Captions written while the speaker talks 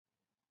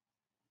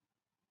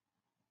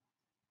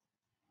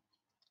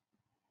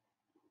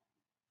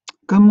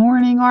Good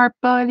morning, art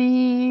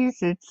buddies.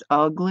 It's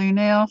Ugly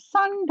Nail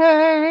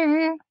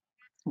Sunday.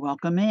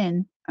 Welcome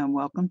in and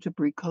welcome to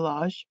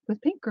Bricolage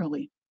with Pink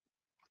Girly.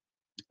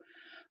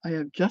 I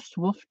have just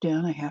wolfed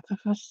down a half of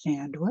a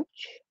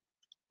sandwich.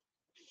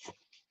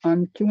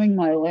 I'm doing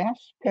my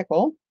last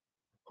pickle.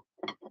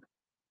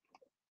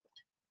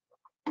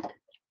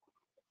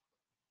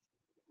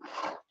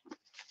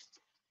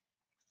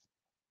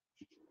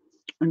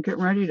 And get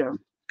ready to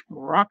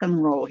rock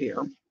and roll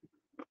here.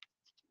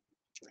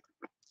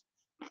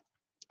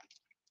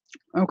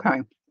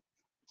 Okay.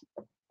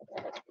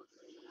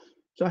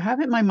 So I have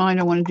it in my mind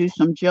I want to do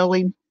some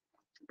jelly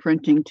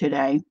printing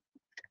today.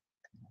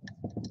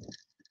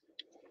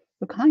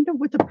 But kind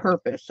of with a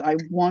purpose. I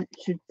want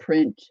to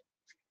print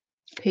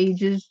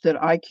pages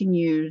that I can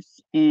use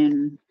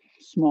in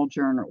small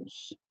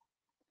journals.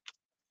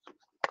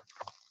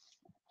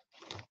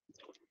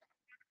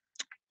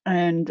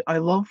 And I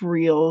love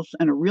reels,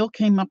 and a reel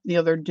came up the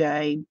other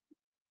day,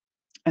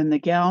 and the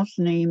gal's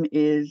name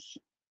is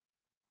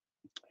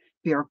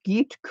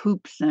Birgit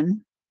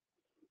Koopsen.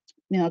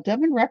 Now,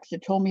 Devin Rex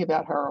had told me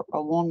about her a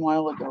long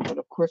while ago, but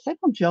of course I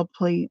don't gel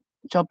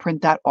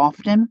print that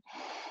often,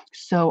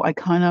 so I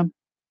kind of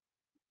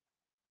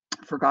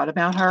forgot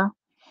about her.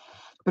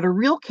 But a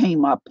reel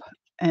came up,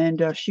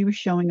 and she was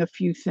showing a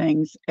few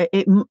things.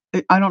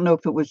 I don't know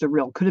if it was a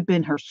reel. Could have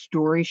been her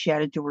story. She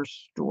added to her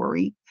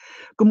story.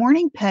 Good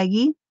morning,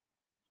 Peggy.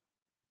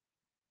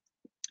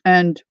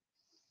 And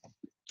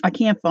I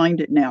can't find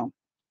it now.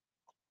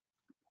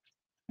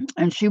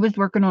 And she was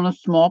working on a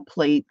small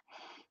plate.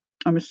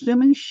 I'm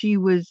assuming she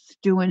was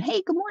doing,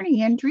 hey, good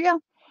morning, Andrea.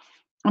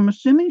 I'm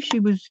assuming she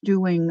was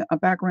doing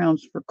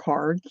backgrounds for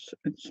cards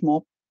and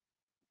small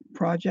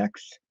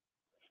projects.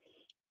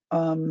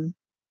 But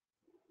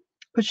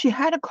she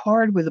had a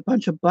card with a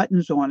bunch of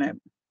buttons on it.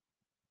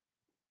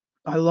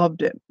 I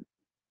loved it.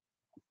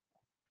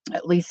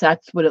 At least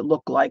that's what it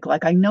looked like.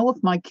 Like, I know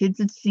if my kids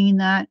had seen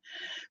that,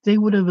 they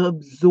would have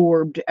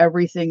absorbed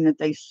everything that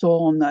they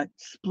saw in that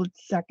split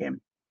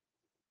second.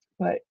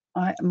 But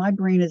my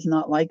brain is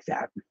not like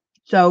that.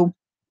 So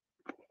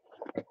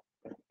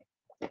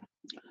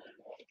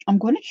I'm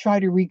going to try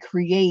to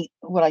recreate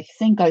what I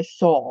think I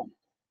saw.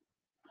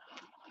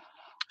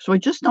 So I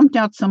just dumped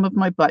out some of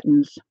my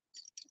buttons.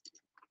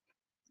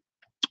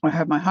 I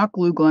have my hot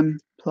glue gun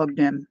plugged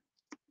in.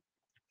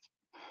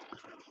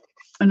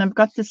 And I've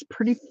got this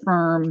pretty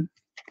firm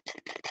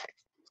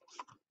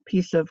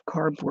piece of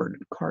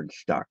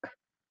cardstock.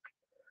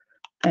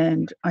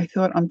 And I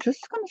thought I'm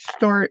just going to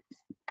start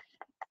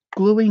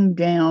gluing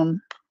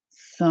down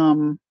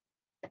some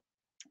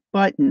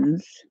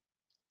buttons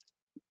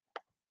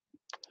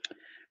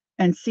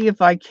and see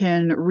if I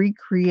can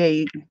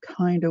recreate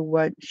kind of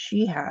what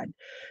she had.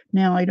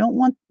 Now, I don't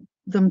want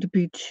them to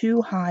be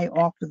too high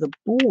off of the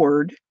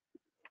board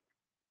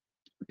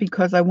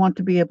because I want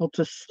to be able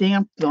to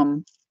stamp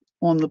them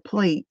on the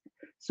plate.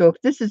 So if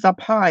this is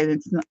up high,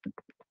 it's not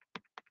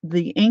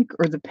the ink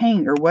or the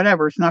paint or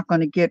whatever is not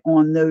going to get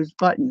on those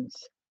buttons.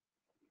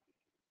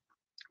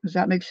 Does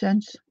that make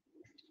sense?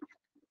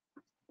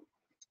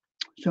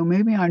 So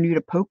maybe I need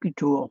a pokey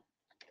tool.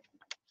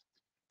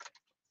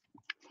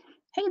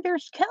 Hey,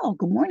 there's Kel.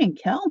 Good morning,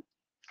 Kel.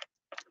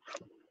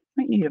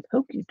 Might need a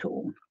pokey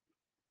tool.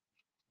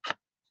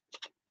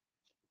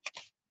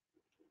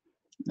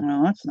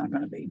 No, that's not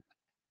going to be.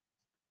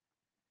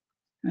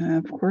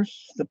 Of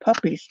course, the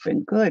puppy's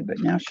been good,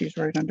 but now she's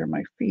right under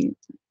my feet.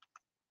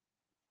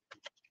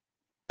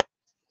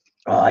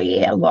 Oh,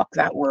 yeah, look,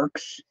 that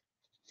works.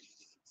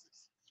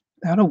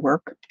 That'll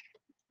work.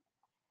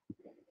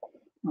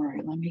 All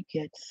right, let me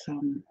get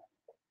some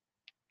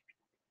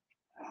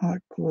hot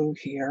glue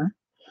here.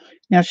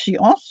 Now, she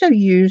also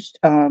used,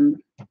 like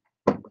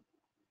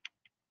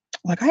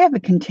I have a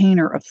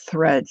container of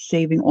threads,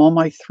 saving all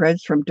my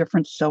threads from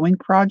different sewing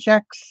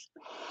projects.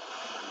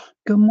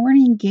 Good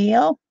morning,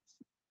 Gail.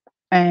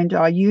 And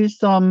I use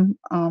them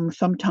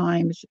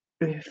sometimes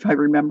if I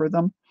remember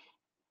them.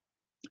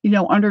 You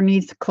know,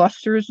 underneath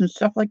clusters and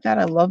stuff like that.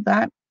 I love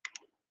that.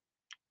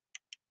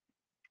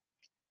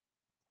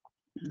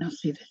 Now,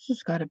 see, this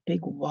has got a big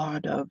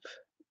wad of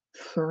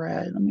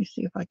thread. Let me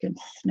see if I can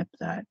snip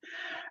that.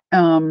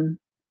 But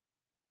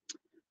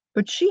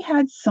she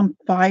had some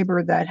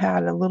fiber that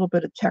had a little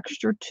bit of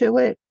texture to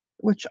it,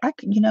 which I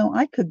could,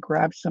 I could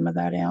grab some of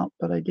that out,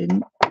 but I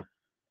didn't.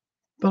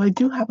 But I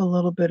do have a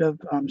little bit of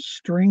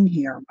string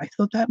here. I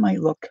thought that might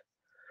look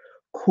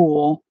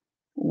cool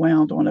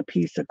wound on a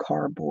piece of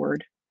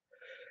cardboard.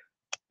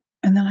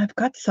 And then I've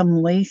got some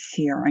lace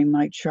here I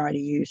might try to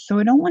use. So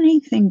I don't want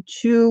anything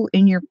too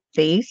in your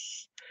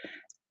face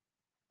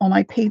on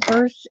my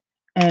papers,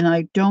 and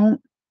I don't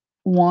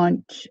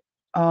want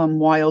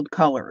wild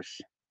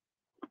colors.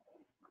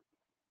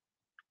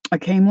 I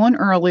came on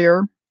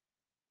earlier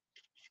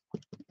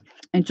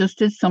and just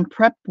did some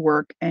prep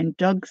work and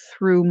dug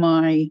through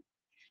my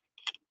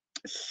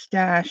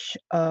stash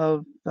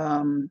of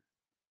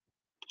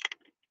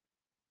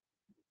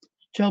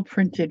gel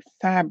printed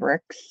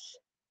fabrics.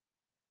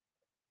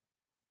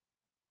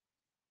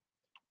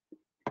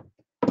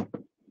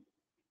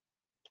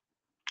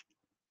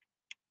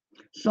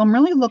 So I'm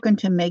really looking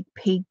to make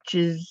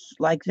pages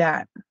like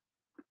that.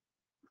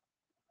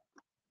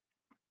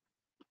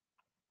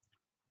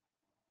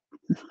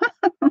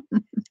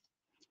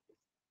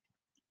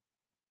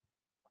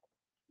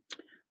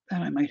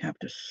 That I might have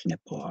to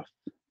snip off.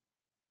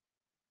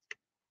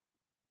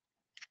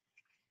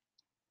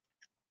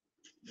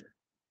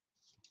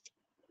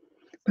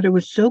 But it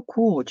was so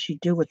cool what she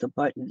did with the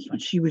buttons when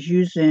she was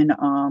using,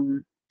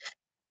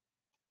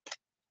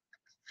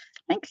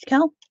 thanks,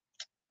 Cal.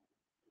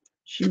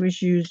 She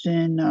was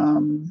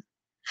using,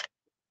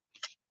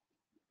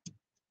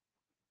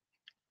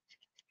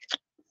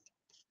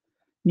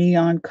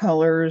 neon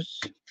colors.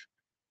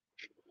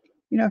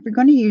 You know, if you're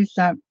gonna use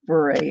that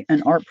for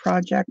an art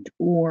project,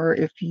 or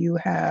if you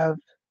have,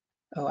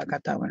 oh, I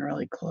got that one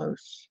really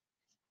close.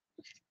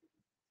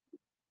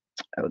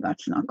 Oh,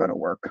 that's not gonna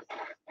work.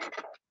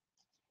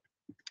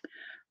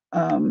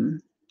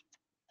 Um,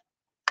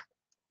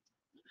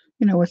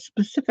 you know, a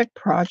specific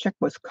project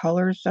with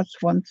colors,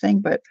 that's one thing,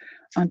 but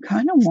I'm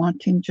kind of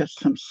wanting just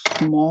some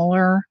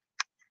smaller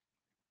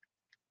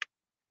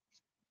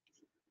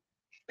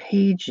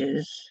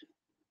pages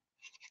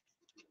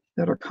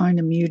that are kind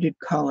of muted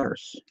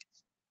colors.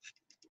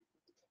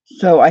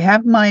 So I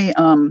have my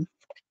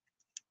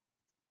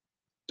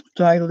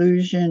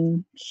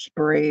Dylusion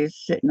sprays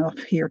sitting off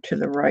here to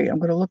the right. I'm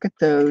going to look at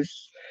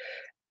those,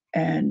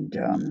 and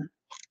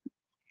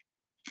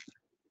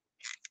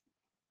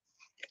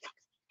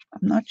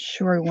I'm not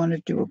sure I want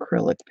to do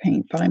acrylic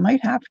paint, but I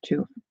might have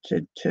to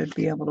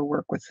be able to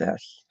work with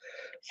this.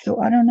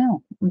 So I don't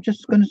know. I'm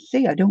just going to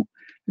see. I don't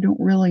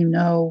really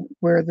know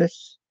where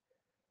this.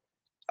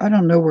 I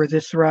don't know where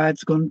this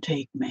ride's going to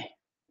take me.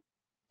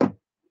 You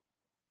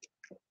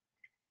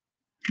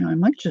know, I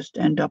might just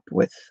end up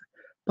with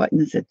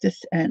buttons at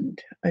this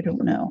end. I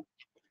don't know.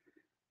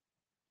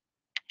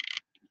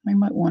 I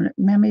might want it.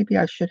 Maybe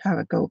I should have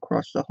it go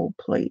across the whole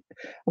plate.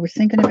 I was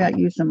thinking about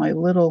using my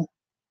little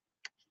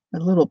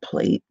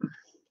plate,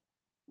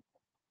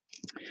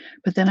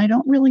 but then I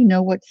don't really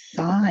know what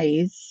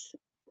size.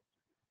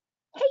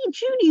 Hey,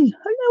 Judy.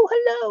 Hello,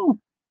 hello.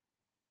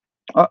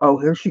 Uh-oh,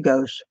 here she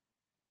goes.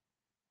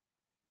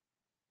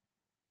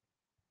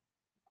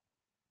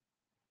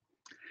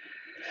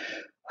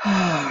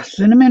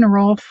 Cinnamon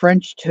roll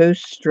French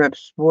toast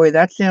strips. Boy,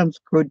 that sounds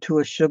good to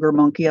a sugar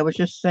monkey. I was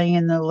just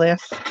saying the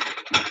last,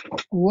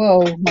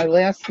 whoa, my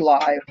last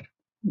live,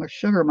 my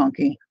sugar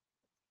monkey.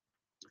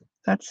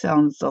 That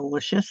sounds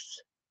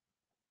delicious.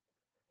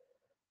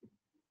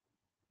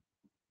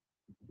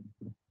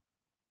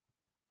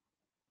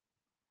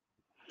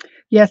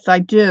 Yes, I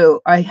do.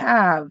 I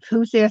have.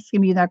 Who's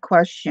asking me that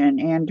question,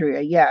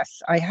 Andrea?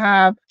 Yes, I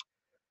have,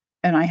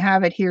 and I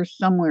have it here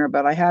somewhere,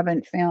 but I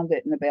haven't found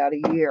it in about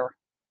a year.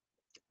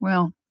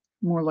 Well,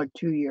 more like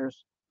 2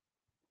 years.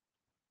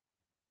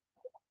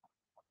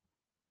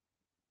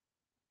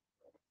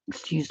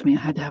 Excuse me, I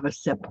had to have a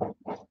sip.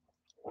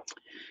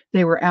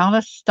 They were out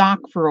of stock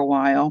for a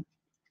while.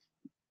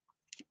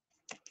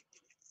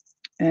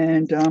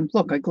 And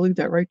look, I glued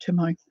that right to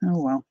my,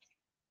 oh well.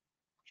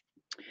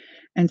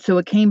 And so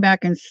it came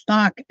back in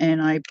stock,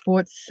 and I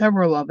bought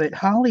several of it.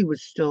 Holly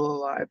was still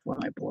alive when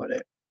I bought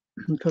it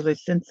because I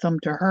sent some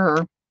to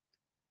her.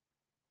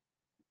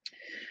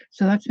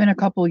 So that's been a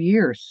couple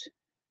years.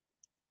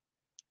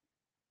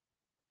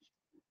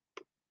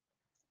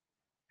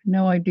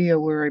 No idea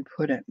where I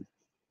put it.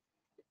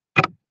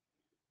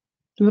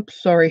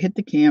 Oops, sorry, hit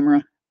the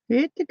camera.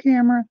 Hit the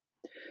camera.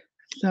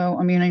 So,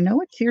 I mean, I know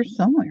it's here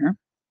somewhere.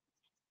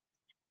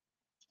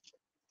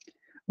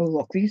 Oh,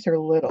 look, these are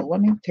little.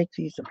 Let me take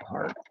these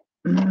apart.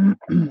 I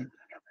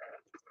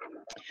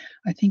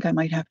think I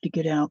might have to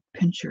get out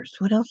pinchers.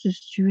 What else is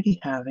Judy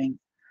having?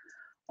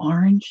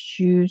 Orange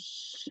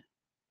juice.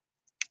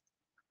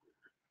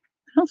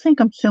 I don't think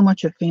I'm so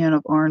much a fan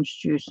of orange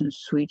juice and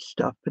sweet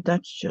stuff, but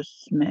that's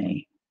just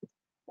me.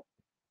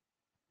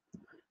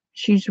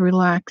 She's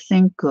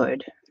relaxing.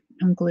 Good.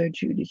 I'm glad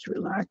Judy's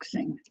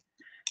relaxing.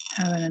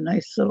 Having a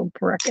nice little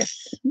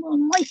breakfast.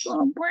 Nice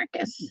little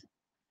breakfast.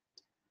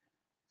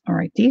 All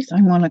right, these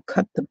I want to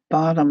cut the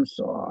bottoms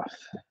off.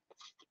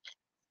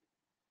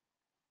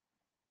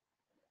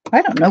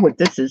 I don't know what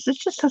this is. This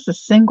just has a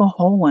single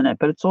hole in it,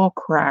 but it's all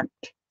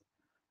cracked.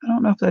 I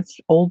don't know if that's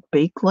old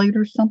Bakelite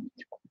or something.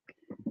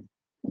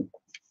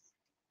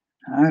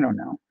 I don't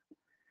know.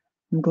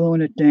 I'm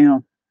gluing it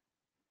down.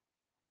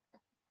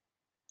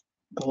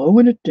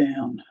 Gluing it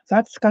down.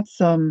 That's got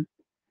some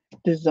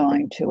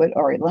design to it.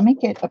 All right, let me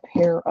get a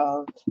pair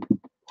of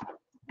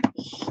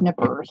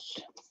snippers.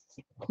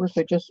 Of course,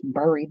 I just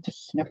buried the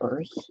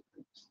snippers.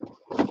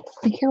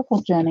 Be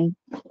careful, Jenny.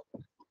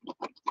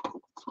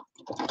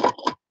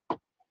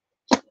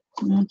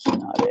 That's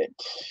not it.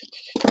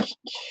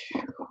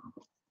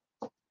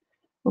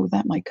 Oh,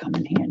 that might come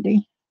in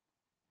handy.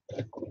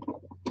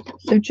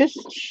 So just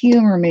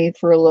humor me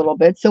for a little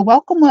bit. So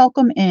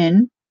welcome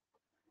in.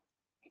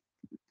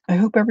 I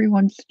hope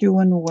everyone's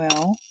doing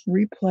well.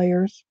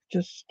 Replayers,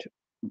 just,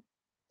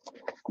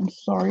 I'm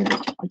sorry,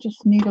 I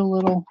just need a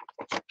little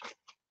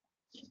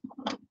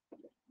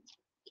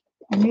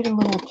need a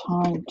little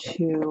time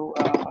to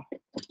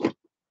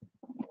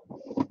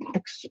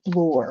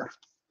explore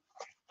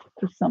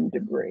to some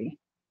degree.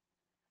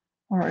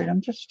 All right,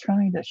 I'm just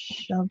trying to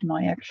shove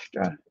my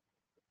extra,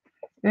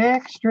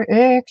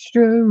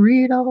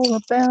 read all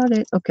about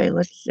it. Okay,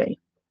 let's see.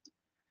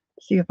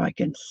 See if I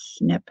can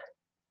snip.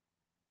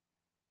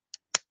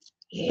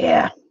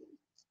 Yeah.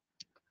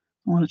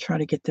 I want to try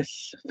to get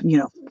this,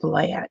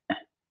 flat.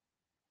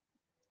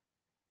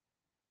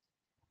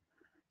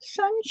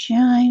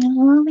 Sunshine and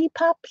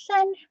lollipops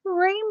and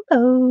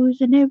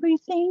rainbows and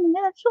everything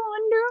that's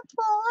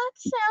wonderful.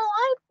 That's how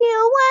I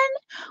feel when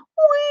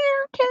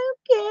we're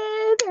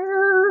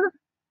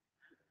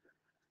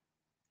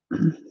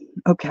together.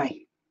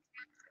 Okay.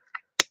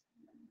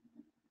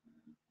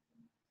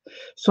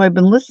 So I've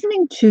been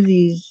listening to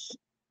these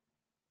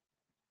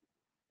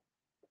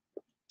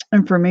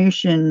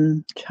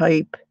information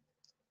type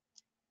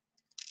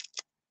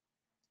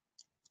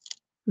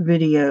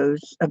videos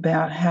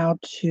about how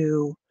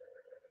to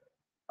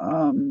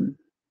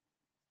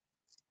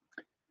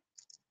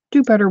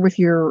do better with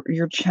your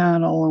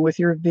channel and with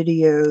your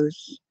videos.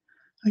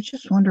 I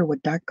just wonder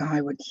what that guy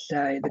would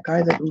say, the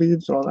guy that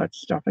leads all that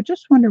stuff. I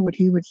just wonder what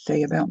he would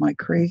say about my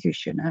crazy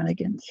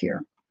shenanigans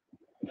here.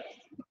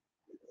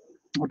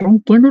 I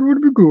don't think it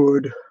would be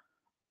good.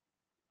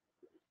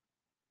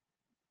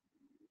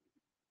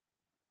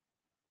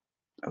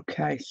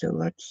 Okay, so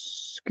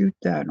let's scoot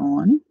that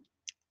on.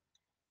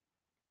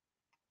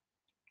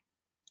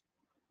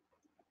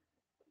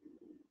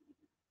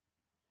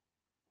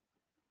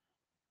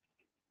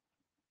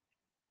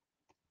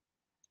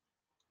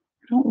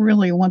 I don't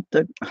really want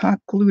the hot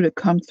glue to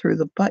come through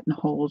the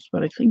buttonholes,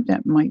 but I think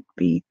that might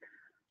be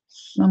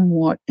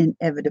somewhat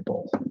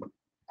inevitable.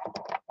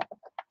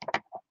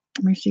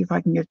 Let me see if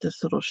I can get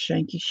this little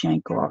shanky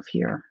shank off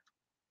here.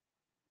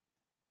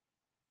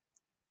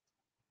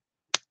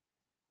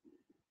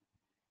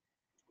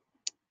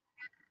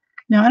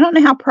 Now, I don't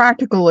know how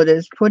practical it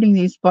is putting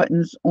these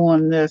buttons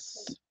on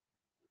this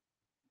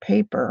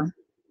paper.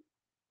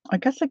 I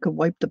guess I could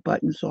wipe the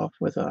buttons off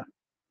with a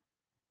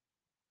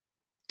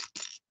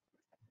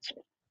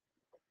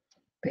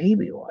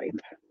baby wipe.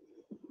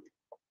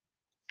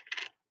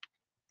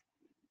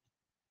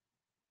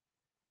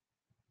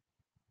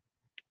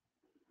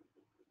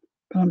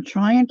 But I'm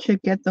trying to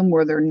get them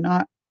where they're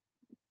not,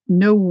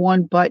 no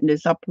one button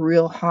is up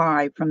real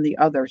high from the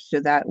other,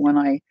 so that when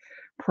I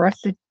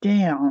press it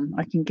down,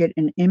 I can get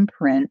an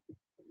imprint.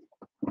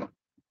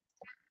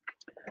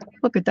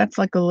 Look at that's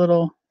like a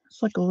little,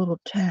 it's like a little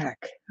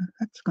tack.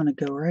 That's going to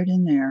go right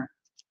in there.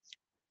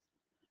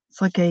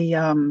 It's like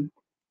a,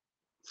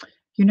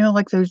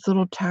 like those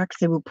little tacks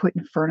they would put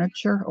in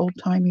furniture,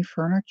 old-timey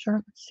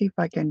furniture. Let's see if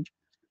I can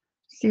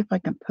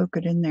poke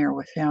it in there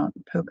without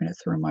poking it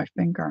through my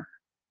finger.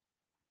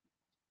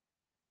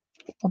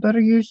 I better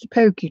use the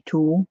pokey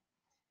tool.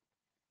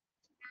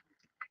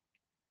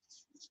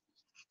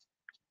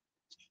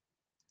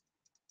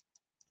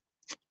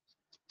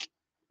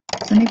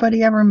 Has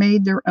anybody ever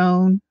made their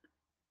own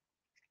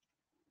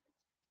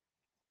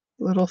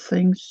little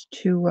things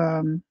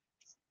to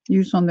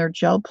use on their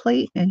gel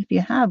plate? And if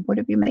you have, what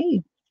have you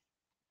made?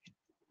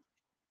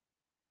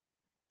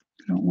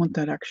 I don't want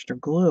that extra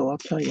glue, I'll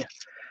tell you.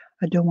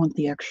 I don't want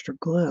the extra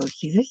glue.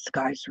 See, this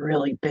guy's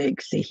really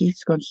big. See,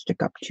 he's going to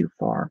stick up too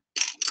far.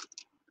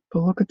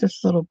 But look at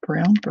this little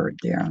brown bird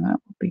there. That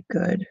would be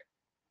good.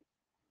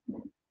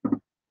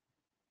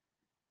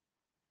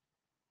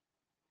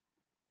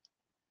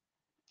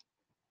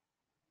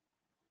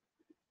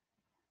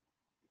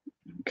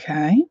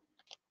 Okay.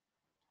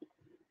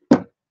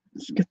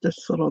 Let's get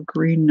this little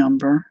green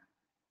number.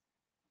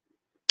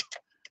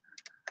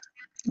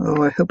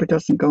 Oh, I hope it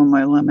doesn't go in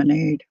my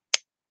lemonade.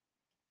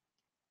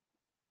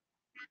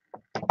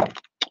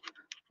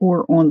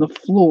 Or on the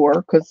floor,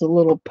 because the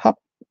little pup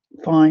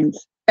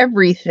finds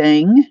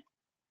everything.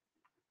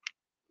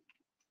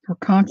 We're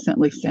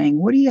constantly saying,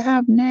 what do you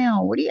have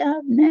now? What do you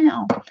have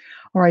now?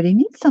 All right, I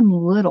need some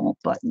little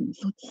buttons.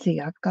 Let's see,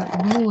 I've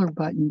got roller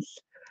buttons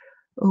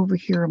over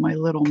here in my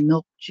little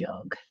milk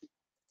jug.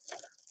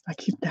 I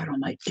keep that on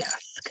my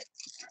desk.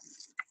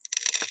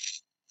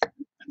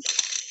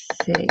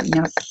 Let's see,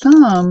 now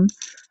some,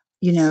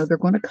 they're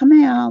going to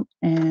come out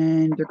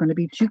and they're going to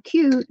be too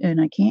cute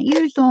and I can't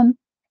use them.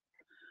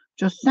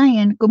 Just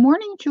saying. Good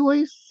morning,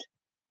 Joyce.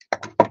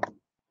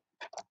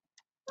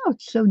 Oh,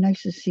 it's so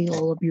nice to see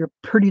all of your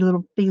pretty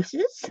little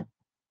faces.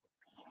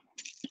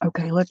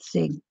 Okay, let's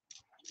see.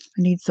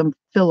 I need some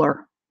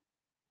filler.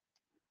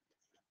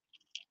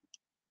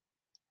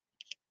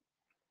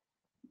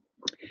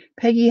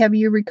 Peggy, have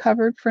you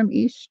recovered from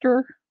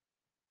Easter?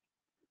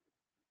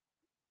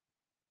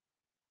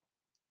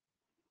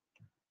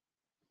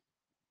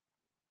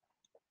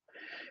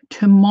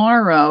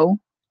 Tomorrow,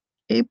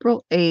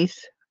 April 8th,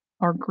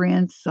 our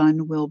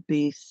grandson will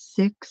be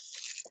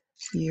 6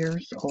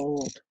 years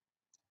old.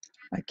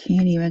 I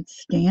can't even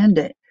stand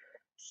it.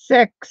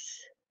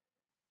 6.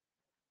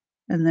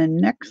 And then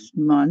next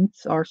month,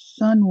 our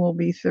son will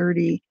be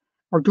 30.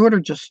 Our daughter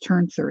just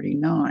turned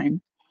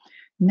 39.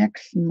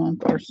 Next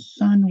month, our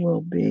son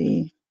will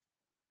be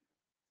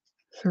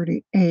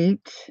 38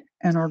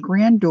 and our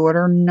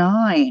granddaughter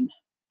 9.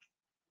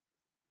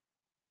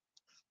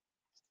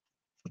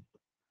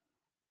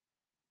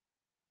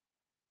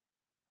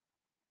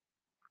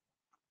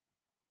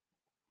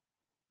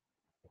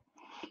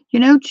 You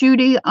know,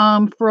 Judy,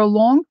 for a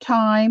long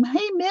time,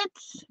 hey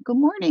Mitz, good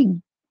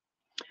morning.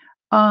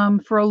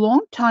 For a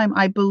long time,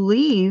 I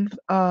believe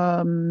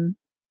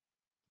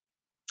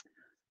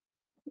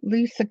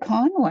Lisa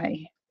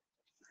Conway,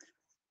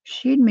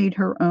 she'd made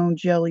her own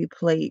jelly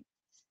plate,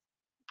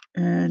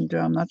 and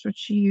that's what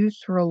she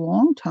used for a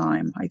long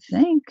time, I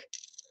think.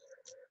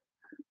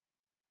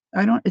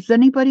 I don't, is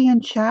anybody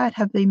in chat,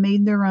 have they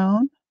made their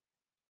own?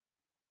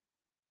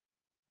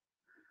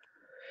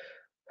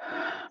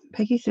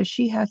 Peggy says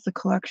she has the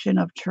collection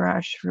of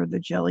trash for the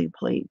jelly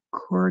plate.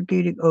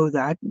 Corrugated, oh,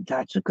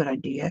 that's a good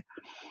idea.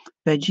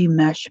 Veggie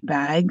mesh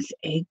bags,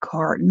 egg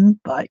carton,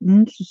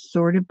 buttons,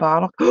 assorted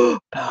bottle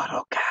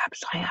bottle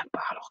caps. I have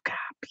bottle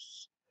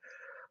caps.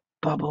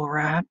 Bubble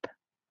wrap.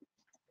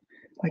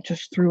 I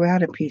just threw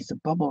out a piece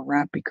of bubble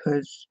wrap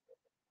because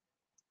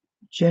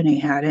Jenny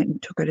had it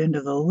and took it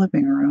into the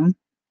living room.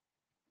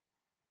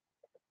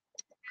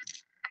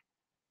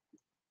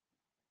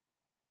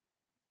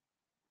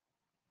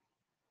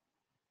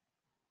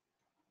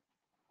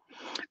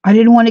 I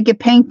didn't want to get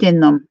paint in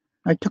them.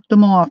 I took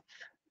them off.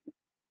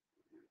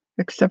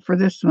 Except for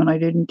this one, I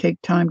didn't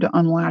take time to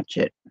unlatch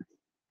it.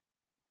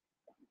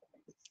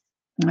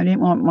 I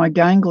didn't want my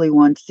dangly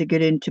ones to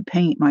get into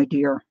paint, my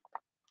dear.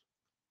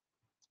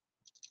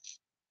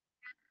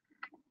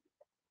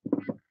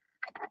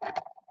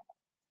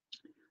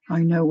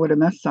 I know what a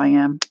mess I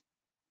am.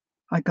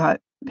 I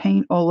got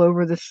paint all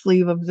over the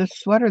sleeve of this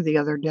sweater the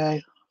other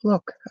day.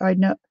 Look,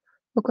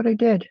 look what I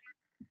did.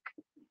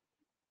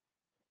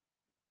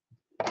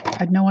 I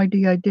had no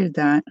idea I did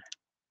that.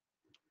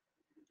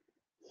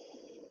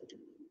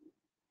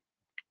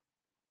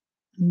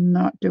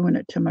 Not doing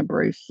it to my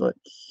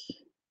bracelets.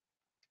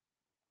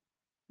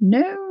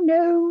 No,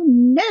 no,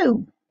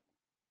 no.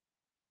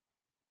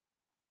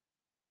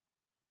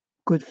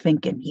 Good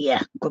thinking.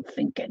 Yeah, good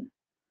thinking.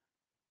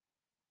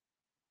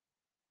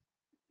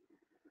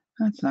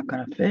 That's not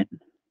going to fit.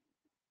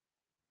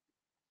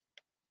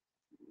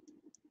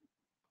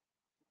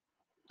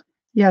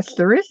 Yes,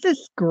 there is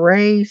this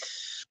gray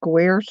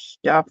square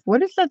stuff.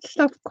 What is that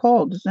stuff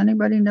called? Does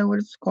anybody know what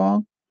it's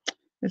called?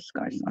 This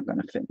guy's not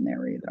going to fit in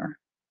there either.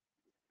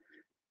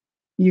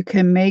 You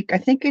can make, I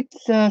think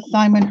it's a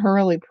Simon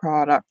Hurley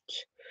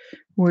product,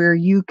 where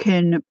you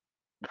can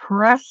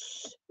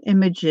press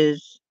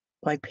images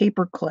like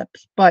paper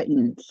clips,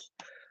 buttons,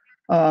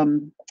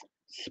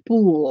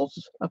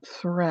 spools of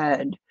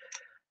thread,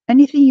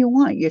 anything you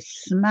want. You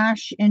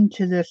smash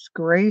into this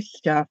gray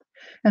stuff,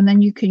 and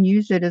then you can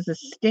use it as a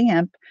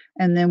stamp.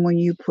 And then when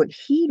you put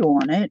heat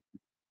on it,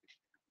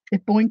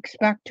 it boinks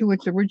back to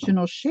its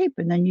original shape,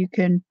 and then you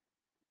can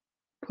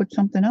put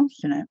something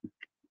else in it.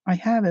 I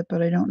have it,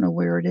 but I don't know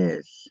where it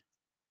is.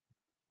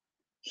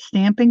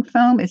 Stamping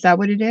foam, is that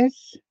what it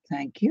is?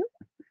 Thank you.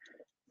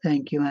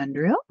 Thank you,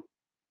 Andrea.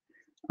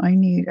 I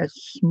need a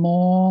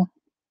small,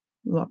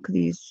 look,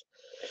 these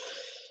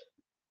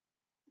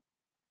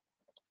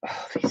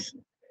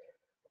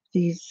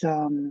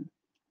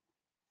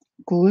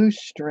glue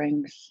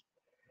strings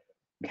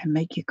can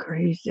make you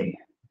crazy.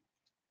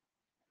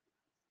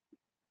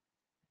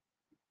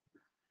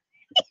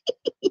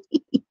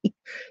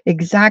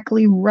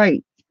 Exactly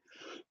right.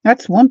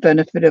 That's one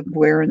benefit of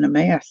wearing the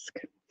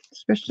mask,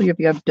 especially if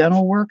you have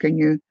dental work and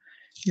you're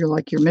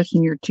like you're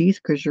missing your teeth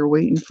because you're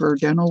waiting for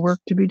dental work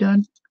to be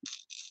done.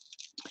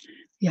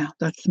 Yeah,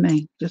 that's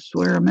me. Just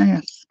wear a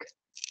mask.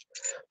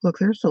 Look,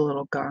 there's a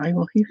little guy.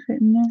 Will he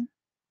fit in there?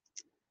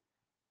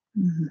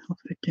 He'll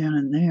fit down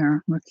in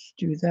there. Let's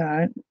do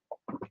that.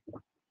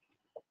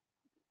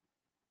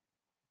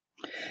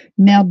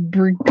 Now,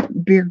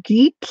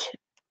 Birgit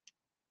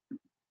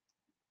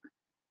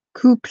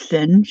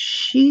Koopsen,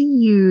 she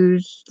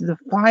used the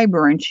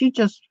fiber and she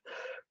just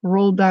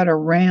rolled that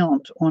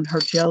around on her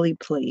jelly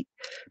plate.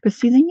 But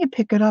see, then you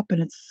pick it up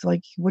and it's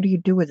like, what do you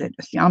do with it?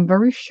 See, I'm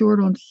very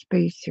short on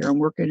space here. I'm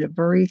working a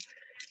very,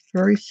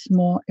 very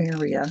small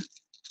area.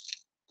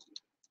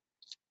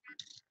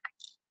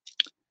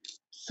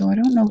 So I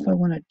don't know if I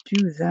want to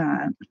do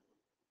that.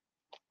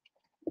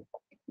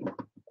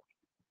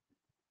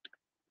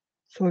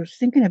 So I was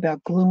thinking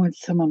about gluing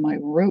some of my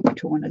rope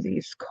to one of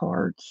these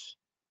cards.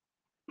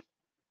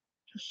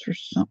 Just for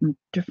something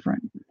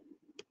different.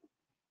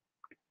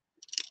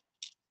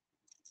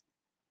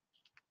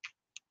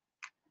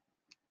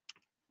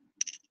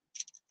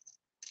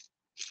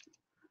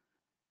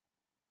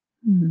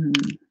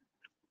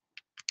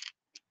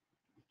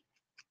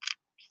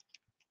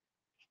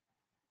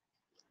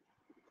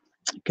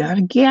 Got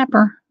a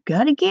gapper.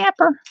 Got a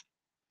gapper.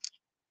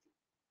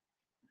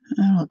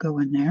 That'll go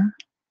in there.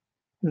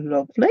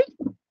 Lovely.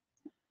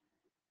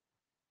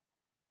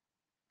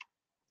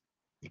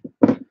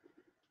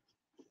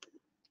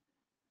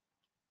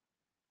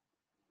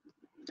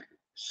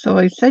 So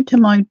I said to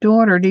my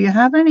daughter, "Do you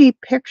have any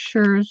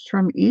pictures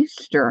from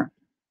Easter?"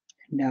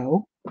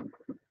 No.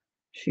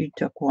 She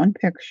took one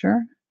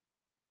picture.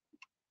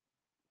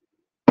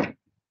 I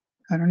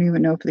don't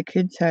even know if the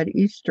kids had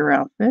Easter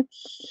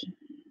outfits.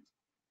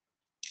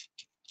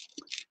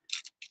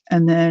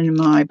 And then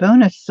my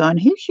bonus son,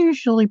 he's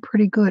usually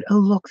pretty good. Oh,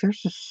 look,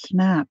 there's a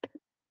snap.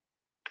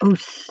 Oh,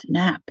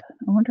 snap.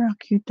 I wonder how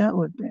cute that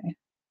would be.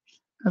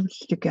 That would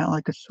stick out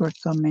like a sore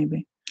thumb,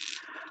 maybe.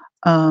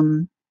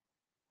 Um,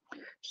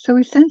 so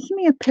he sends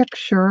me a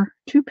picture,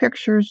 two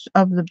pictures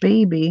of the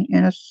baby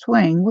in a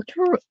swing, which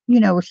were,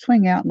 a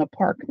swing out in the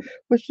park,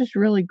 which is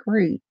really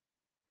great.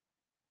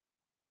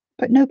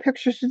 But no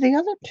pictures of the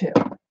other two.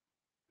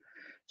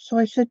 So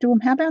I said to him,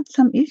 "How about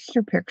some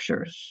Easter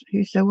pictures?"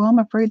 He said, "Well, I'm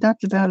afraid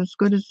that's about as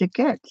good as it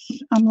gets."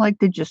 I'm like,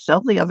 "Did you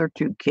sell the other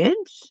two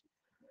kids?"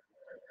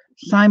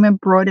 Simon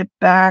brought it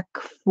back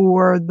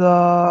from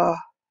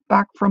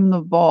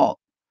the vault.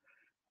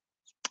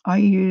 I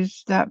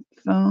used that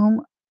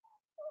foam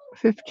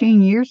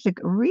 15 years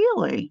ago.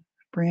 Really?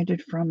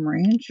 Branded from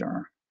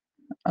Ranger.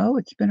 Oh,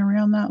 it's been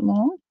around that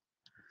long?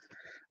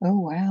 Oh,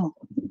 wow.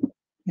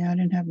 Yeah, I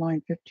didn't have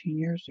mine 15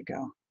 years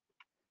ago.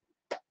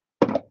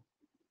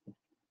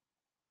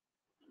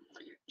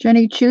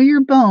 Jenny, chew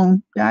your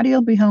bone.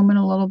 Daddy'll be home in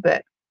a little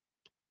bit.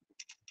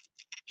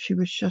 She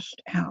was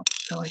just out,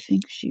 so I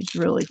think she's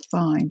really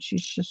fine.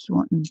 She's just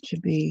wanting to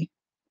be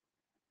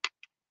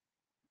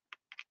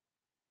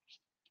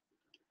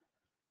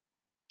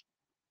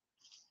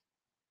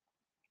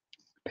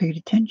paid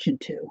attention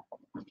to.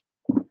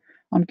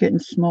 I'm getting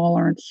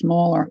smaller and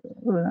smaller.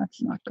 Oh,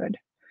 that's not good.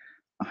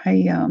 I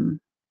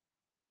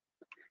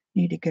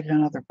need to get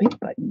another big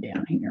button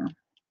down here.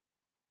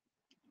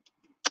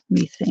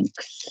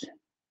 Methinks.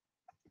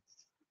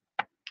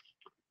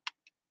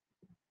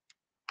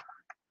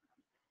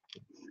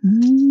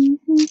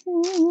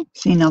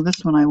 See, now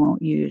this one I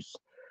won't use.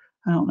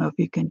 I don't know if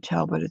you can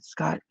tell, but it's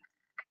got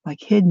like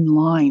hidden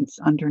lines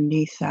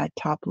underneath that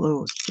top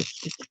loop.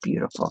 It's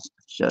beautiful.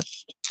 It's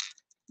just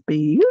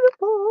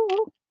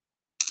beautiful.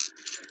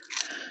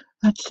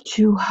 That's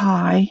too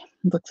high.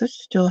 Look, this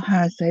still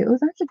has oh,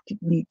 that's a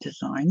neat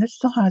design. This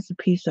still has a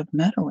piece of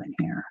metal in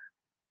here.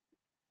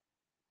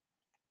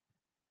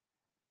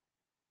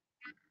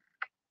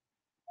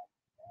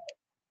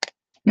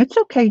 It's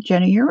okay,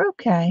 Jenny. You're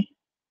okay.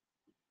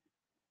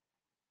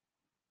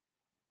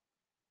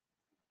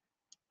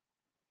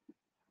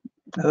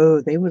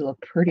 Oh, they would look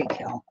pretty,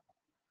 Kel.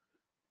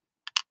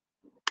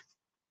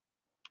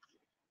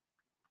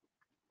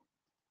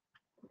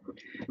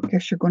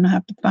 Guess you're going to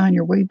have to find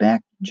your way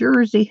back to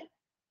Jersey.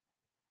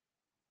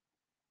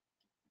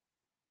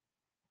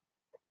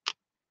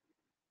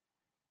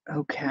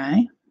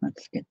 Okay,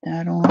 let's get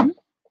that on.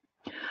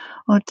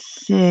 Let's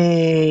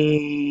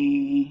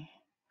see.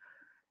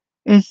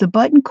 Is the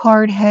button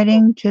card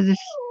heading to this?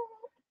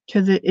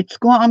 It's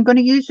going. I'm going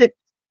to use it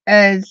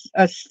as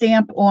a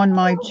stamp on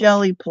my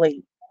jelly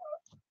plate.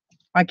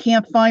 I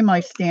can't find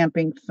my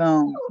stamping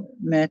foam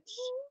mitts.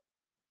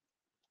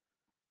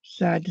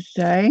 Sad to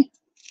say.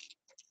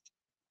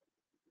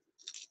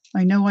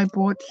 I know I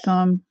bought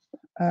some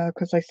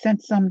because I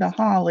sent some to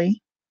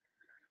Holly.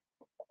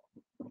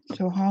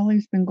 So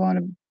Holly's been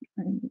going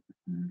to,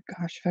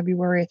 gosh,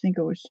 February, I think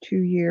it was 2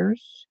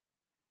 years.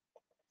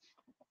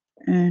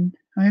 And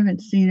I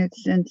haven't seen it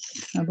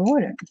since I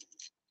bought it.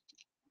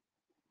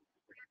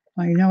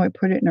 I know I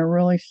put it in a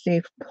really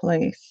safe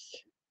place.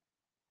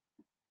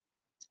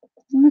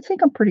 And I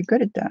think I'm pretty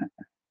good at that.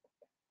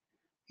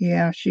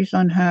 Yeah, she's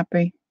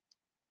unhappy.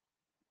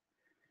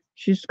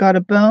 She's got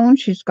a bone,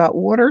 she's got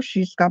water,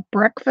 she's got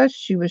breakfast,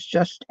 she was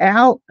just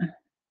out.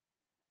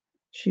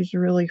 She's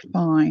really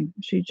fine.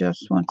 She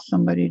just wants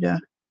somebody to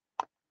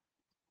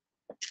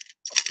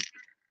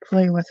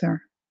play with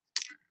her.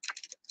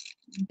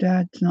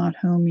 Dad's not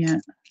home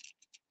yet.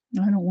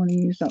 I don't want to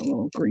use that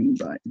little green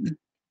button.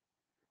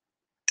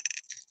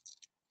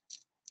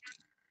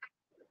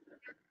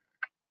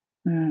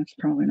 It's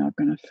probably not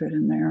going to fit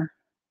in there.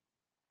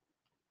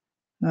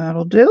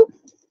 That'll do.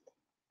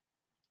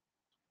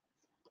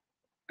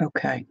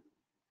 Okay.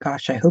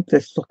 Gosh, I hope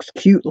this looks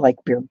cute like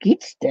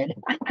Birgit's did.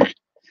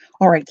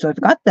 All right, so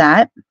I've got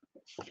that.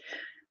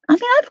 I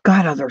mean, I've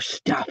got other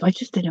stuff. I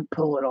just didn't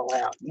pull it all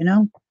out,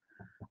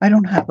 I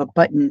don't have a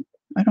button.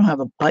 I don't have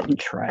a button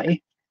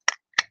tray.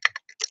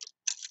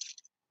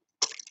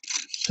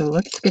 So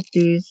let's get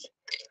these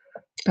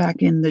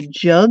back in the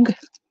jug.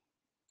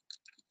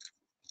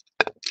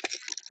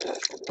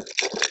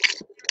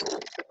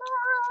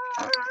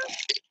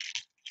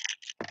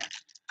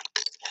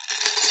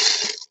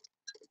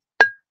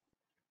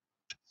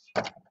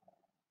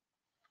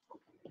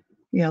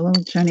 Yeah,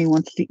 little Jenny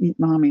wants to eat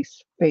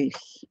mommy's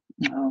face.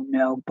 Oh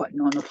no,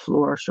 button on the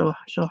floor. She'll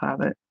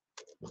have it.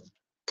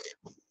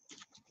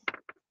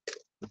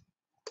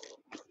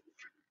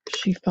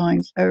 She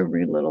finds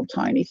every little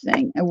tiny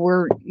thing. And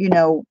we're,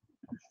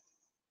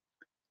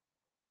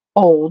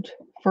 old.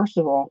 First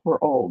of all, we're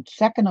old.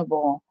 Second of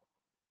all,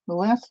 The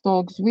last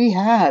dogs we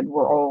had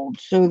were old,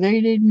 so they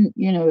didn't,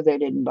 they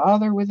didn't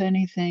bother with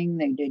anything.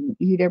 They didn't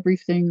eat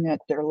everything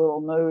that their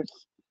little nose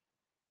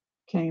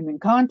came in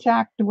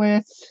contact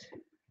with.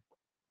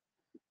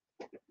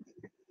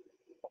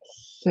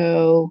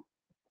 So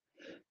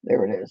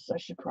there it is. I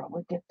should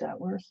probably get that.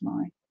 Where's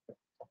my,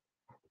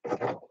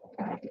 gotta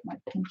get my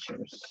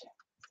pinchers.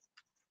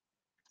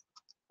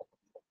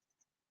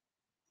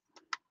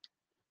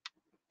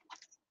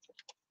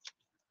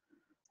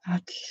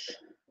 That's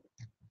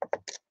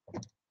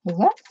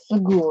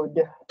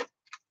good.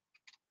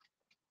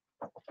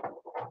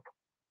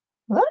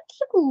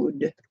 That's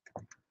good.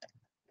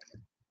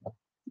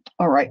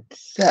 All right,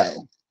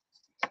 so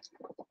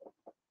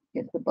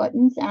get the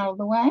buttons out of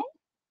the way.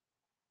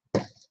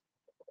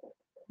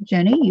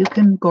 Jenny, you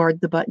can guard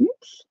the buttons.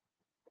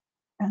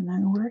 And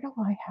then where do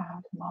I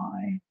have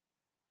my,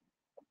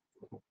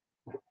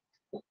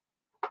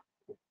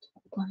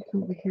 like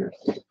over here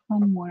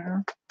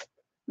somewhere.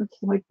 It's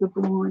like the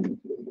blind.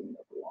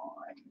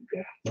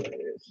 There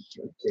it is. It's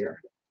right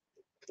there.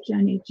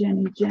 Jenny,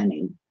 Jenny,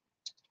 Jenny.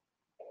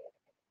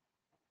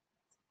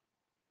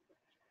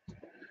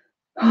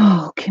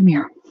 Oh, come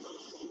here.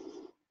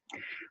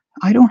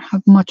 I don't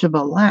have much of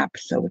a lap,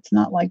 so it's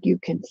not like you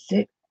can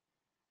sit.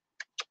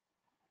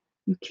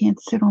 You can't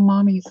sit on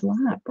mommy's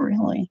lap,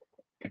 really.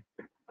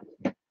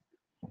 Can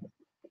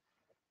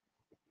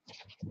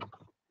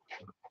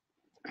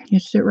you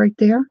sit right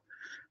there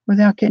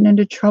without getting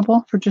into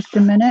trouble for just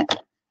a minute?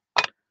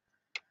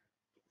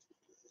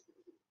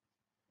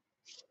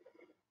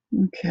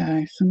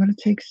 Okay, so I'm going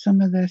to take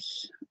some of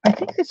this. I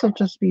think this will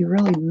just be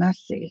really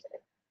messy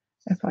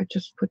if I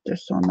just put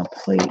this on the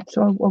plate.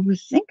 So I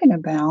was thinking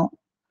about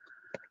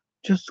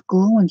just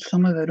gluing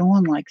some of it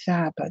on like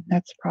that, but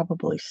that's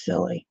probably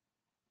silly.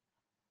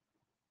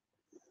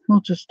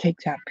 We'll just take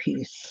that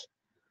piece.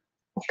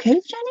 Okay,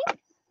 Jenny?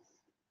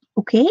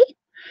 Okay.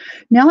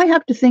 Now I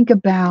have to think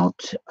about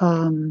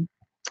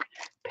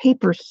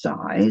paper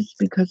size,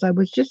 because I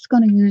was just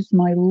going to use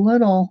my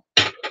little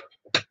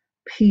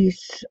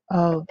piece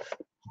of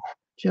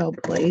gel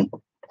plate,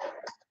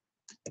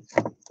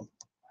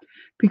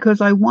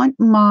 because I want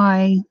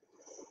my,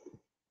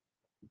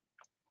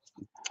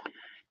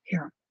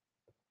 here,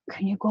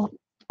 can you go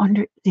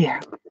under there?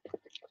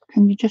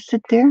 Can you just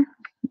sit there?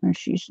 No,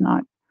 she's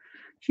not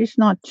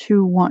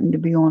too wanting to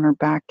be on her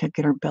back to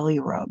get her belly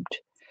rubbed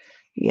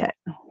yet.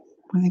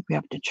 I think we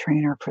have to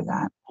train her for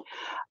that.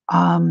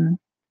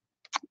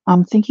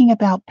 I'm thinking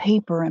about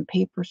paper and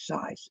paper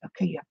size.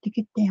 Okay, you have to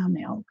get down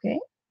now, okay?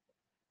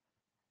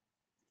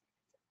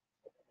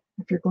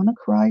 If you're going to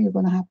cry, you're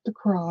going to have to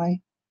cry.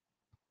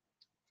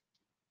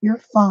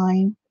 You're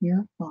fine.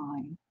 You're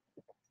fine.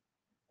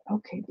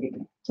 Okay,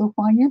 baby. So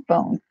find your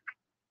bone.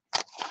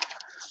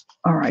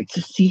 All right,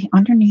 so see,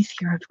 underneath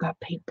here, I've got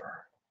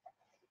paper.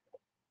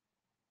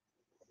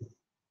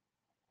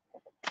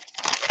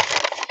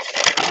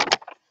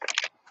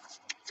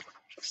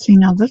 See,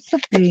 now this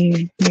would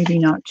be maybe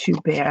not too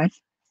bad.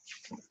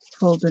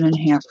 Fold it in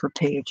half for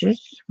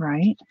pages,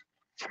 right?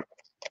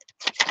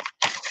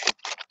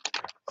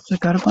 So I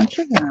got a bunch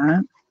of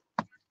that.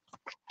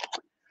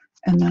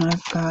 And then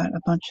I've got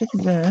a bunch of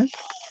this.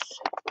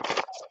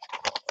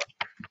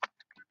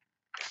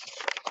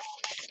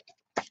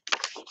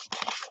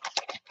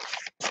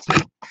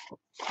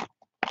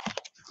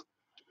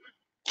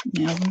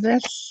 Now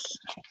this.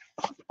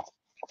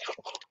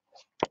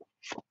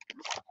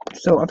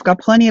 So I've got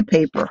plenty of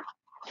paper.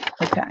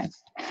 Okay.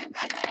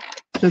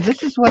 So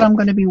this is what I'm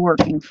going to be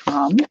working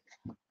from.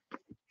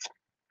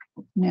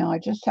 Now I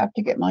just have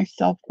to get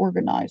myself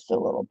organized a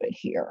little bit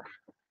here.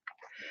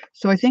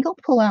 So I think I'll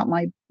pull out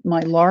my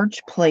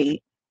large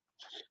plate,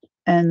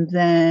 and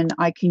then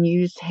I can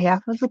use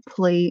half of the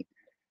plate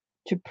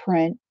to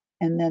print,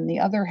 and then the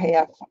other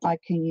half I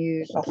can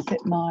use, I'll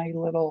fit my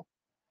little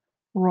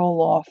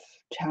roll-off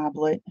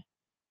tablet,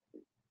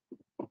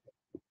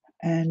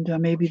 and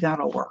maybe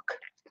that'll work.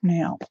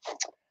 Now,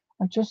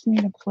 I just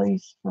need a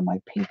place for my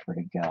paper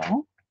to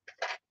go.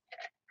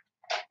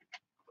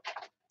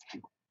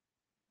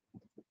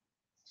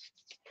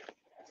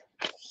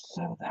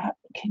 So that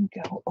can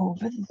go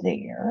over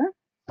there.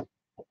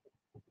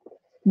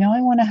 Now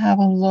I want to have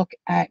a look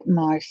at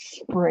my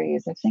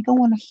sprays. I think I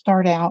want to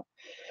start out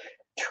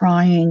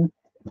trying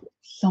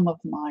some of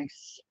my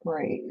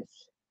sprays,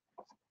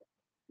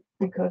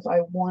 because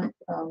I want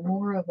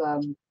more of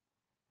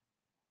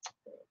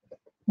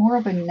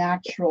a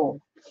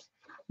natural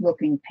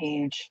looking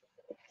page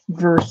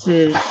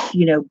versus,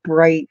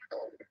 bright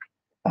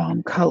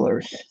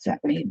colors that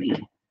may be.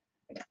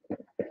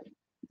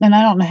 And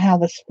I don't know how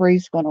the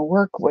spray's going to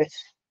work with,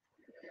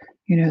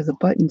 the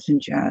buttons and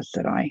jazz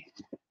that I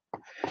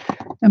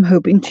am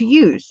hoping to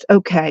use.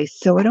 Okay,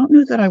 so I don't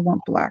know that I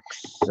want black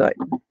soot.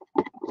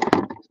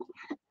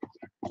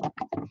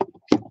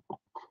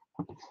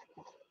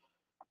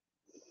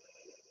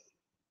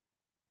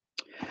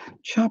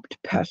 Chopped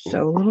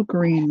pesto, a little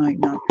green might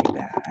not be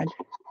bad.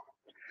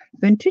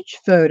 Vintage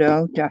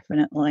photo,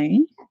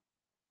 definitely.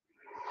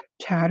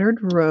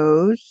 Tattered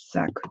rose,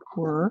 that could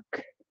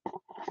work.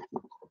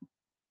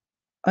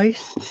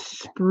 Iced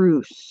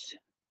spruce.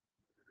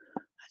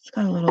 It's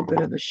got a little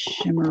bit of a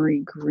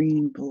shimmery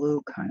green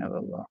blue kind of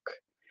a look.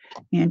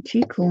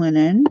 Antique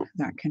linen,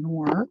 that can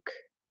work.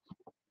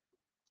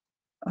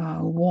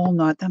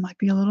 Walnut, that might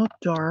be a little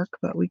dark,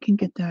 but we can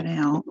get that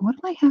out. What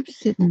do I have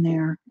sitting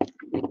there?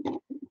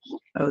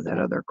 Oh, that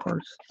other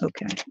course.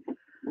 Okay.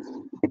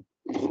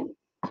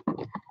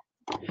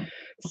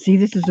 See,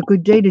 this is a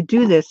good day to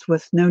do this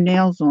with no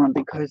nails on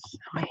because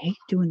I hate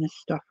doing this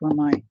stuff when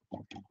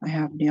I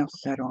have nails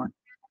set on.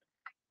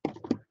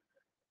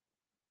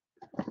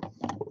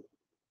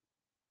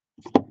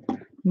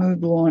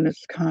 Mowed lawn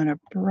is kind of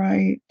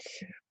bright.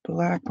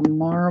 Black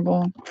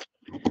marble.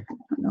 I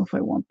don't know if I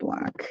want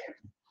black.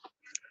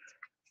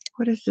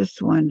 What is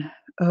this one?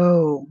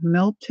 Oh,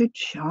 melted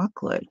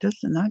chocolate.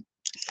 Doesn't that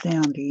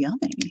sound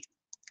yummy?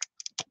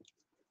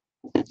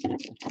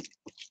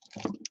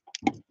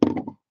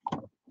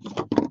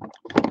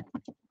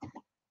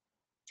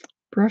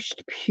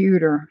 Brushed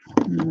pewter.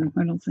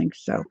 I don't think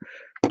so.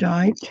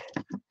 Dyed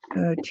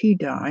tea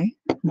dye.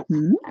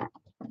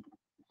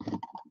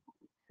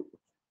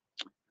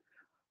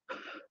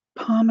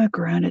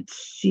 Pomegranate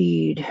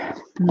seed.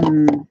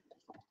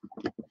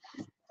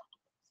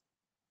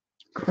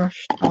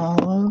 Crushed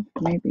olive.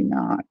 Maybe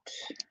not.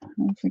 I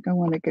don't think I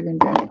want to get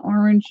into any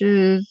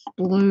oranges,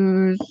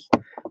 blues. I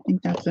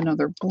think that's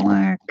another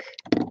black.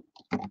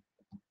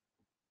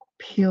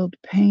 Peeled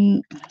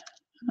paint. I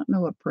don't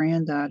know what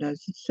brand that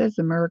is. It says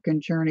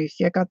American Journey.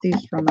 See, I got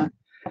these from a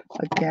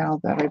gal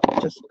that I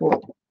just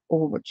bought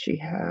all what she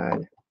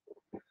had.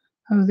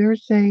 Oh,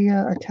 there's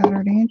a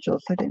Tattered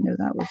Angels. I didn't know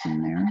that was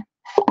in there.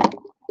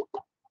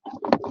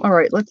 All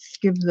right, let's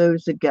give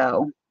those a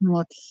go.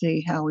 Let's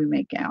see how we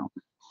make out.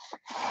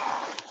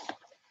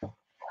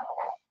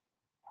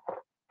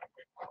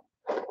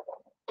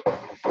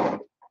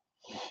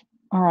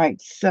 All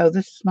right, so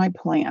this is my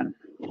plan.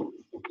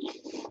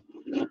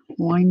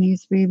 Line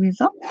these babies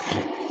up.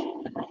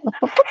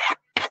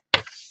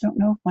 Don't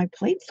know if my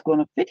plate's going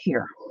to fit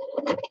here.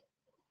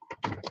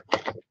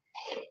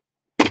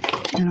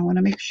 And I want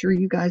to make sure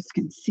you guys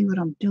can see what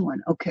I'm doing.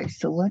 Okay,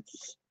 so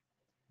let's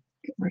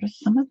get rid of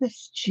some of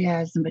this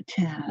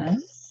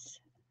jazzmatazz.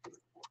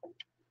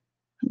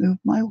 Move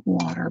my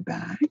water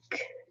back.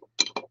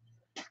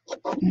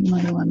 And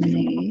my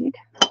lemonade.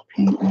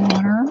 Paint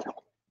water.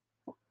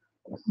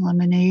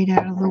 Lemonade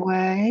out of the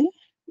way.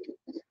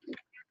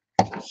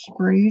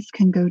 Sprays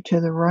can go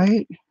to the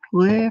right.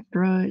 Left,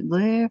 right,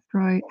 left,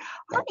 right.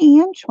 Hi,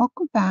 Ange.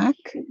 Welcome back.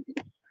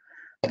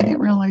 I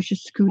didn't realize you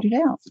scooted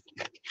out.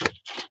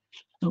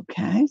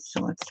 Okay,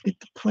 so let's get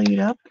the plate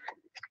up.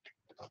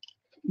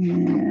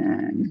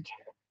 And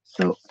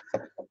so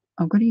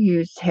I'm going to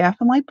use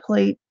half of my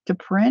plate to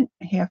print,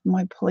 half of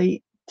my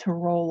plate to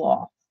roll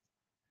off.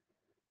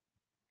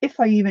 If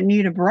I even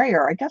need a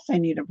brayer. I guess I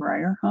need a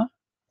brayer, huh?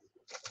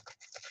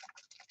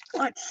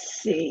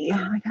 Let's see.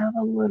 I have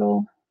a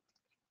little...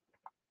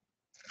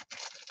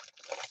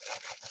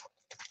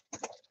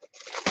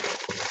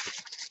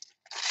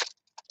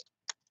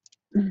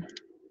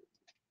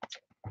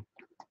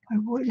 I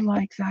would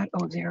like that.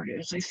 Oh, there it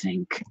is, I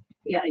think.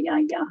 Yeah. Yeah.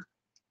 I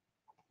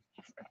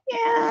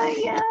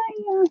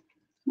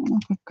don't know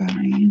if I've got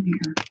any in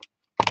here.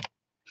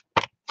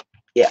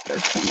 Yeah,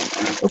 there's some in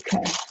there.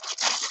 Okay.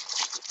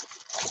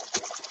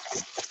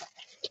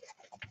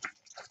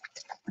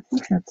 I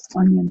think that's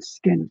onion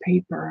skin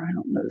paper. I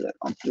don't know that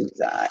I'll do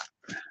that.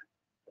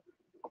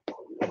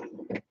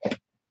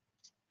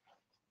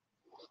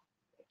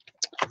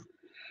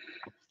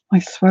 My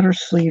sweater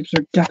sleeves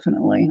are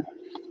definitely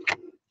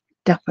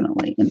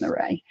in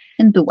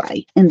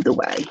the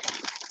way.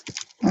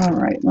 All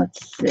right,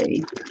 let's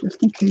see.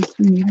 Just in case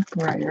we need a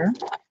brayer.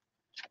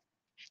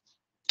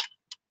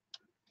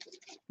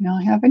 Now,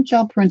 I haven't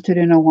gel printed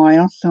in a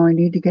while, so I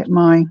need to get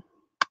my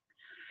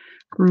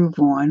groove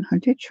on. I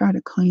did try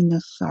to clean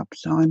this up,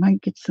 so I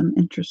might get some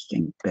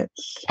interesting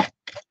bits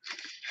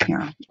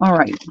here. All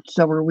right,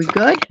 so are we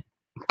good?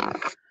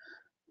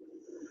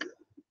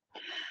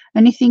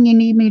 Anything you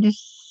need me to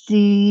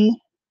see?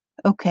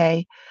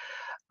 Okay.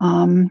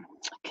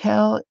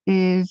 Kel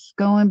is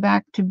going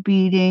back to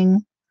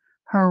beating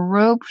her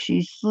rope.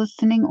 She's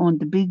listening on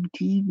the big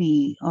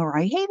TV. All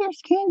right. Hey,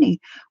 there's Candy.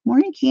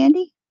 Morning,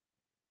 Candy.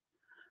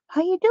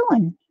 How you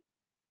doing?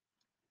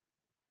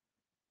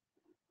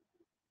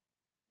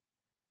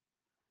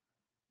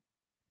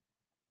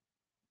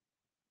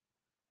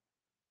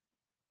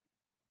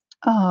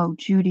 Oh,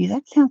 Judy,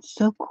 that sounds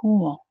so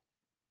cool.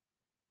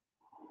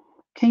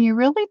 Can you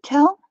really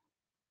tell?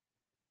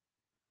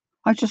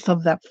 I just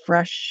love that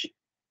fresh,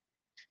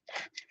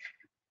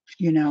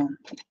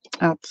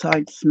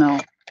 outside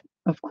smell.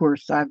 Of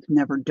course, I've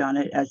never done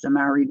it as a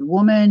married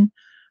woman.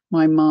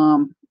 My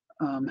mom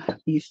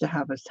used to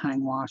have us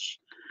hang wash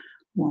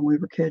when we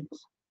were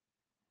kids.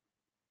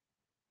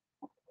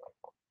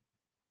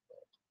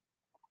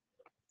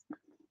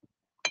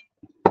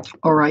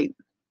 All right.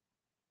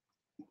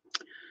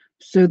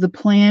 So the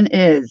plan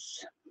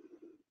is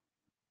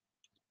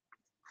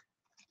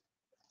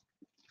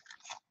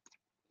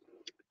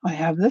I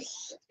have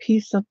this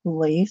piece of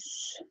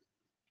lace,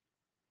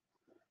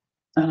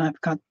 and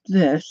I've got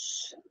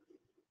this.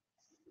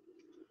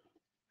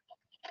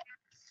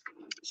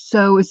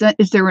 So is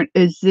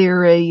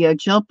there a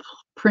gel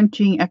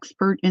printing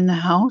expert in the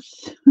house?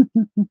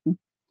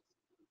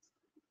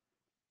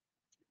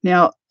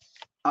 Now,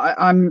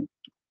 I'm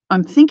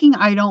thinking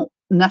I don't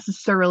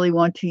necessarily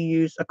want to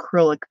use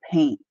acrylic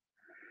paint.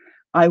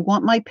 I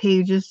want my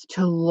pages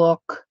to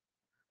look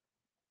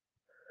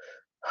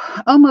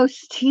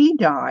almost tea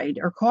dyed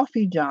or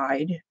coffee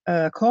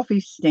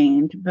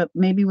stained, but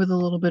maybe with a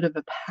little bit of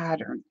a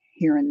pattern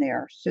here and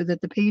there so that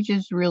the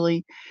pages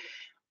really,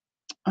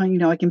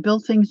 I can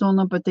build things on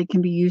them, but they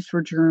can be used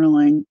for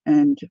journaling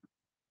and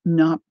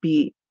not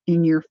be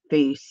in your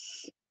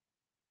face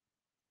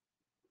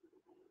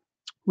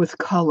with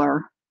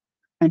color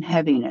and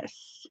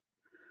heaviness.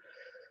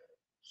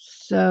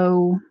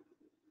 So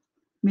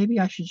maybe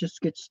I should just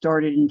get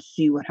started and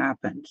see what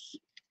happens.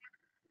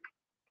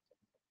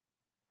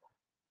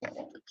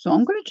 So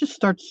I'm going to just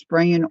start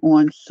spraying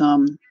on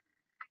some.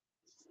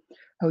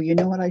 Oh, you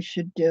know what I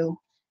should do?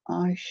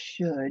 I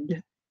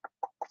should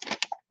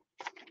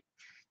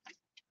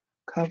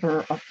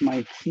cover up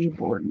my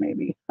keyboard,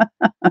 maybe.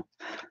 I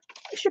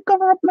should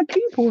cover up my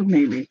keyboard,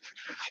 maybe.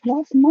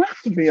 That might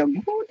be a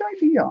good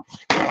idea.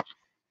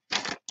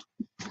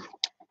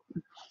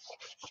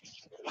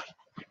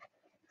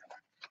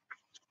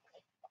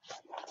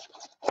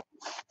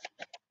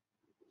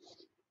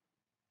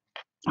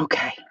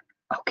 Okay.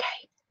 Okay.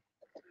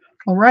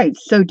 All right.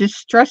 So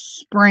distress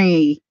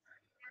spray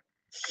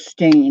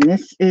stain.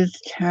 This is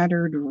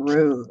Tattered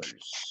Rose.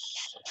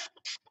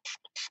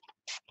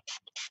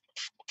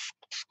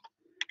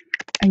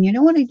 And you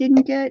know what I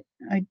didn't get?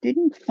 I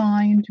didn't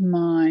find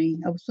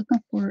I was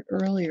looking for it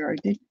earlier. I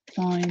didn't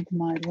find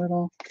my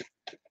little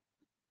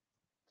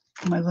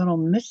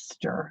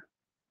mister.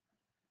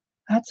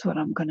 That's what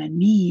I'm gonna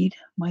need.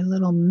 My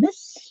little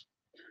Mr.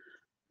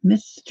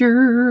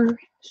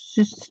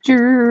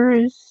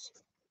 Sisters.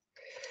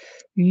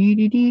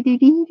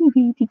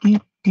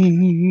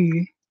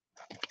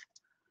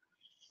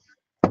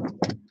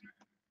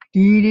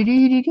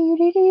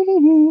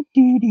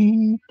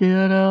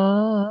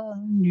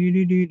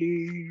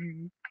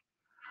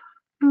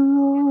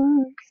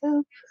 Lords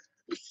of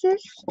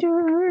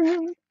sister,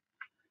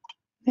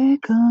 there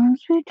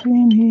comes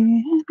between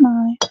me and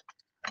my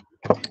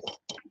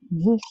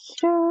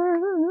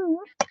sister.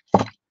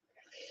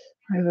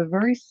 I have a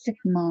very sick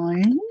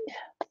mind.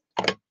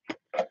 I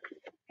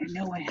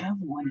know I have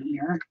one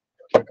here.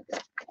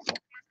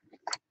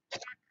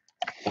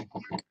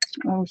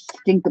 Oh,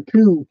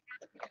 stink-a-poo.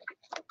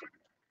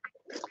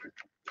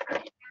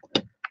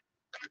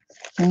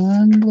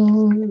 And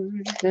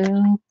Lord,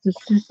 help the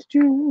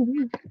sister.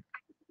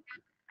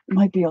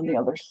 Might be on the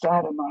other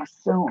side of my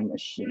sewing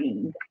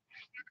machine.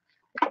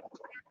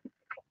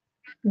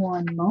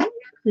 One moment,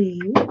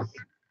 please.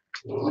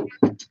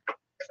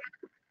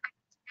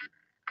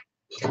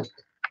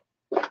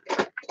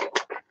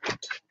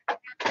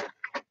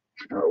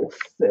 Oh,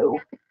 Phil.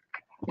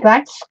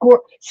 That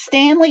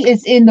Stanley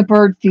is in the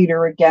bird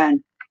feeder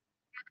again.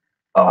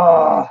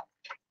 I'm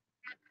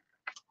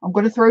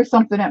going to throw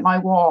something at my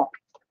wall.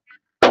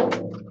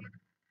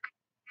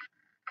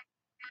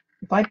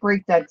 If I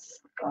break that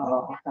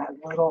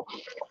little.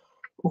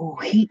 Oh,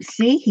 he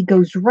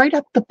goes right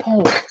up the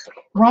pole.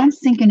 Ron's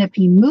thinking if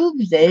he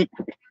moves it,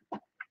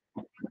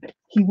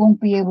 he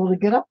won't be able to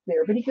get up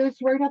there, but he goes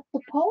right up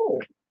the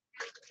pole.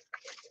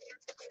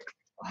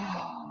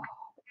 Oh,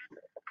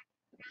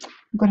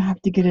 I'm going to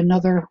have to get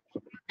another.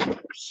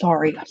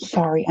 Sorry, I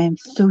am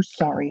so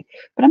sorry.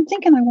 But I'm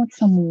thinking I want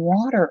some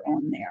water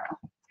on there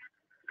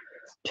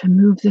to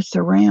move this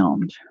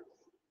around.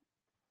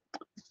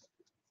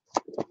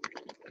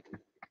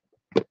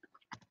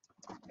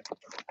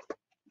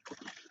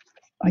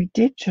 I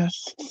did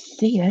just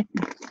see it,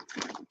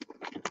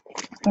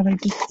 but I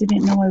just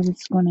didn't know I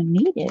was going to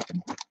need it.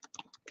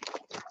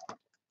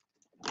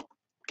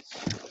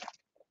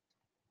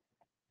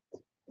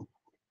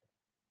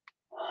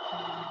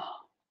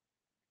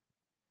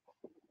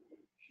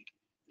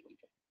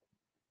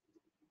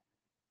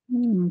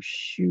 Oh,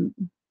 shoot.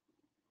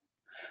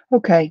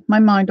 Okay, my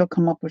mind will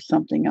come up with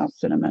something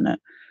else in a minute.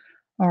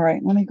 All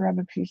right, let me grab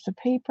a piece of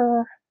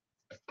paper.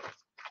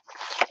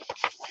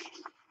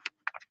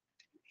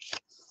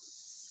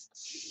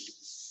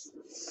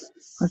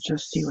 Let's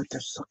just see what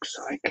this looks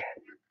like.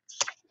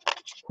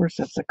 Of course,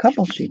 that's a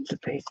couple sheets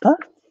of paper.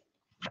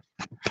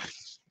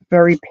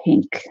 Very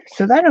pink.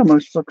 So that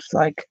almost looks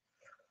like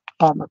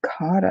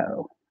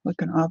avocado,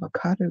 like an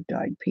avocado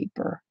dyed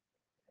paper.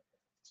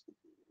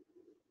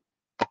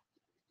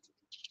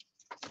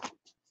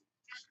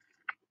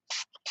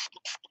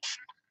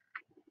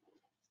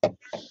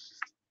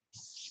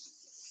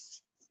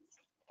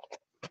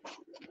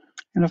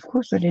 And of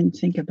course, I didn't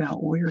think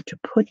about where to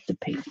put the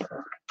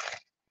paper.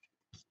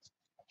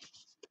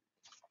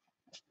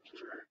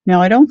 Now,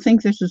 I don't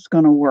think this is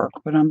going to work,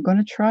 but I'm going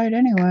to try it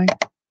anyway.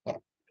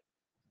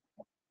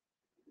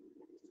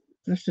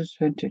 This is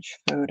Vintage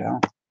Photo.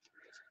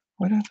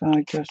 What if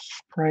I just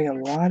spray a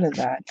lot of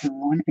that in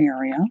one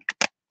area?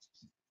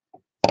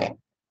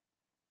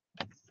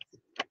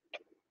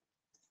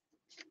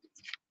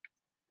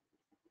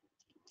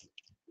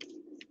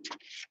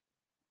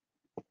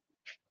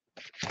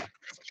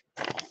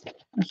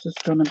 This is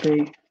going to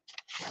be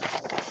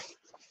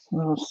a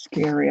little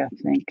scary, I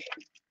think.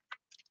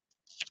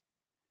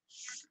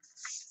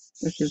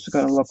 This is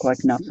going to look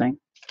like nothing.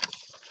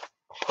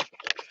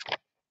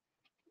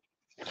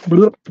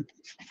 Bloop,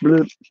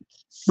 bloop,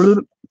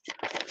 bloop.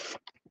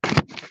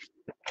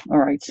 All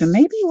right, so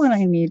maybe what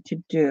I need to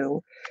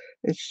do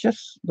is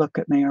just look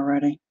at me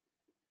already.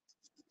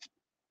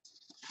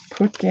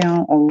 Put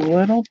down a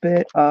little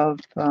bit of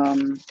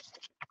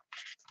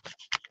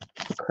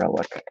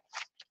acrylic.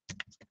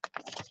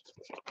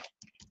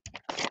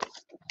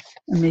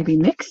 And maybe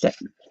mix it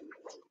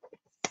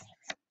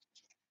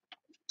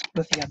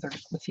with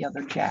the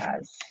other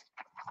jazz.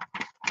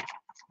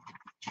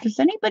 Does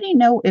anybody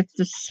know if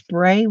the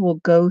spray will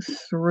go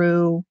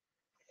through,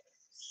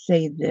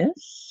 say,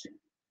 this?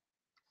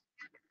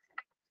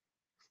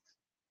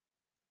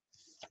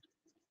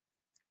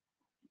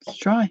 Let's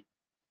try.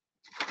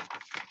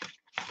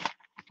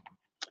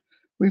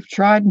 We've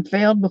tried and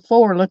failed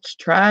before. Let's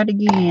try it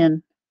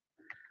again.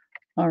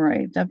 All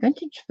right, that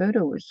vintage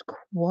photo is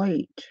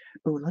quite.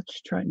 Oh,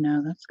 let's try.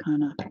 No, that's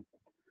kind of.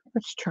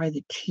 Let's try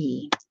the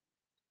tea.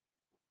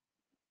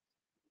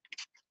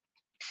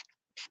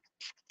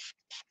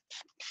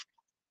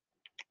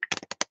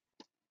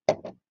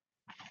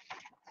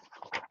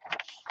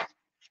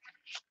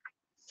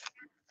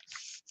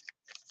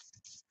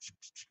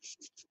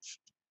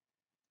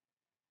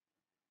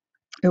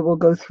 It will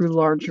go through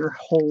larger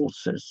holes,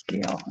 says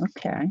Gail.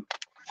 Okay.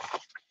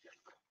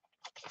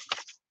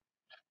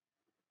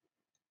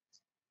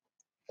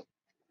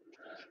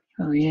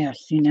 Oh, yeah.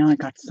 See, now I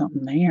got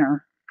something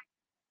there.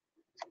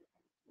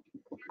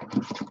 I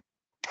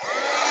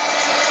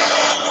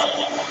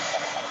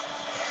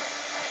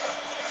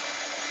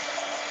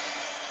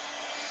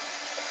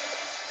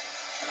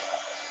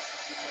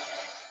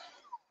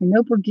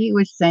know Brigitte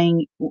was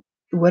saying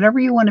whatever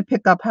you want to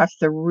pick up has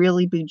to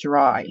really be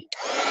dry.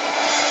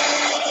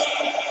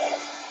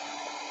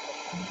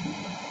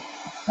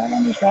 Is that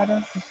any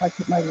better if I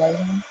put my light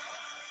on?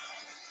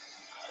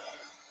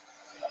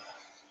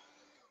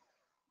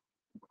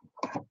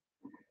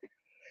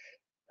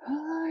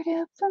 Heart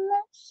of the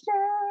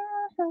master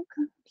who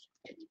comes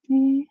to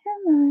me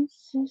and my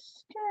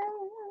sister.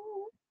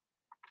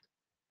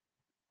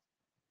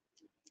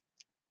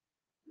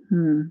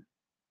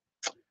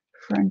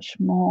 French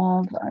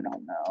mauve, I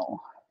don't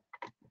know.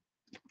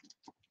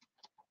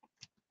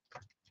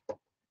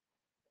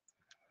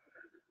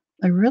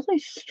 I really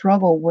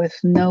struggle with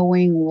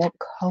knowing what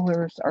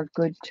colors are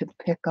good to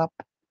pick up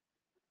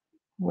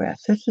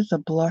with. This is a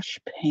blush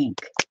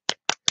pink.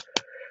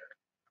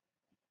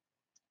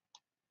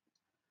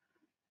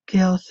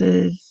 Gail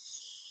says,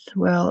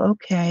 well,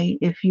 okay,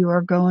 if you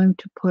are going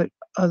to put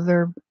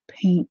other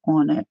paint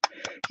on it.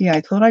 Yeah, I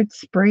thought I'd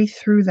spray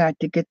through that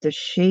to get the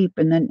shape,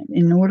 and then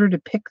in order to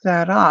pick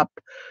that up,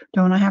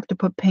 don't I have to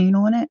put paint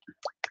on it?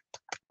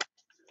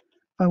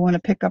 If I want to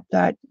pick up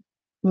that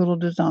little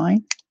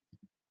design?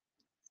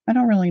 I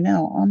don't really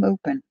know. I'm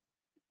open.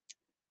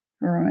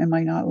 Or am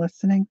I not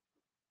listening?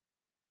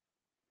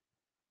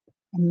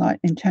 I'm not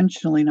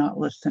intentionally not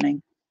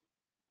listening.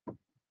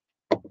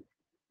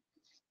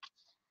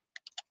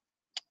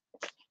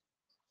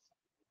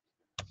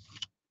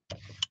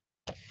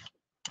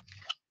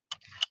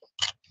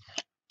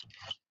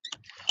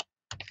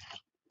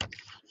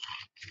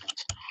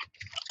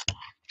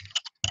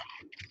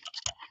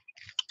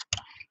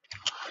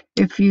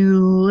 If you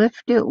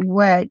lift it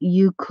wet,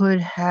 you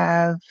could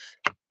have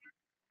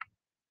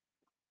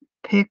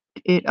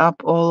picked it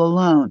up all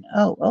alone.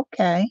 Oh,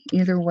 okay.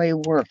 Either way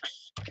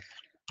works.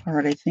 All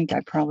right, I think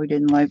I probably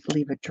didn't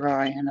leave it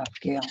dry enough,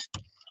 Gail.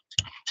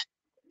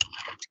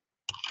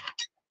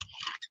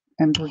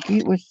 And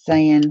Brigitte was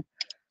saying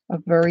a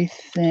very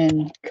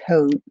thin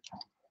coat,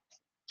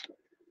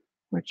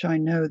 which I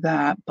know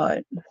that,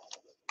 but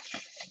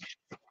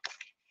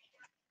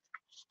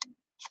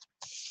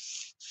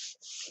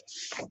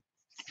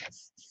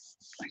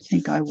I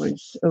think I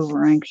was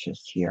over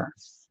anxious here.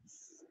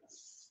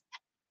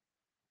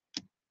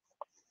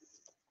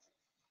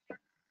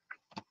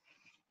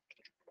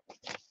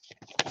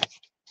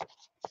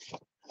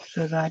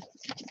 So that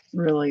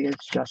really is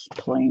just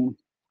plain.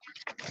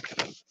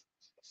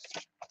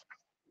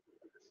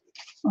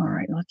 All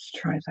right, let's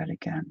try that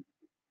again.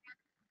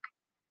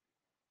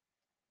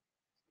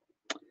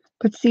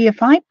 But see,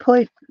 if I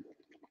put,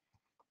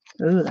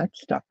 oh, that's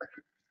stuck.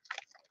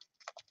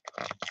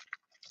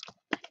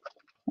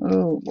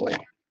 Oh boy.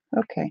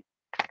 Okay.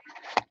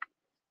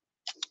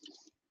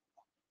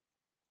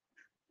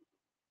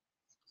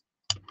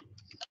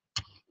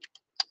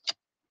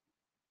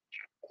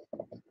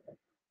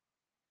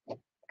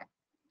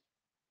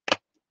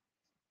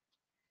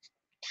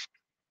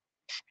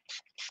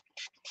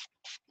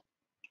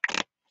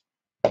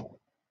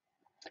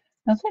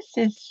 Now this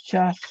is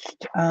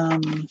just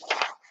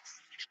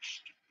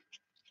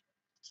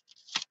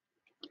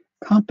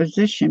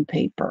composition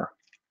paper.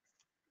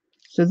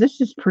 So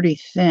this is pretty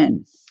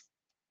thin.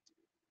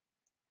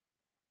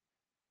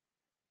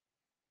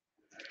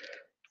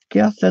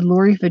 Gail said,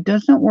 Lori, if it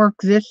doesn't work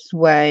this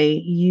way,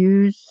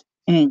 use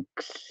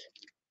inks.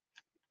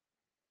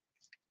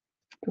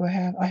 Do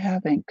I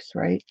have inks,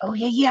 right? Oh,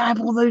 yeah, I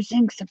have all those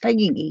inks that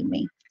Peggy gave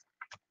me.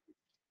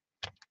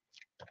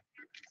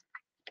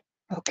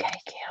 Okay,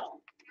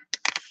 Gail.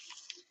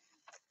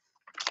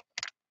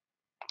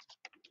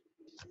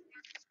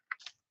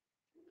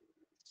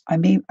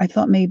 I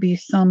thought maybe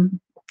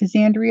is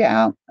Andrea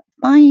out?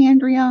 Bye,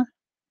 Andrea.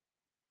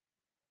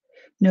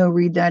 No,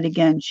 read that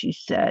again, she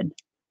said.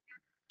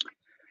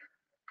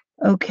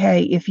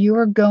 Okay, if you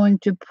are going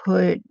to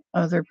put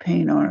other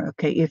paint on it,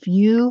 okay, if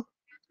you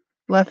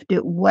left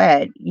it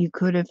wet, you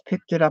could have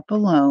picked it up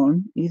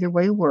alone. Either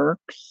way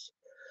works.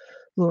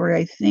 Lori,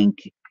 I think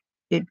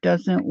it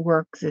doesn't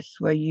work this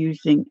way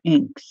using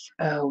inks.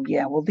 Oh,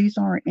 yeah, well, these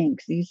aren't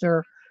inks. These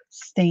are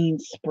stain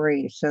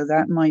sprays, so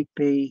that might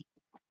be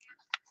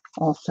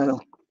also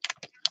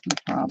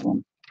a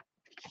problem.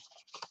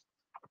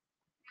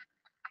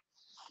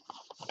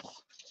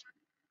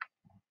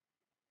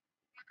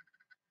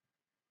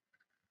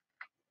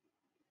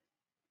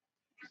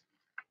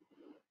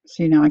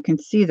 See, now I can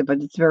see that,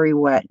 but it's very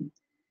wet.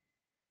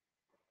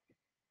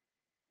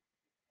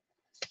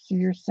 So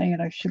you're saying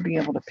I should be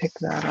able to pick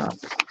that up.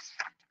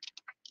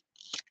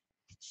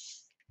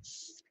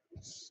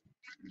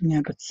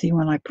 Yeah, but see,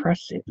 when I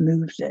press it,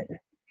 moves it.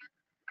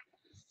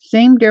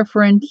 Same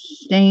difference,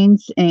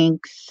 stains,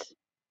 inks.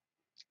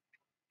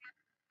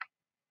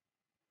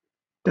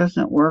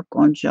 Doesn't work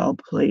on gel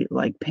plate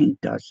like paint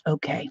does.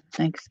 Okay,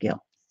 thanks,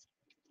 Gil.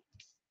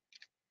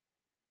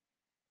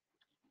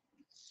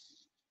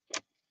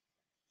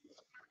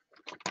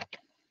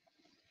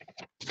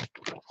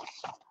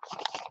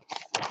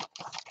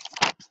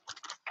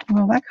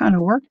 Well, that kind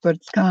of worked, but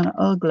it's kind of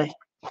ugly.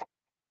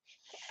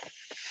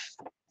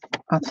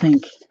 I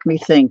think.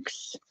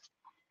 Methinks.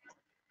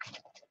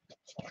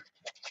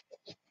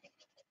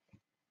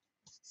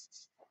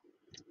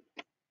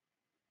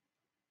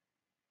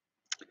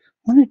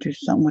 I want to do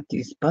something with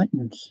these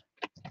buttons.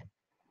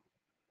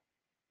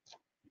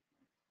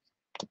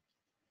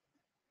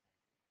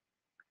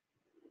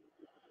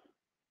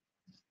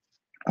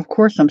 Of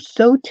course, I'm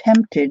so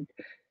tempted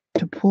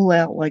to pull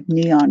out like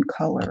neon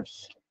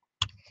colors.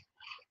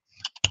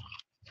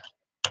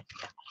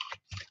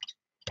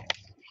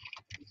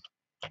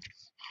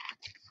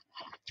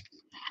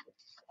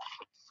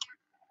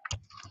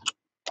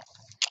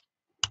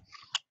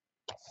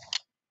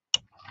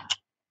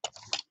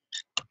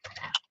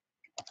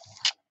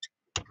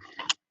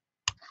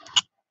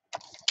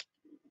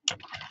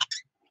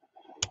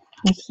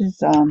 This is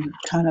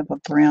kind of a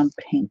brown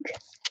pink.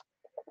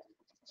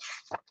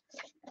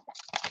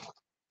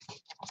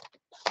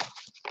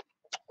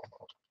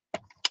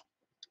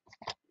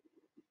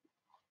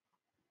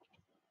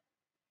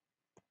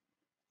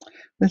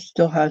 This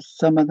still has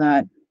some of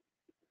that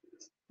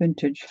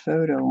vintage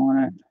photo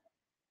on it.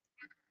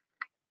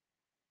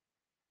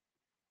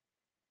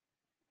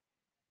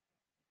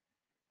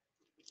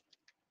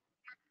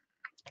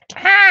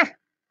 Ah!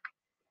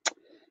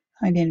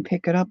 I didn't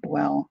pick it up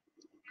well.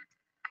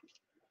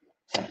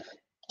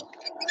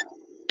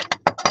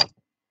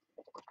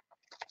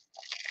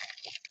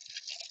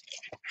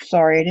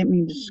 Sorry, I didn't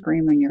mean to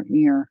scream in your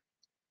ear.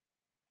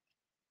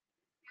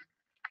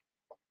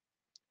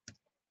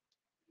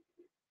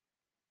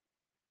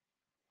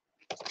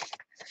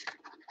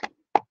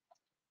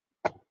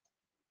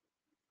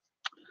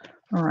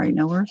 All right,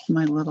 now where's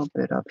my little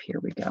bit up?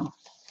 Here we go.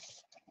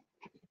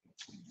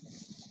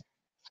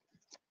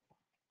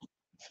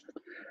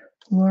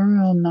 Lori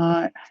will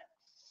not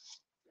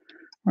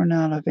run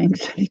out of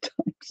inks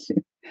anytime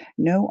soon.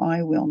 No,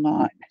 I will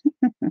not.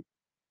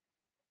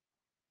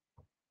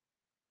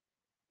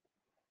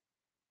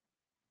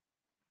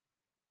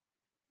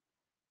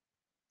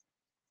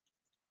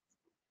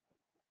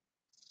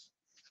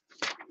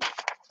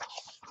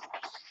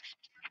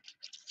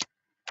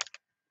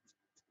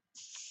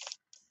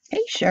 Hey,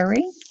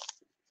 Sherry.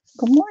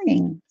 Good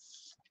morning.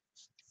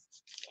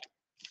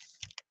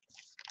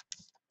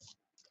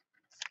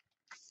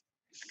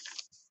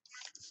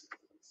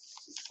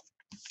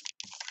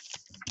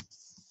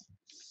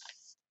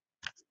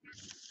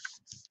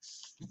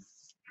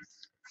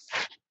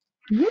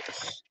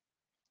 Whoops.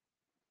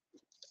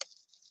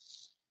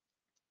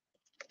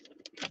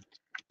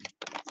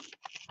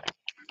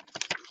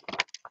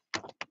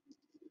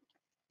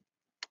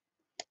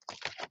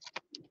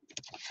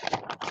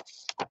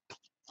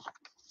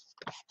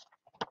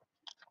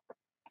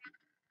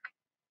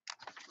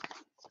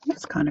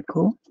 That's kind of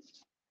cool.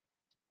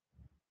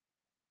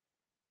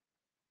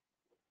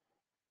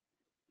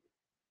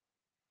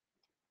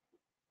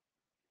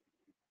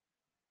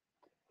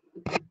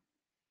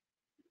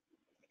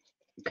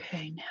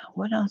 Okay, now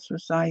what else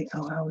was I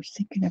was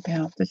thinking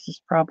about, this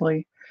is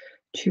probably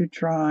too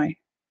dry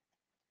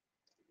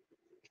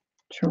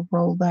to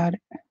roll that,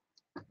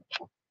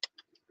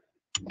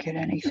 get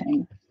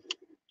anything.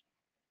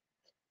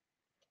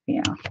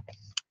 Yeah.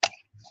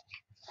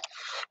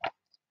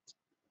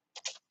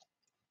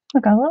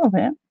 Look, a little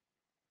bit.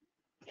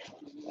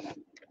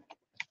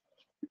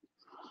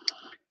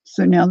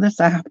 So now this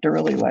I have to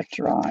really let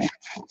dry.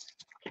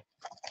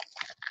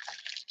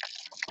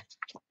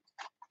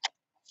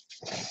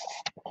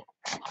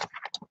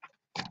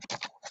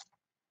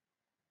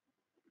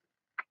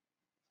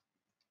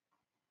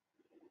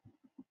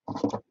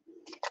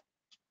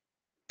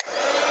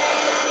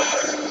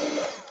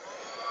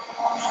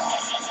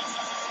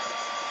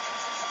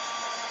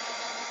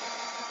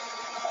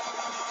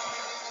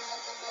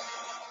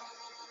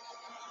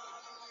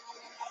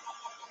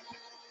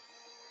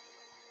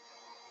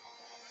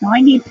 Now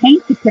I need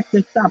paint to pick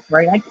this up,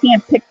 right? I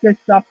can't pick this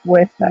up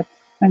with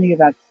any of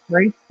that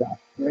spray stuff,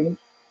 right?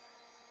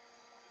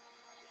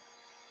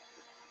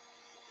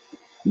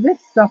 This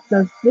stuff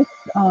does, this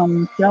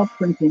gel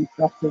printing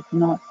stuff does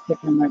not stick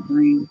in my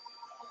brain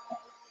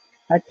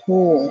at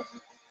all.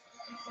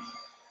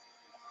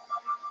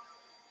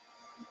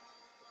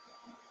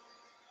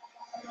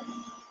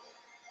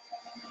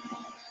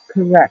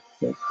 Correct,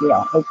 sis.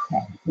 Yeah,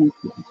 okay, thank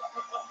you.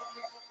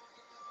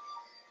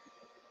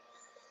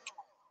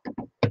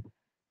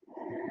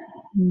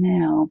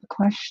 Now the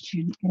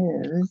question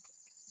is,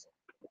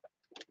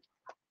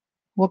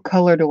 what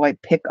color do I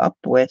pick up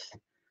with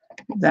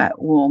that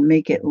will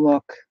make it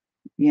look,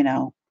 you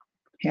know,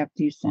 half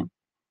decent?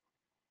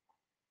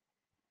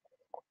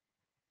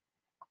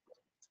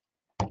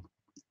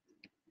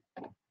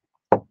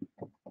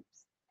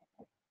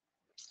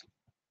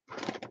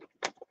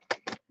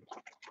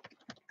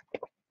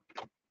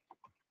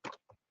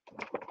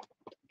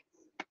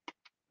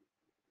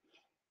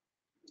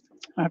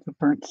 I have a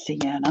burnt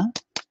sienna.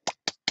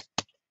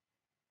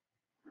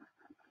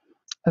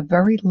 A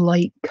very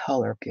light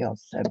color, Gail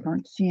said.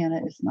 Burnt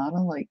sienna is not a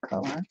light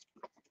color.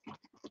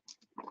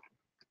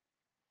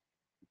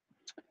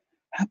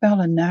 How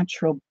about a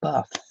natural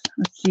buff?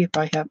 Let's see if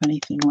I have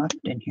anything left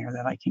in here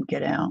that I can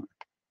get out.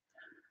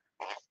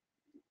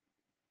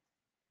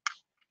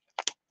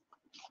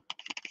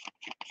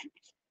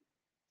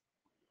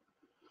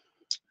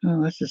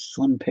 Oh, this is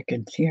slim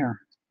pickings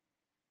here.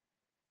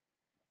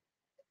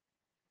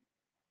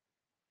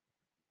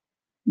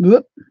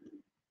 Whoop.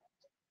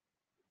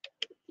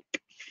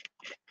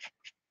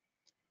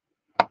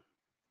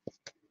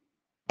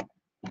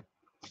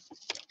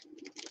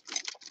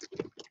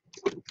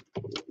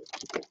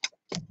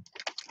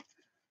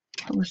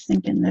 I was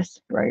thinking this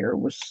sprayer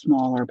was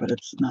smaller, but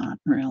it's not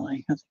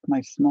really.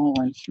 My small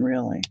one's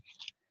really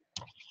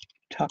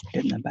tucked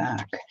in the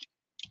back.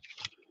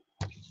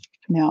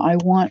 Now I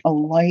want a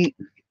light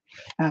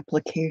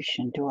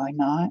application, do I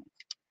not?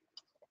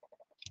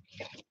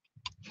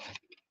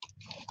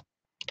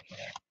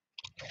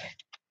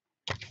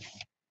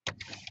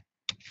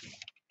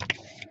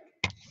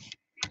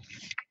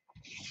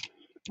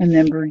 And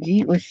then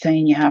Brigitte was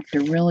saying you have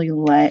to really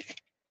let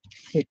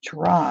it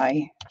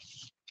dry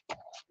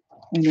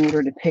in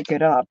order to pick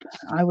it up.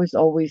 I'm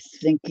always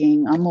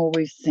thinking,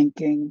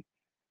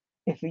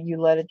 if you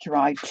let it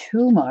dry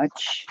too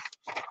much,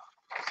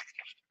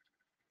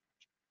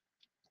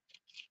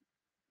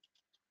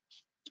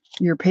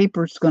 your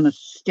paper's going to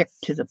stick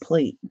to the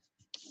plate.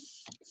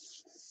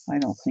 I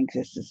don't think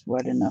this is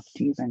wet enough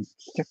to even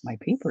stick my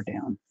paper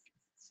down.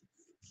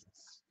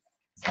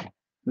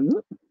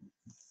 Ooh.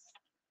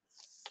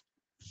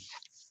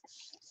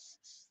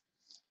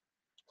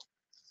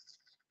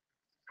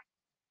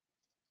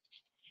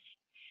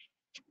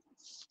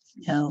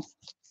 No.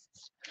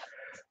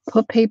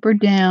 Put paper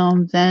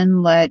down,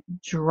 then let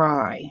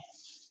dry.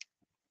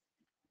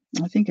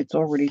 I think it's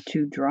already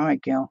too dry,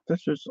 Gail.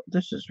 This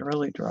is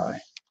really dry.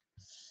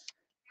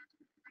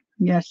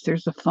 Yes,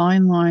 there's a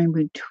fine line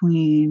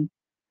between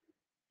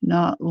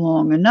not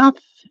long enough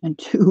and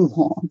too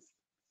long.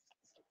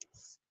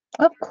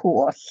 Of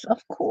course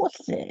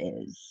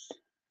it is.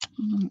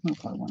 I don't know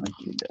if I want to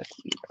do this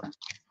either.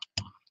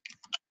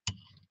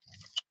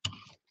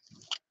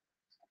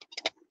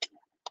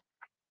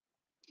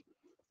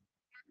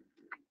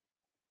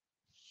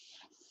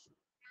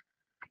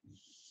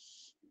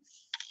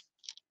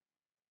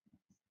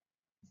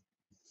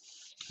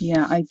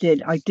 Yeah, I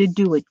did. I did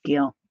do it,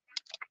 Gail.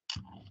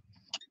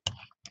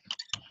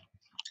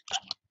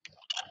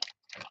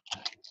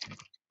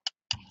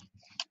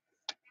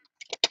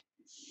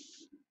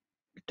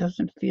 It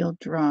doesn't feel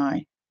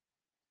dry.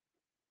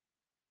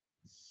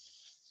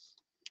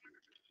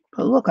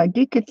 But look, I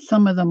did get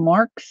some of the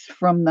marks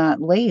from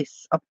that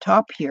lace up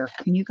top here.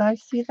 Can you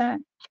guys see that?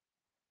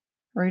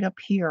 Right up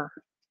here.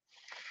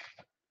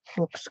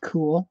 Looks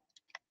cool.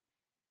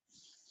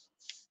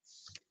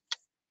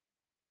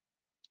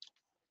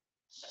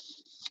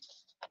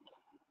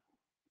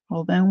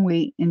 Well, then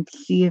wait and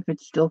see if it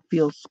still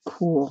feels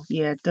cool.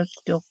 Yeah, it does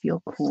still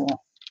feel cool.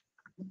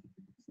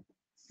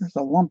 There's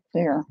a lump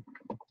there.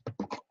 I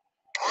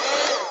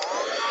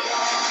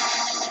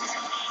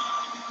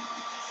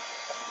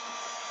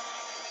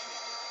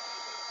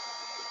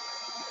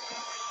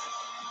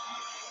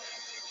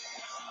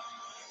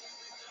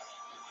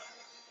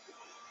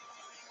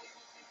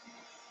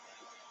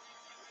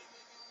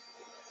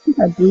think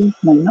I bruised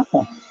my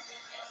knuckle.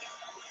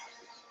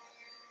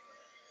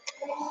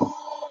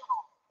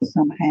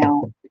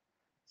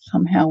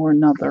 somehow or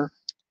another.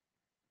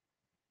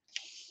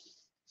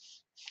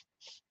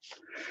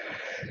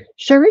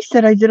 Sherry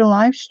said I did a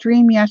live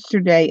stream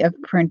yesterday of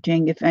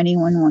printing if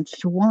anyone wants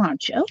to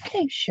watch.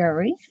 Okay,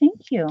 Sherry,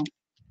 thank you.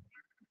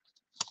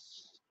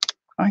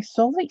 I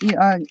saw that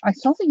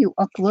you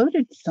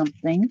uploaded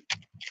something.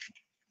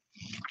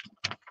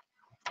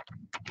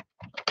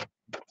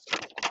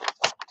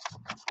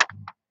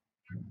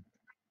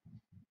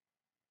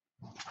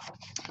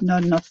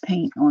 Not enough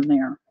paint on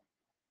there.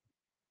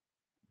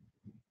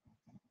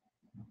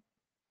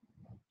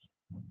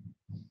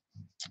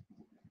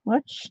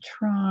 Let's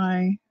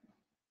try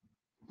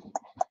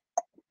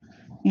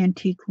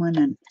antique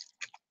linen.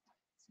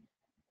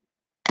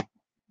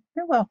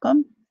 You're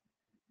welcome.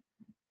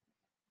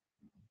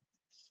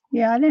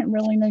 Yeah, I didn't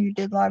really know you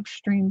did live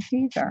streams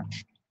either.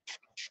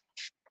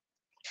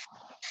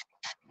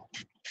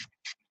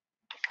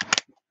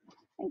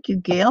 Thank you,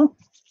 Gail.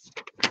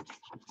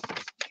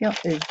 Gail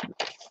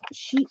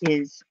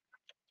is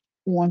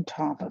on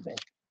top of it.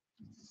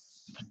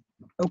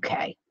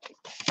 Okay.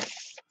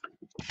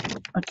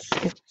 Let's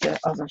get the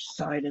other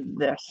side of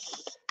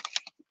this.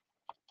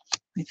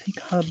 I think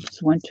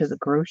Hubs went to the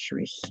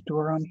grocery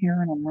store. I'm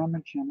hearing them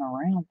rummaging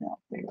around out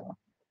there.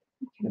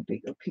 Get a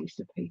bigger piece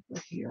of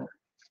paper here.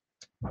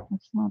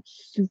 It's not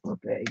super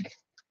big.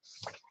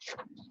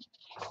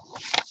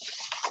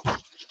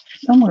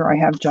 Somewhere I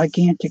have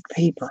gigantic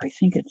paper. I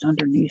think it's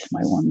underneath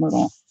my one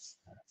little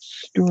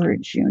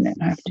storage unit.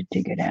 I have to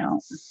dig it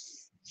out.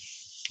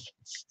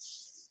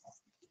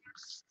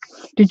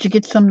 Did you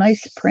get some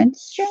nice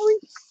prints, Sherry?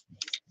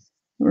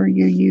 Were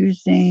you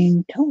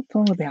using, tell us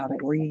all about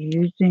it. Were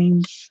you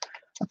using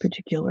a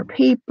particular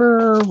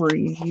paper? Were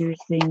you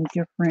using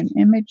different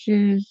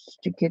images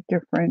to get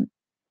different?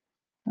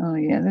 Oh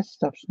yeah, this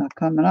stuff's not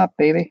coming up,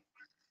 baby.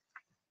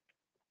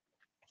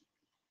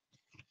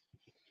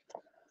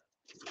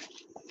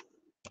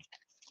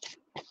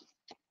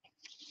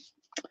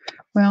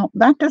 Well,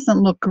 that doesn't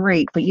look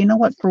great, but you know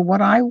what? For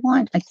what I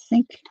want, I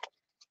think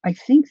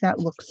that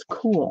looks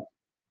cool.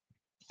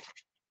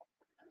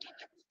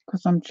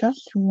 Because I'm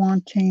just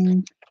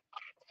wanting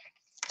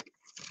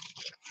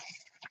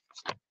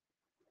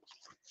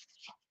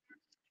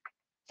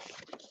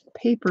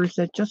papers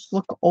that just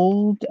look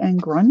old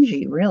and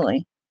grungy,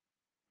 really.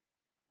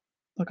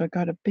 Look, I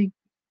got a big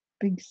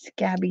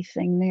scabby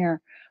thing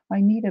there. I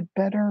need a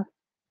better,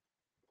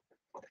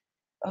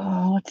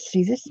 oh, let's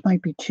see, this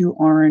might be too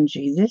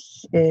orangey.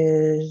 This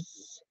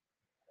is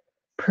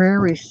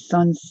Prairie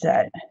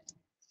Sunset.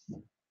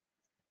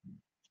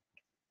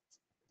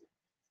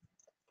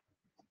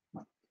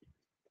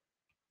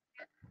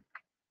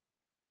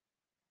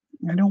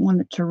 I don't want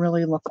it to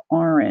really look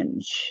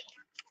orange.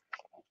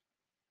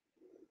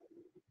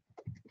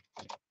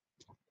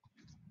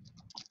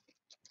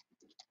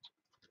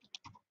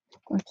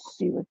 Let's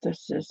see what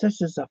this is.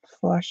 This is a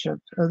flush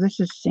of, oh, this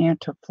is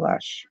Santa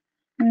flush.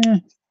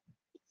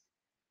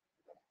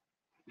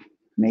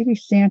 Maybe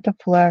Santa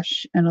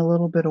flesh and a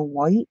little bit of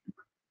white.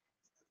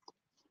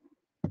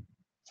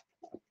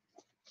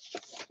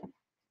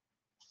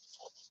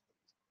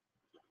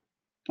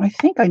 I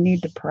think I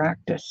need to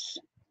practice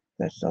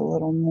this a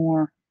little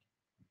more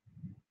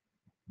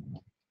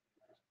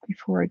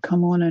before I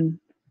come on and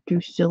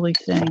do silly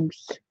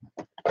things.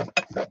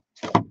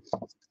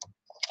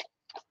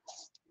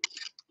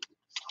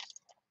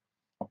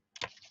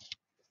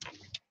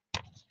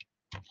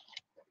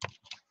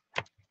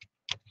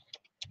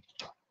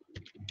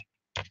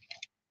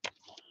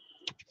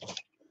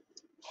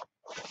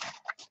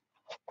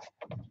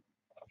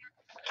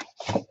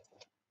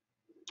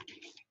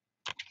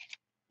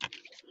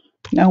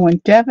 Now,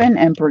 when Devin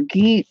and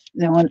Brigitte,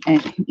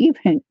 and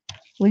even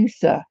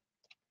Lisa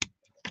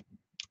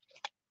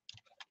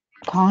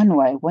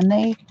Conway, when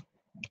they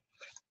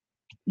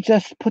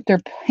just put their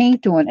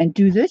paint on and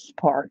do this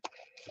part,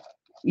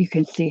 you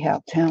can see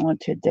how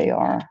talented they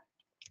are.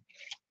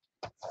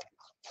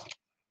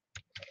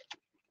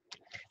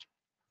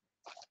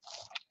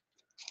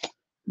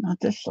 Not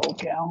this old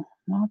gal.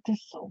 Not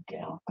this old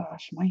gal.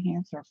 Gosh, my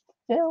hands are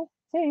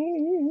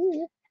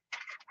filthy.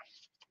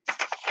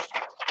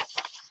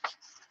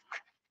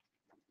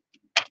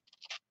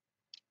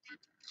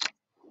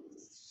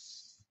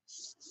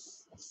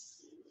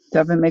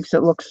 Devin makes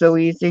it look so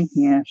easy.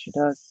 Yeah, she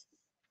does.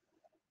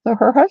 So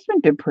her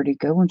husband did pretty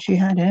good when she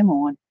had him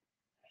on.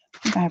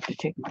 I have to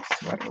take my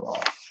sweater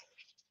off.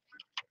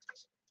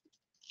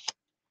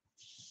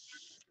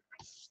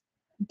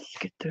 Let's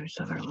get those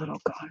other little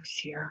guys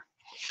here.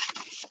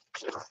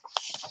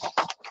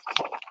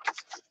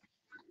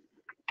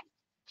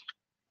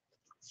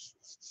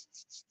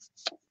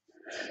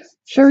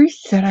 Sherry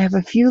said, I have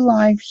a few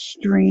live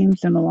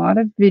streams and a lot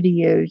of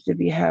videos. If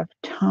you have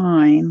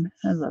time,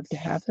 I'd love to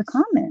have the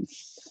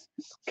comments.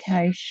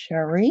 Okay,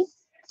 Sherry.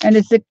 And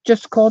is it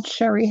just called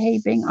Sherry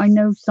Having? I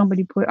know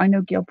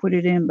Gail put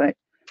it in, but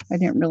I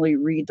didn't really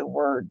read the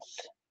words.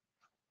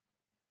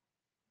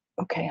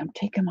 Okay, I'm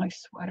taking my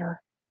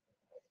sweater.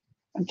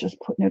 I'm just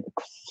putting it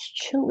because it's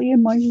chilly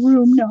in my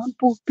room now. I'm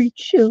supposed to be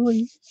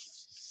chilly.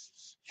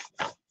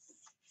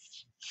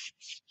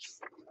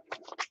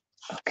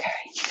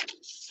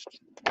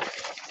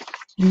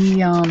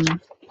 The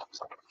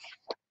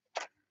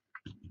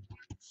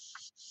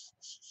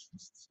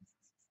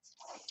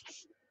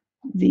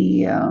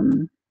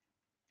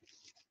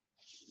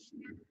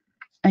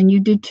and you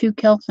did too,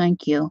 Kel,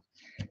 thank you.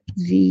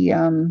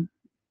 The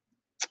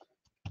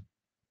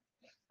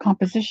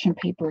composition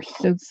paper is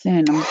so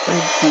thin, I'm afraid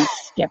it's going to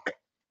stick.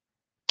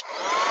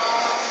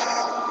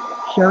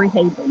 Sherry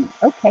Haven.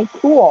 Okay,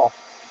 cool.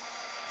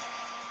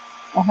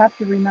 I'll have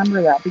to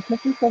remember that, because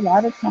there's a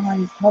lot of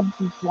times Hubs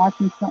is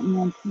watching something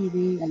on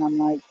TV and I'm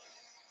like,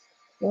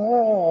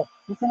 oh,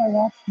 what can I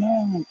watch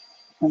now?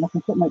 And I can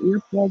put my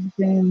earplugs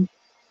in.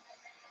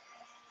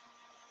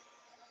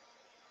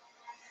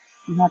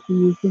 You have to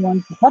use the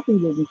ones the puppy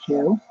didn't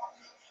chew.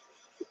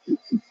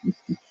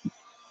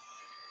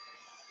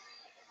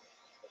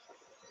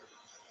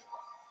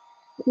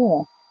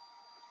 Cool.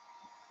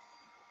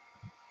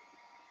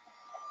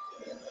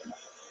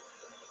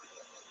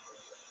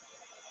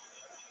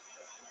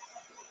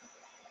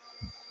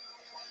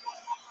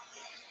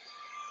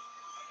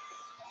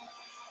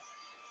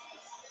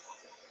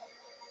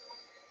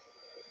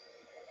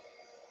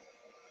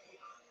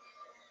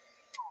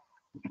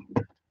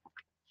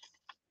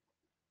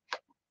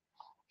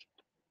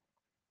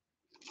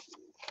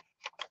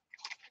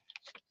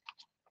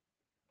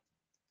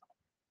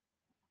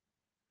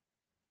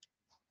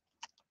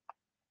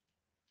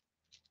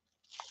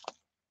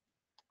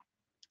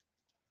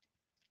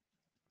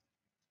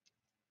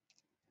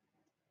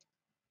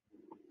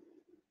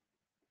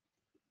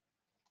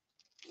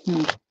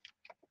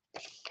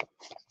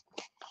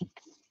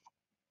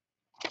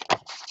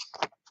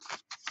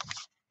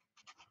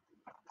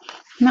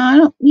 No, I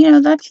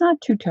don't, that's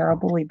not too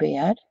terribly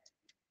bad.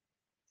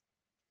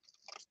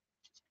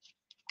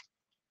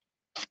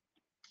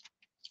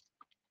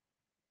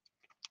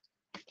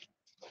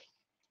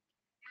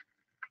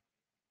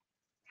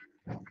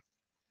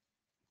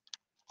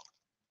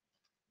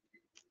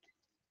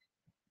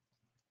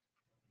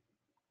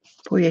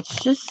 Boy, it's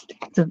just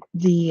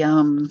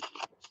the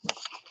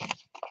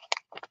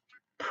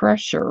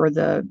pressure or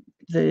the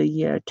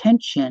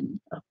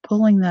tension of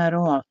pulling that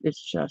off is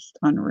just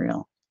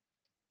unreal.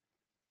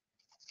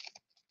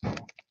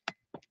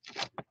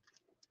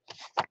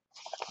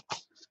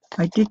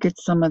 I did get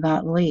some of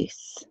that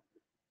lace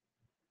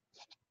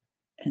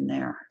in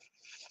there.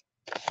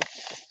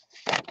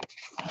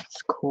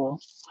 That's cool.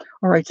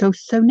 All right, so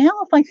now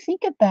if I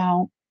think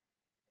about,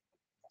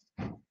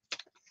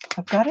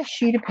 I've got a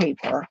sheet of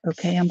paper,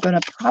 okay? I'm going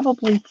to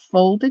probably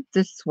fold it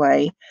this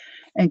way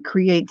and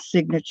create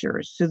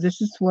signatures. So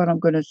this is what I'm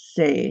going to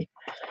say.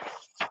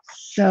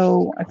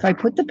 So if I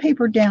put the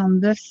paper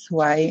down this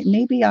way,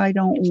 maybe I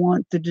don't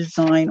want the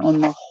design on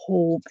the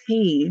whole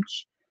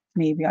page.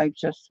 Maybe I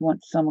just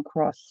want some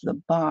across the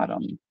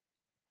bottom.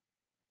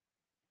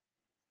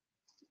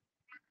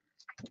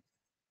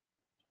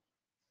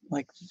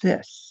 Like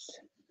this.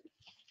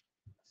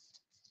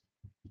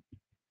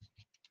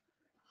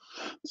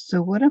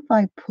 So what if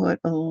I put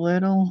a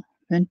little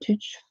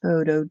vintage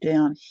photo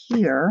down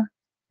here?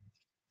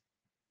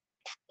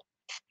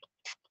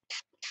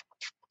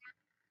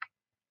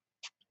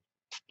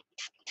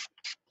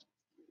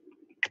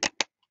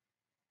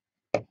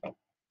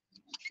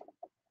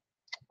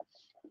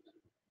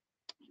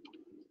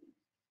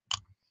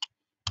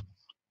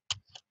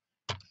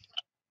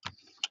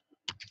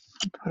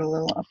 Put a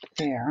little up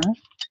there.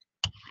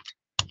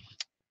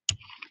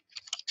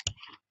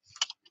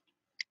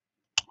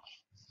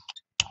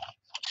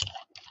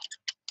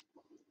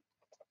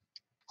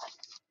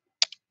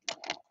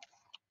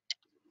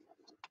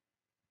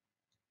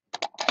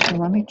 So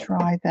let me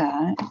try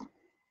that.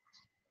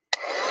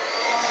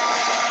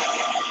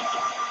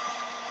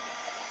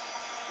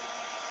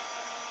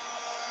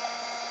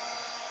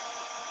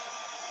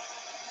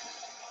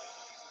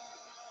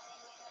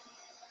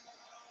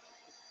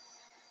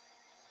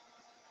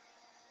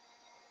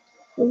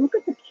 So look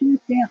at the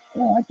cute down.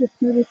 Oh, I just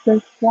noticed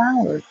those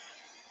flowers.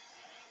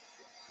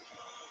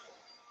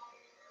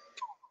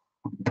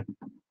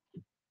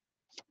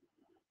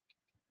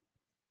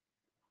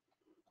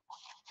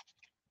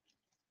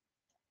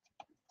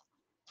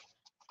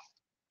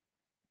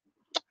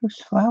 Those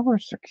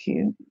flowers are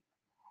cute.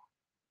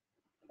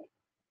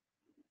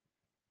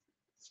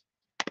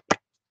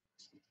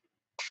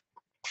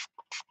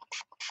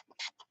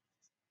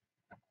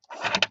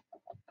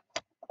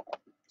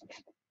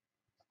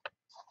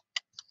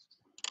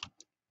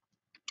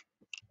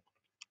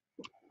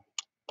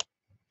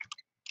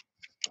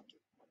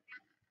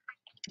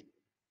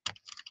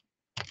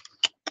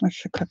 I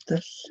should cut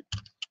this.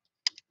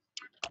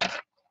 I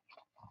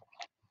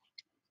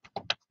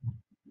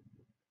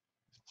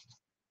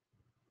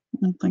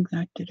don't think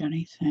that did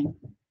anything.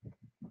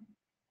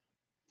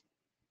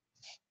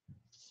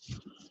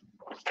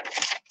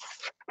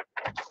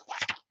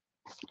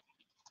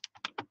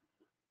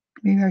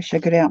 Maybe I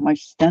should get out my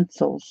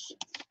stencils.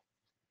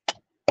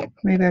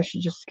 Maybe I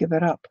should just give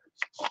it up.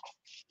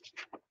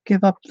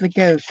 Give up the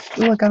ghost.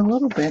 Oh, I got a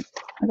little bit.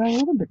 I got a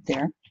little bit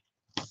there.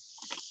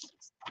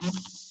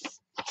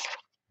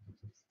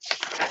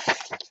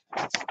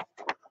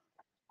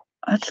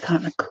 That's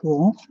kind of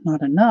cool.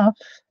 Not enough.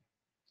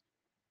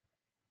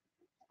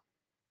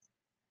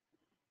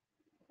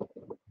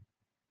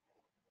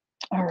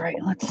 All right,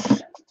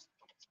 let's.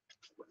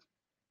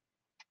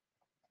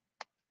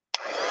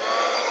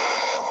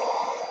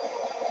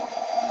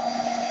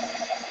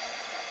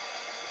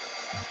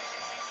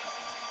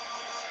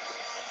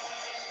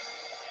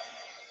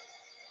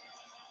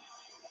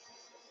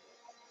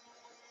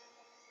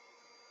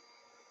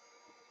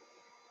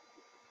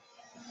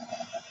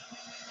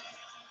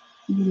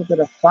 A little bit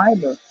of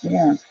fiber,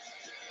 yeah.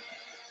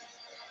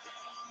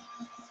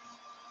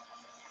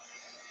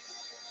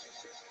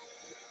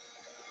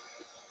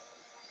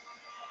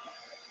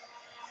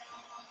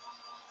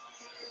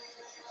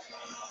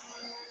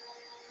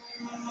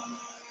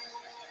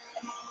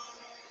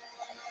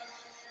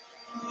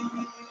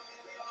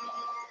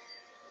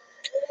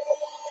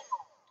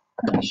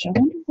 Gosh, I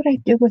wonder what I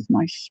did with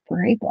my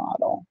spray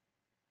bottle.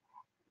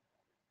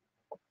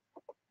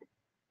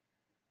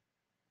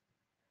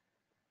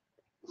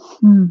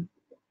 Hmm.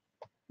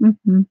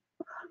 Mm-hmm.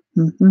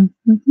 Mm-hmm.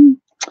 Mm-hmm.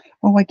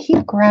 Oh, I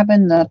keep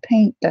grabbing the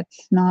paint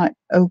that's not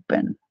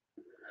open.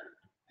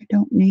 I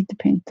don't need the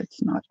paint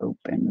that's not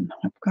open.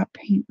 I've got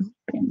paint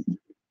open.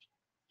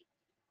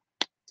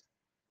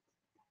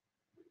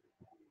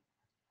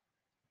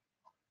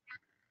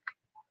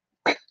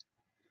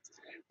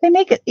 They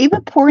make it,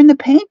 even pouring the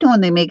paint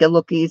on, they make it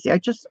look easy. I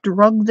just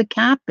drug the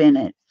cap in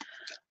it.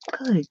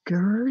 Good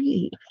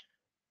grief.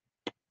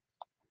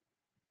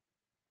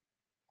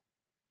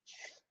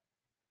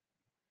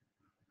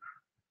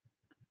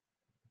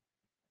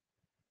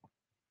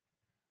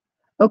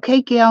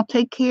 Okay, Gail,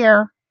 take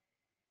care.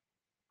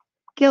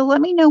 Gail, let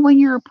me know when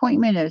your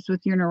appointment is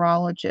with your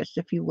neurologist,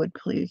 if you would,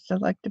 please.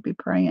 I'd like to be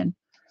praying.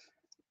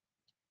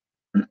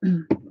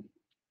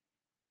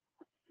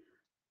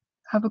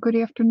 Have a good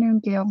afternoon,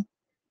 Gail.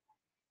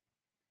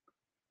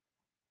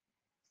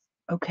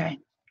 Okay.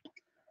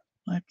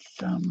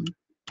 Let's I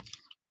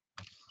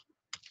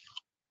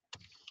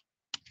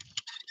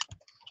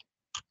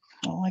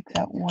like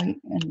that white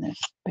and this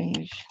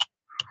beige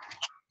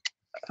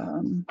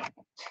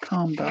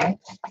combo.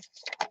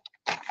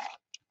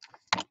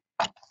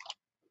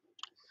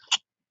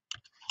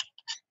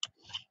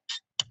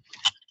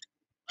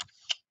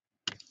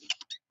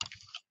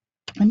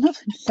 And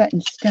nothing's set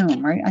in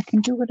stone, right? I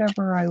can do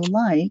whatever I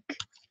like.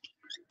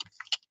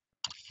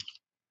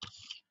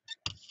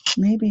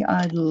 Maybe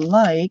I'd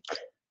like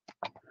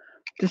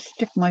to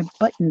stick my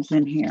buttons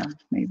in here.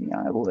 Maybe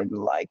I would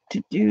like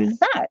to do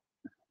that.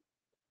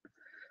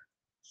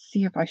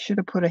 See if I should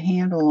have put a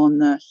handle on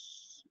this.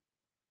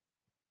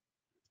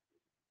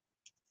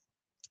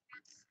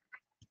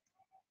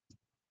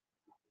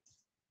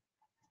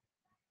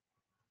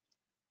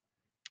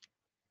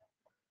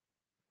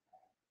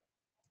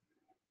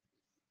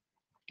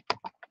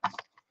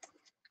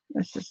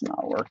 This is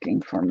not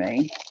working for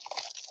me.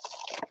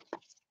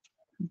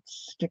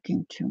 It's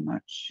sticking too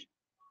much.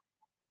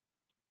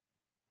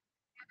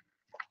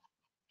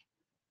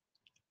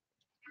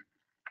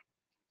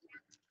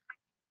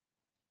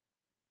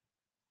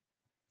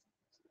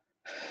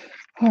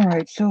 All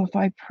right, so if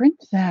I print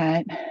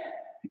that,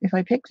 if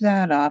I pick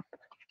that up,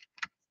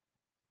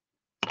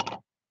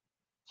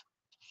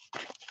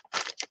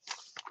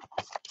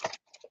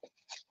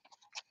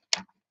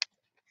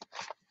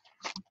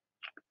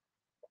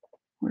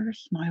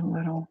 where's my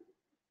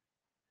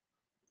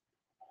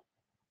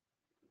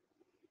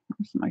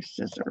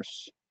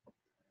scissors?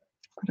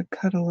 I'm going to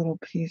cut a little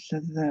piece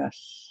of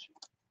this.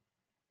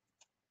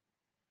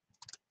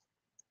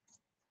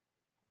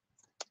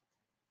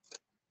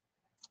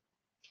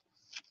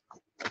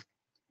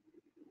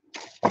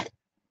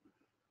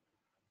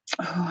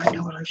 Oh, I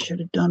know what I should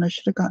have done. I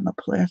should have gotten a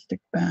plastic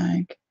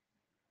bag.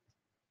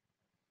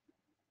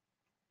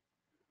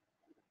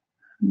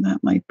 And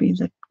that might be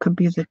could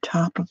be the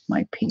top of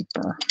my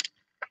paper.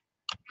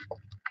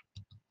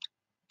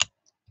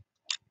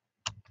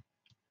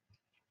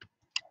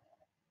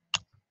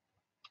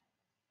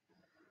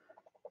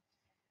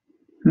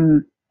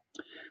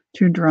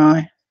 Too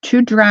dry.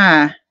 Too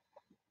dry.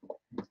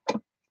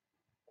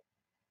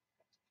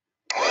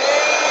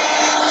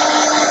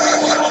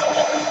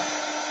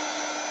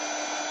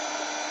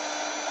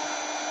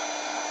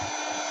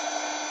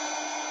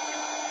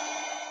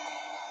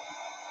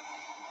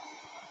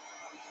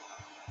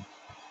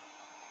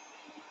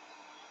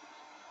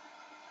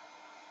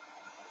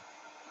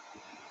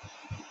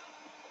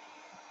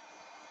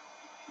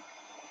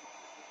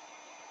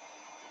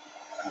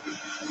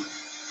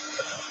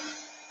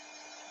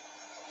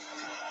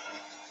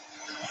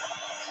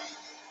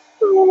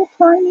 A little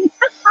tiny.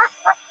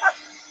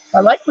 I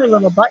like my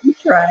little button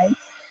tray.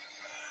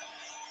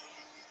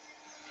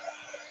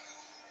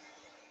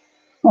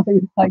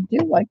 I do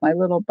like my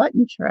little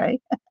button tray.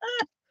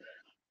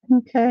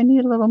 Okay, I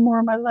need a little more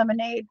of my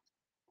lemonade.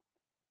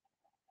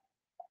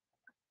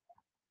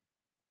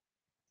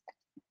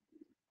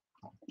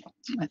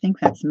 I think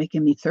that's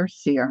making me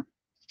thirstier.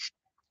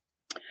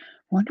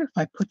 Wonder if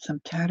I put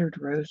some tattered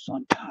rose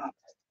on top.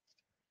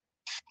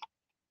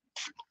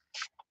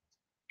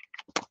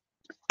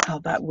 how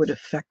that would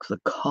affect the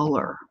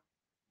color.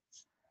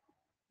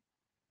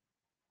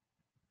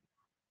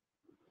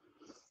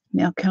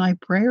 Now, can I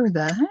brayer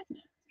that? Let's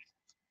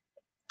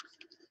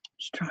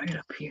try it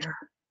up here.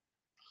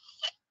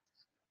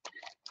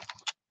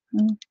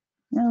 Yeah,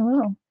 a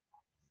little.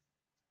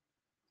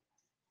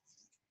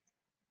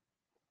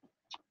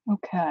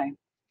 Okay.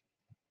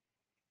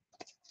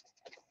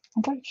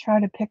 I'm going to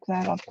try to pick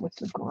that up with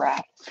the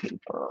graph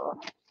paper.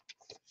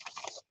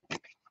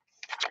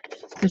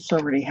 This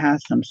already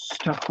has some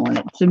stuff on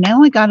it. So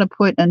now I got to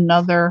put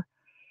another,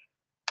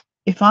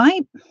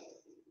 I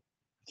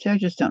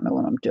just don't know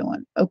what I'm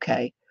doing.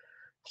 Okay.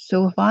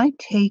 So if I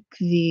take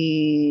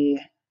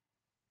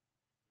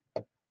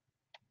what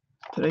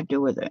did I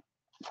do with it?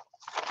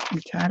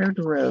 The Tattered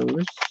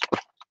Rose.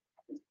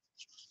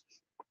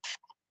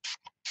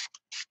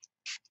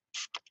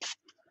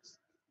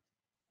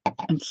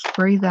 And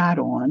spray that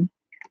on.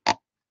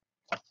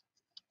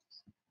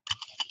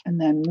 And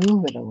then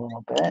move it a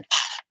little bit.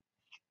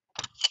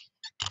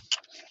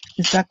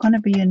 Is that going to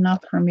be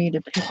enough for me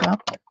to pick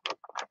up?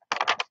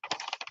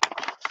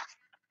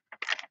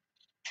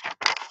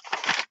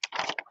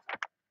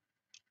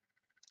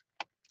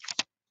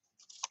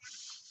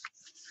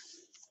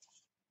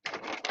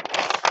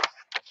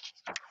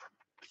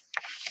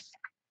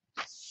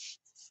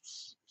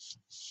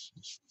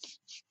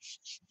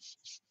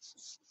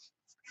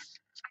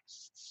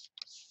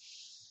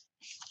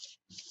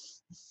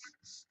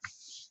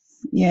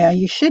 Yeah,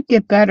 you should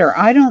get better.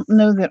 I don't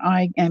know that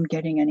I am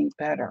getting any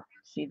better.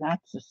 See,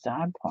 that's the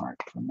sad part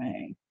for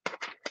me.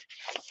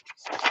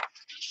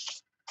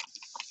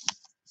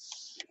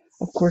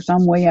 Of course,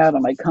 I'm way out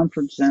of my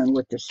comfort zone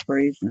with the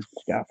sprays and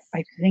stuff.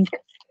 I think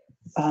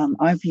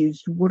I've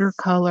used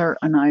watercolor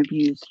and I've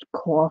used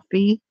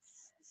coffee,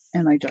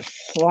 and I just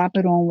slap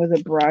it on with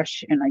a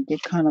brush and I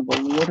get kind of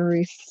a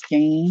watery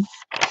stain.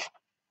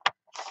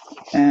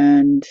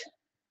 And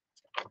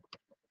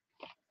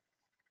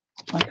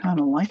I kind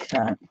of like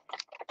that.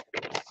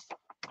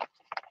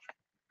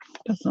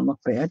 Doesn't look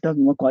bad.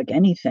 Doesn't look like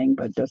anything,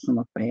 but it doesn't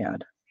look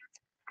bad.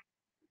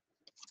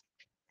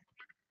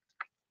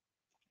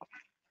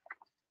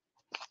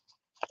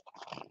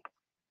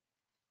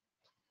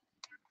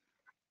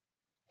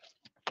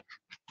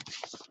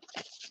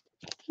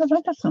 So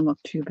that doesn't look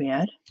too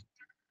bad.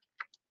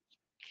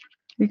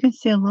 You can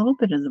see a little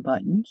bit of the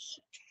buttons.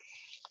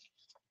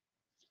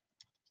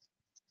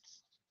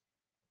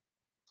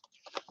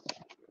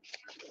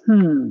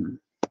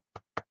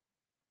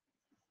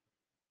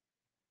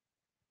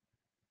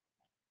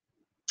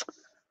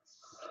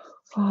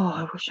 Oh,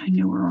 I wish I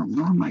knew where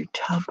my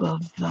tub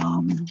of, they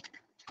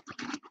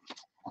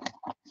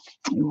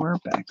were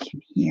back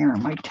in here.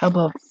 My tub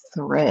of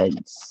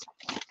threads.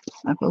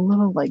 I have a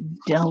little like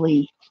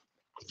deli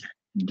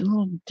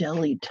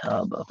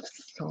tub of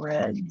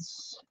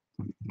threads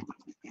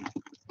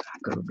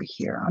back over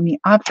here. I mean,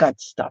 I've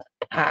got stuff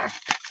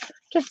packed.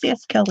 Just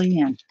ask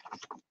Kellyanne.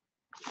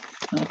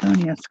 No,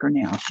 don't ask her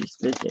now. She's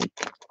busy.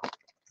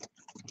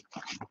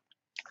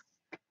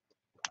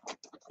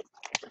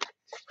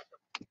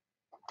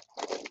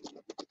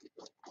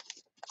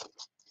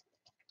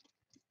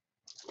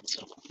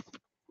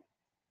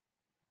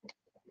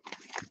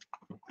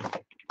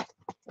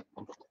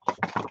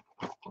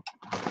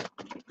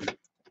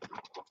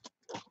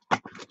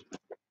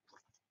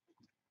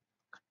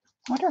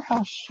 I wonder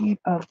how a sheet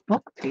of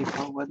book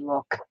paper would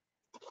look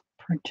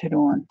printed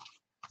on.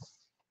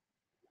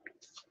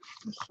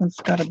 This one's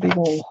got a big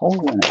old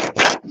hole in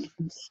it.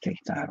 Let's take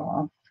that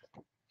off.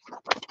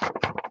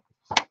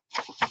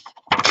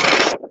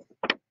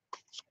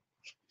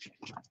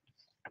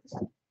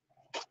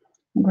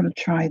 I'm going to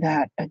try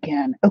that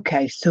again.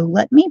 Okay, so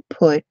let me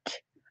put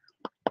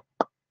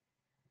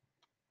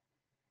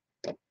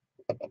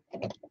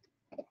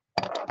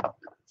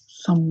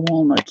some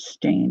walnut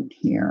stain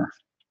here.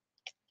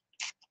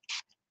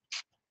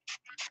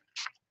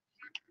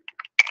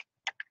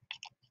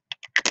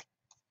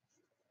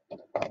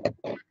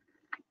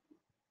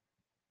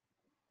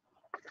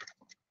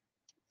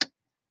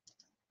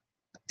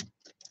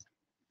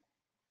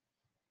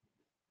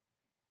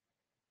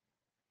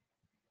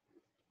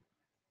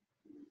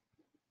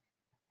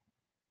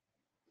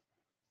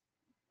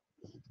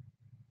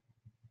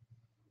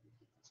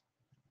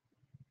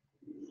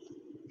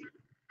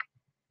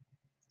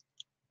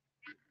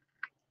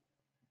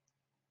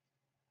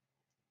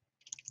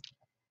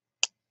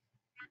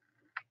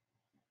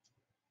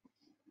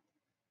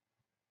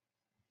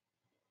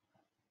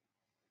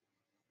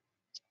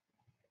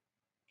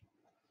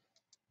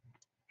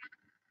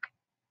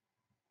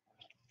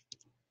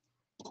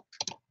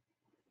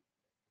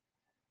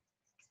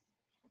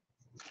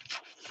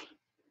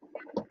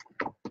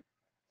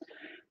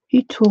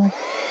 E-Tool.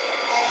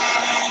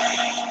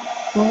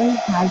 Boy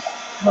has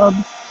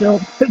tubs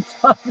filled with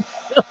tubs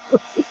filled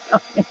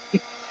with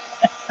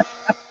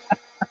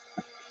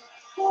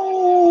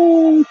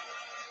oh,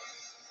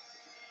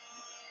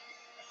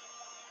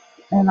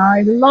 and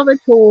I love a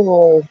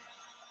tool.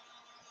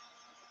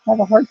 I have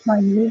a hard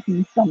time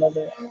using some of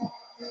it.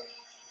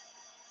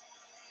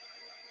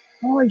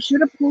 Oh, I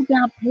should have pulled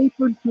out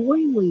paper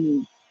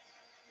doilies.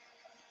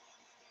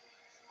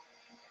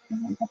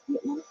 Oh, I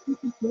put a lot of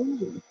paper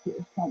doilies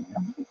here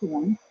somewhere. Here's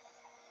one.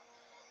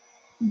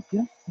 I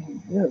just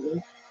have those.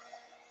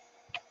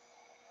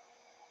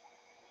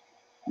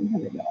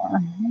 There they are. I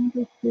wonder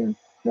if they're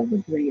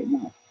filigree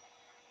enough.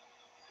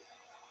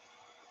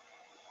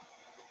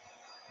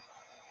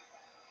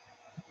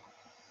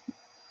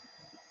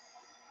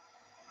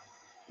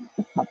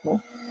 A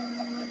couple.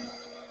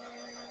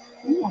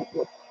 They might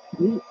look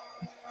sweet.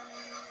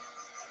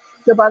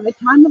 So by the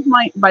time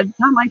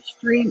my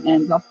stream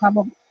ends, I'll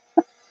probably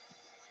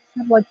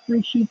have like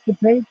 3 sheets of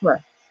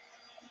paper.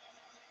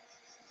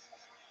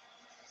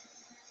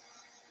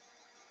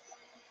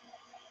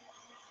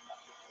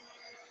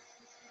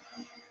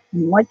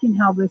 I'm liking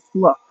how this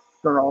looks,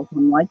 girls.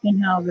 I'm liking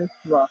how this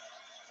looks.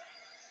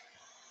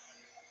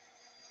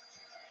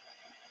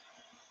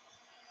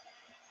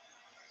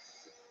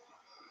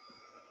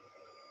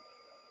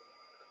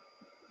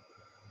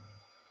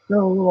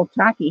 Still a little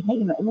tacky. Hey,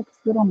 it looks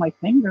good on my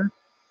finger.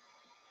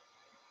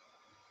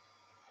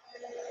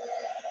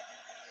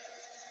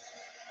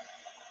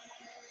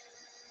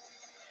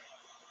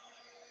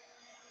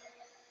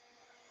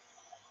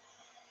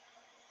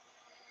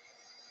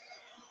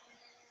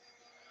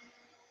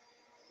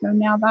 So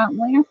now that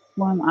last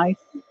one I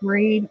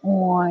sprayed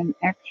on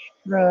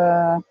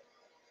extra.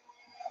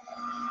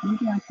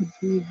 Maybe I could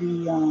do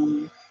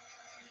the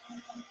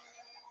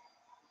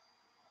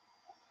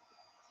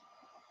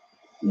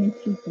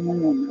antique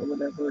linen or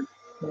whatever it's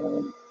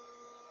called.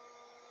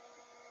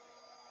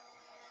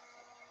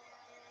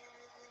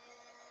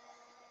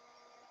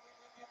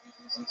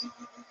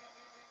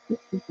 This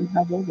doesn't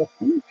have all the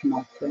things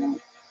knocked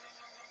out.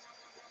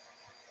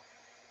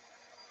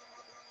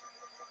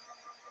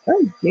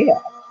 Oh yeah.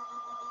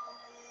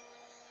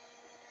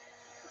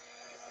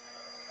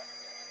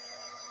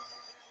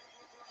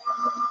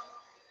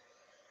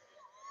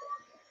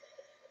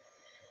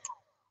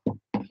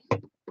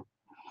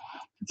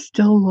 It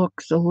still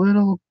looks a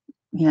little,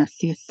 yeah,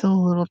 see, it's still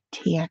a little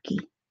tacky.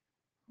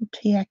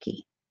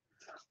 Tacky.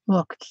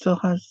 Look, it still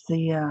has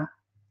the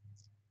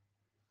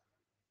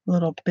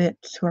little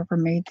bits. Whoever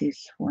made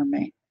these for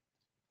me.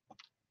 I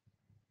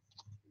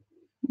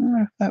don't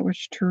know if that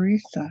was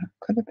Teresa.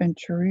 Could have been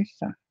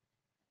Teresa.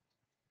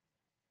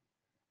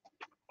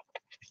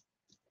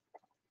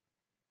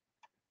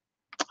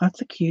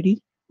 That's a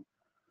cutie.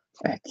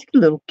 That's a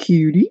little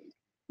cutie.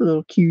 A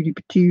little cutie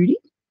patootie.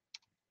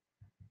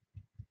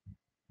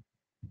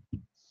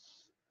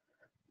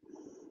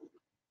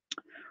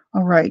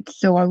 All right,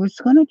 so I was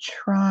going to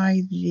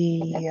try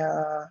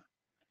the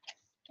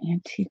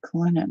antique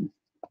linen.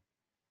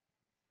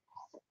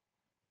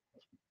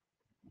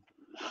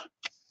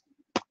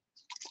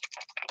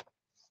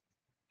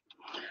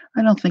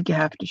 I don't think you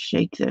have to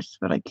shake this,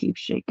 but I keep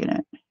shaking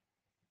it.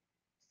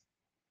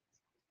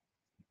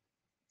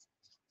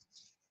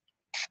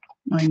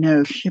 I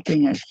know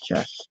shipping is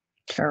just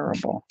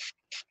terrible.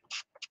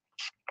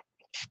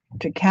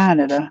 To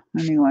Canada,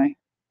 anyway.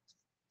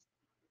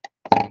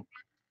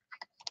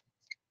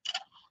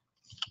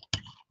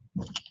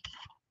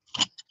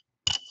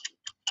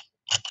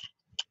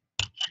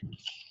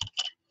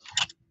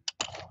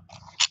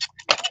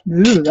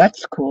 Ooh,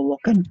 that's cool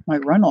looking. My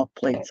runoff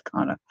plate's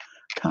kind of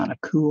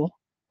cool.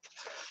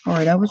 All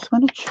right, I was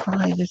going to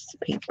try this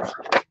paper.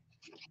 Let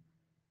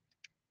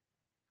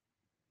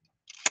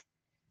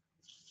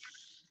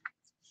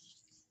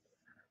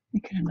me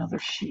get another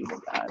sheet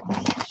of that. This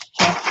is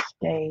just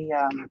a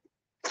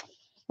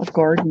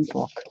garden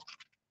book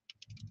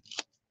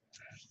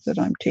that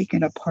I'm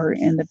taking apart,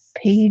 and the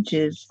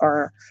pages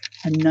are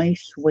a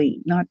nice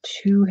weight, not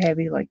too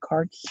heavy like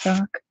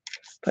cardstock,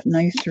 but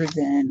nicer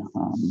than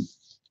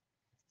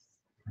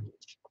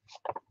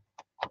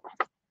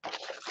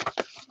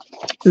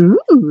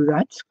ooh,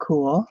 that's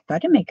cool.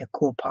 That'd make a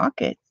cool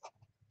pocket.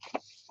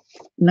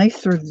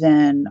 Nicer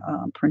than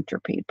printer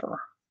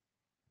paper.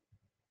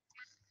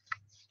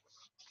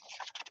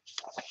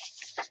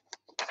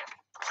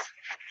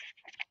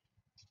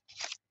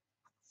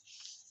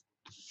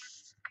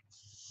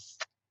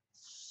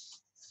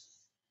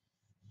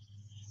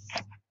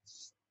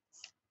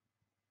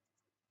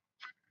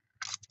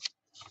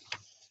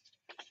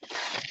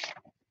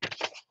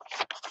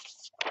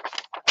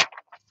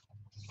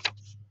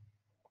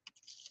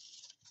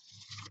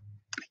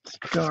 It's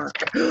dark.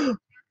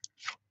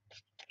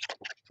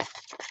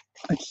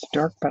 It's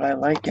dark, but I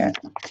like it.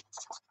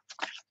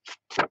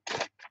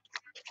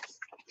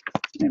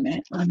 Wait a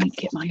minute. Let me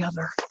get my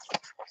other.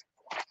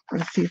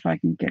 Let's see if I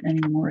can get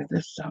any more of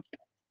this up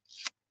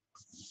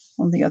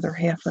on the other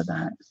half of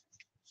that.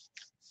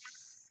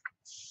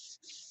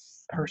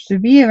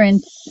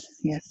 Perseverance.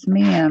 Yes,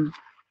 ma'am.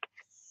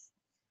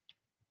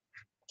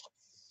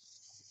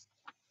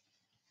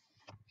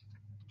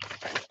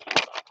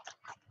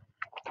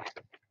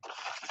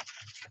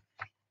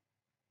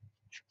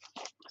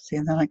 See,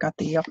 and then I got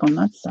the yuck on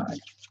that side.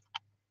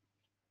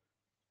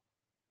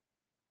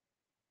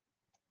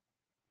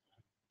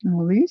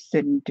 Well, these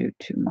didn't do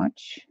too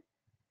much.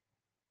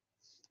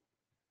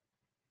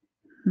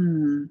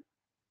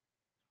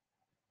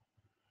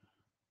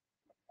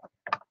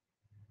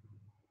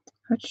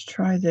 Let's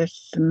try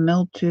this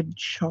melted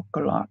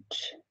chocolate.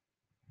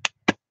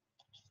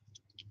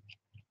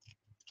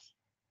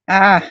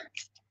 Ah,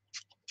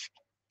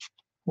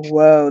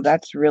 whoa,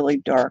 that's really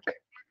dark.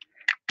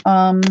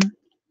 Gosh,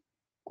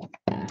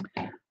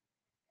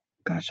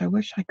 I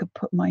wish I could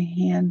put my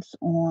hands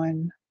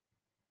on.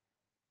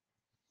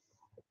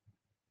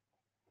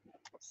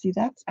 See,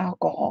 that's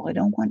alcohol. I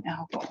don't want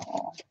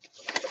alcohol.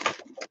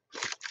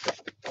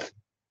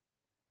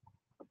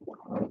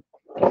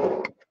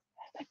 Heaven's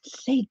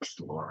sakes,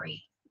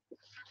 Lori.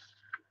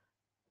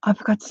 I've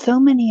got so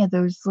many of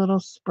those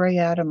little spray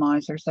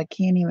atomizers, I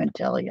can't even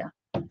tell you.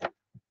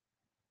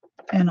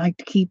 And I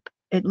keep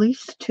at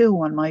least 2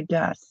 on my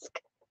desk,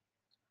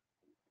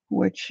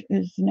 which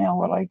is now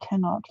what I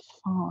cannot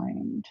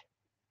find.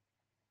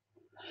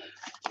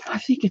 I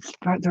think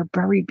they're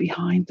buried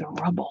behind the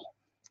rubble.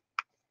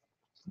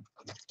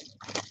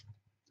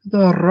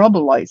 The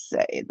rubble, I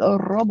say, the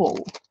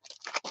rubble.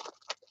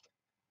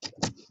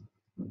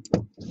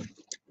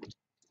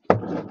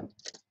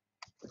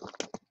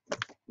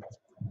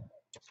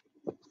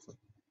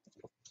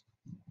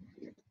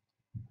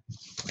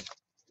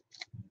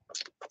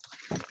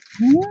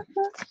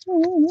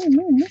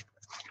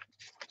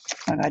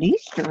 I got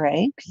Easter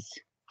eggs.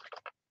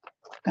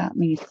 Got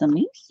me some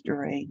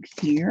Easter eggs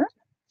here.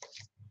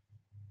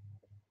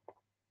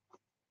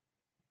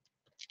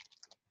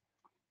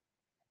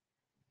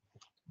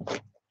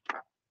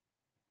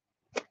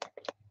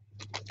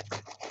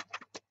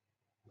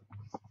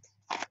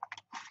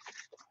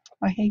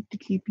 I hate to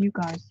keep you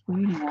guys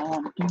waiting while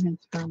I'm digging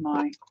through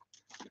my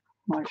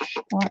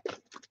schlepp.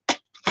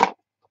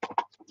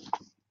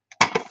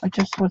 I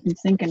just wasn't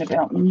thinking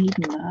about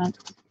needing that.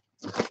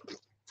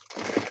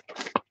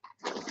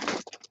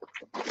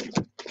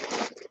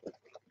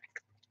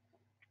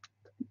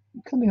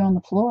 It could be on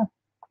the floor.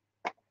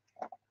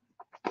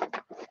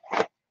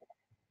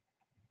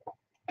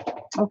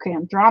 Okay,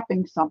 I'm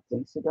dropping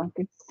something, so don't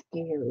get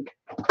scared.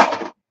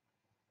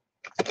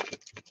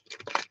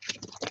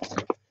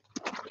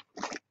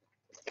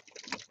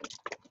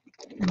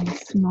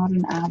 It's not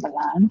an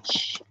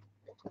avalanche.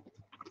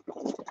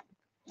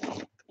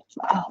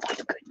 Oh my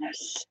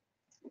goodness.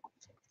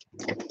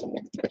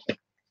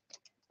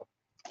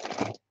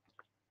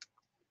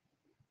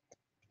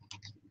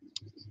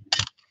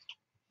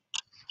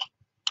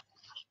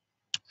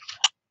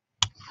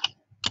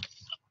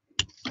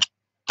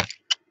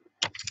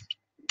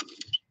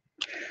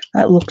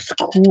 That looks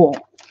cool.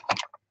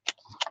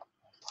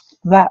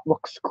 That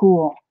looks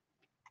cool.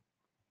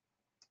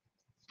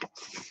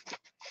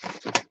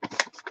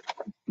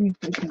 See if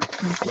we can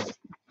print it.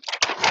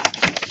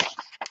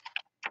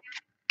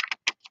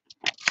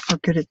 Or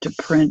get it to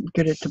print,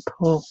 get it to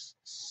pull.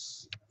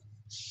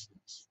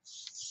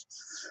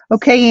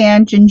 Okay,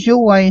 Ange,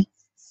 enjoy.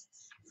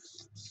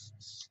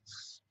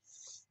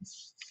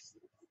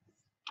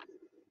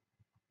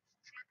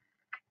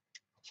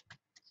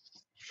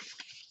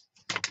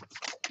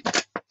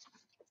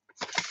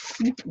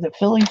 The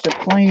Phillies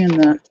are playing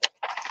the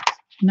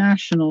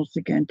Nationals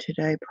again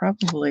today,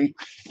 probably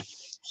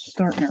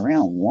starting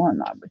around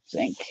 1, I would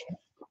think.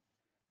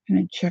 I'm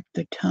going to check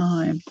the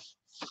time.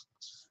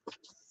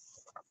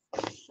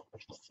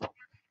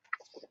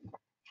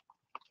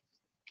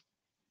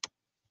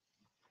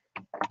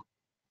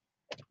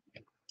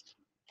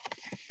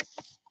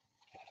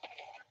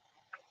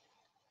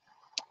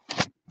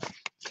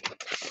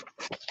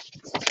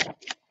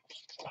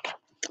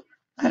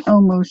 That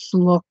almost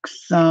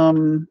looks,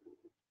 everything's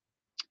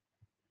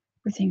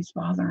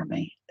bothering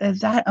me.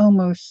 That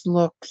almost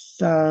looks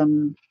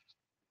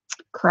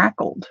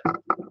crackled.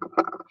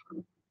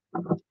 Where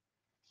am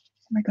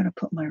I going to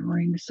put my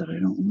rings so that I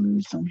don't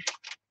lose them?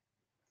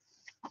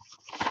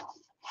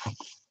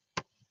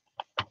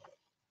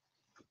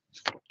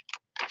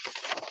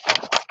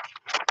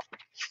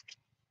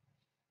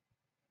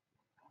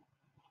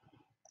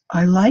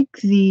 I like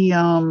the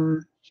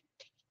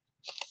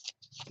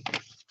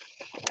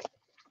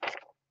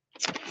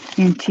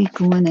antique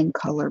linen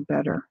color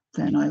better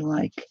than I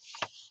like.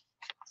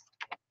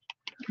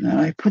 And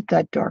I put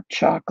that dark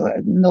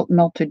chocolate,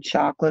 melted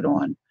chocolate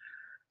on.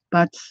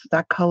 That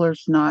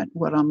color's not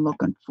what I'm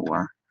looking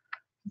for.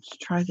 Let's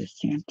try this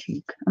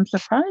antique. I'm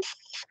surprised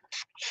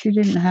she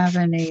didn't have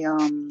any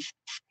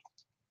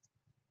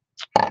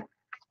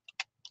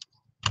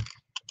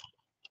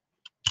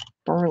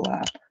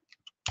burlap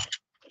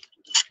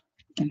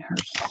in her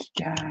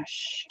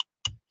stash.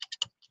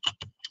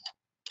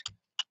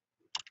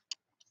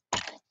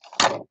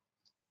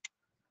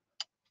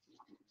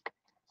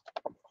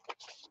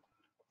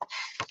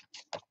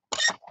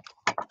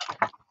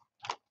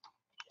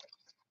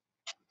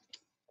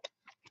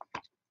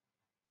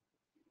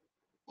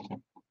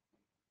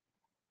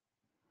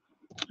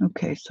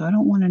 Okay, so I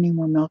don't want any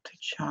more melted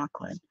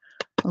chocolate.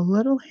 A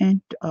little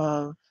hint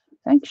of,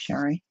 thanks,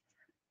 Sherry.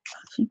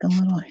 I think a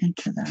little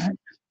hint of that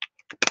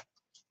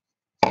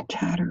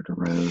tattered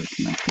rose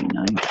might be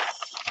nice.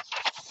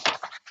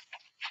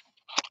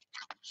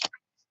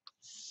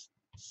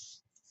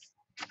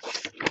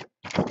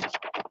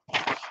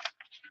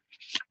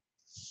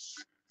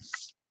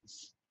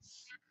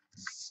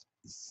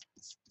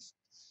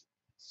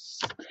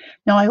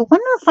 Now, I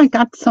wonder if I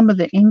got some of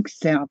the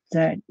inks out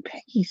that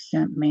Peggy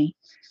sent me.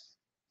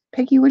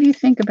 Peggy, what do you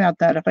think about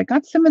that? If I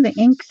got some of the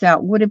inks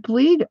out, would it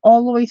bleed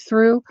all the way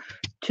through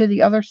to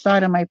the other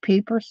side of my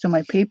paper? So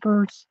my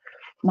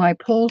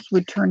pulls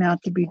would turn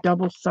out to be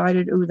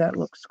double-sided. Ooh, that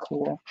looks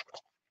cool.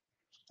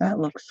 That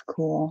looks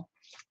cool.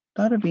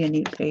 That'd be a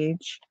neat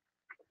page.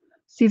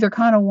 See, they're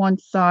kind of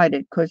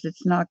one-sided because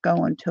it's not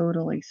going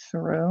totally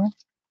through.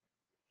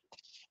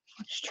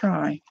 Let's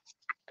try.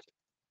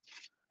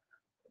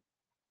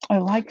 I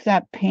like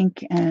that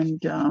pink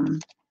and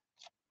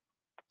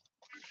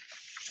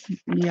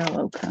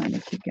yellow kind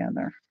of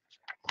together.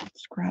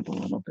 Let's grab a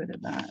little bit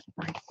of that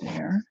right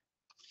there.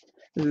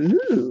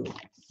 Ooh,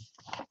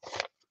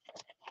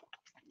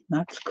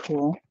 that's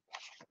cool.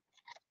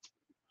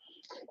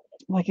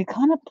 Like it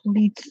kind of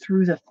bleeds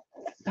through the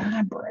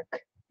fabric.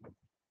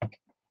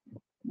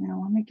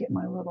 Now let me get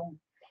my little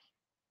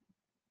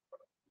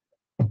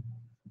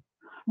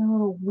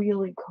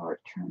wheelie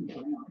cart turned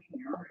around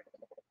here.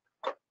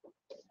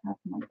 Have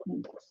my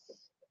inks.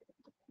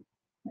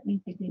 I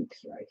need the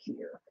inks right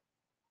here.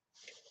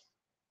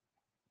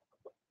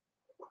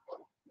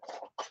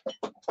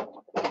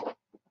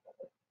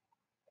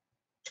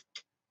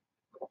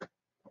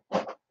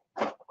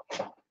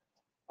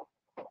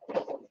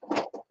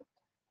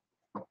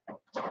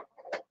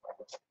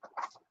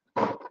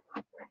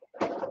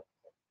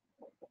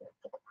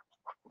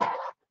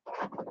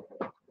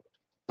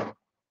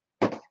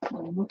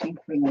 I'm looking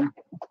for them,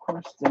 of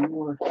course, the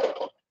more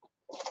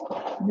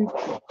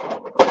neutral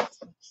colors. Let's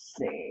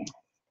see.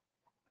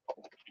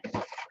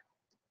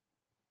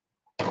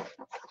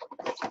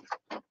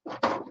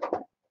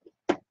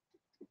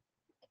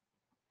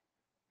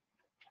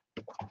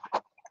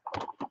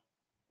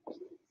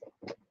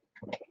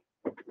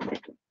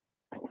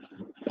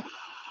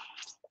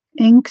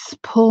 Inks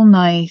pull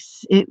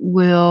nice. It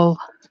will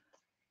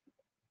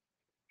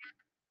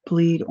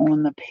bleed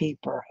on the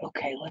paper.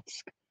 Okay,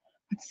 let's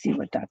see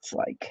what that's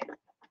like.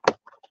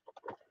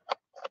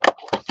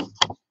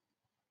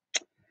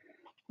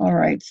 All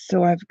right,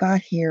 so I've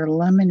got here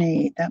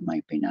lemonade. That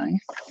might be nice.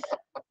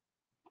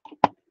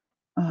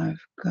 I've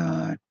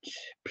got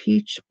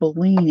peach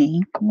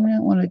Bellini. I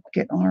don't want to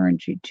get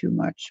orangey too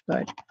much,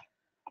 but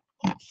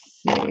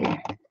let's see.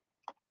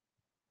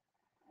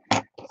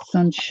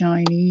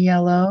 Sunshiny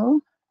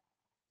yellow.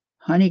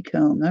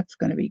 Honeycomb. That's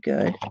going to be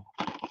good.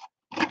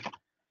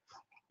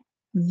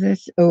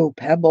 This, oh,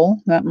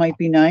 pebble. That might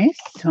be nice,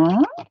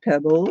 huh?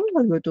 Pebble,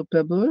 a little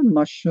pebble.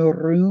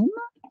 Mushroom.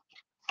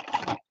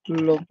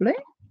 Lovely.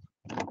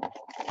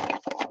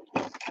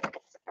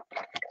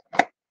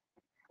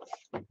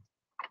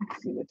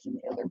 Let's see what's in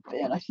the other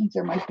bin. I think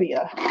there might be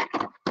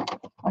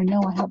I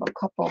know I have a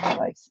couple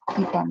that I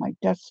keep on my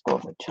desk all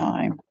the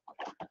time.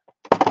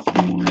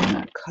 In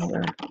that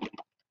color.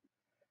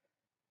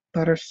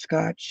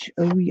 Butterscotch.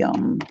 Oh,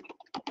 yum.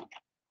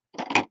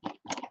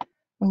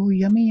 Oh,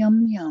 yummy,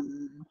 yum,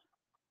 yum.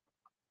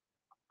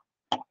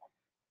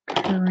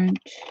 Currant.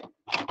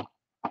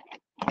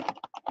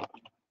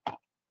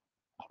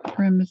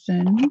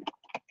 Crimson.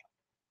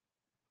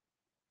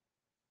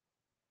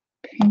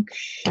 Pink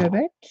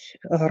Chevet.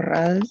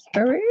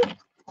 Raspberry.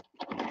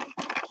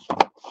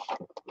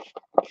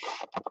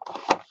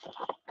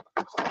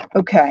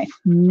 Okay,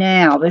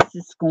 now this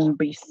is going to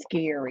be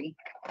scary.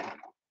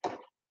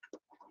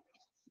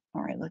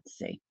 All right, let's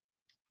see.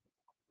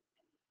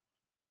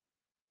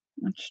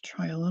 Let's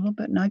try a little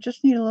bit. Now I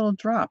just need a little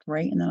drop,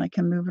 right? And then I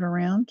can move it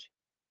around.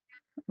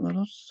 A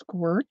little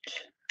squirt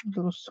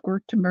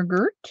to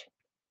McGirt.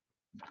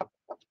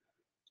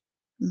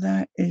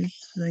 That is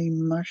the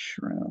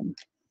mushroom.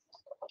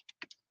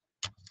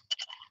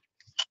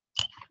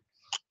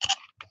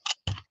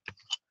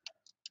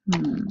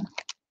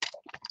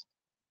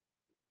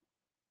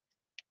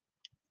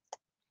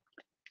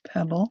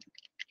 Pebble.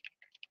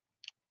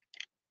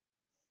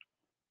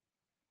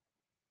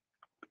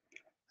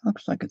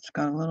 Looks like it's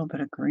got a little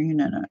bit of green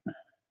in it.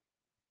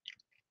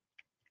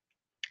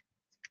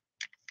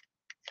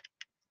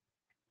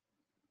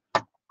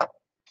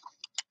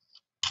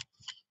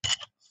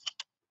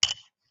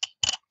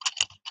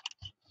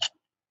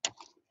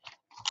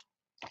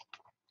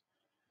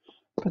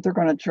 But they're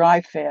going to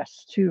dry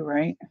fast too,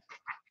 right?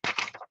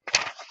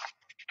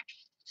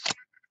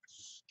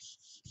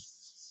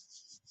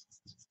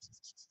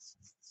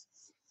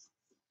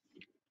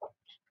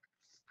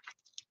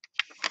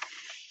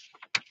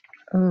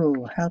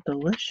 Oh, how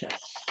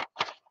delicious.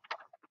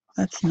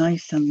 That's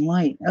nice and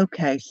light.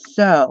 Okay,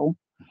 so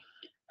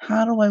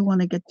how do I want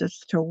to get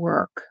this to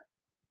work?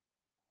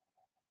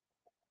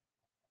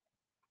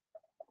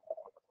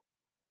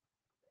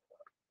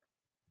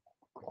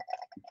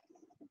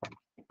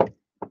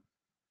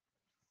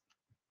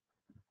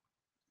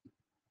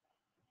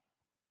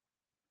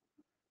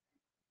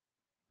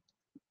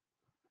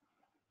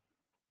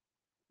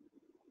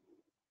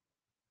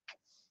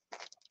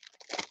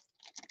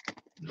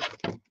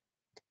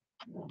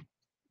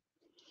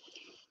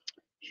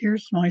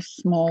 Here's my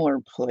smaller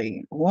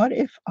plate. What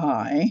if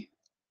I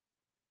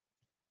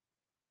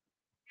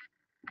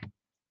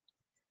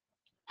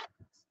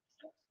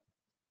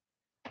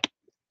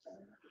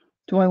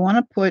Do I want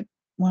to put,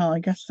 well, I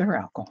guess they're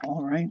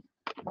alcohol, right?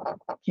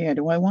 Yeah,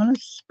 do I want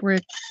to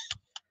spritz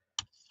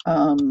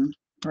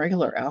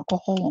regular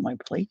alcohol on my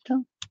plate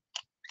though?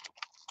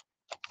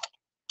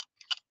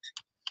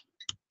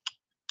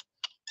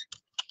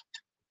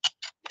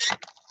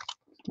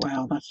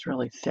 Wow, that's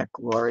really thick,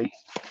 Lori.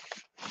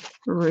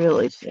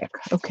 Really thick.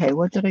 Okay,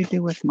 what did I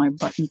do with my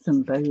buttons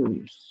and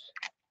bows?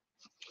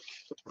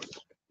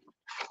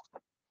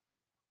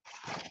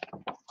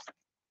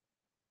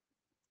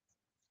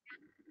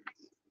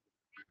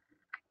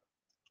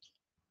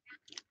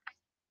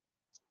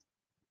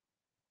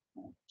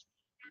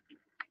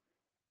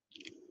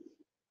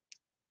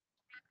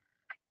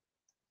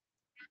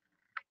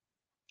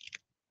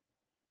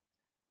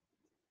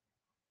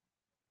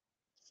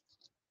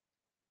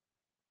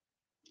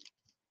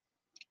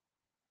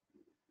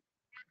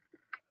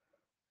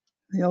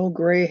 The old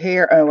gray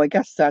hair. Oh, I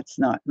guess that's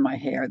not my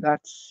hair.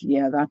 That's,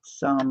 yeah,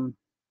 that's,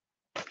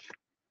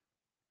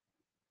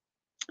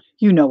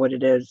 you know what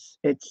it is.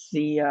 It's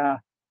the,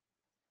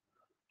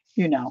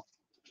 you know,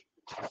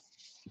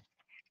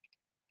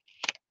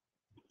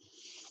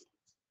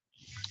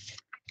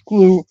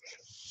 glue,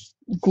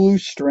 glue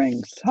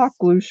strings, hot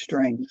glue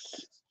strings.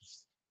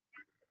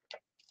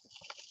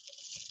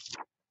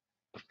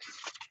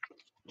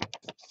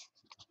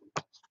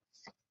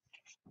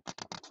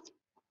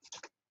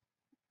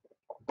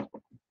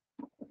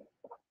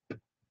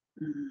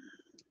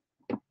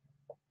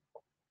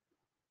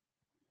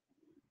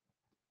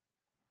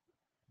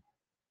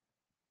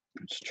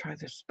 Let's try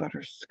this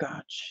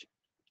butterscotch.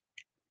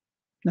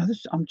 Now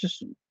this, I'm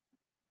just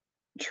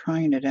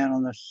trying it out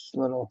on this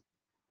little.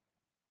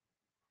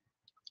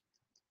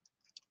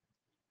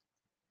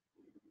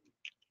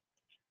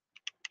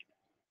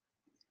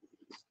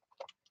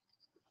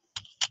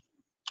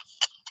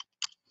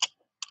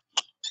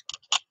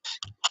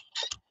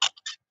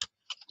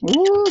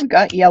 Ooh, we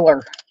got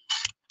yeller.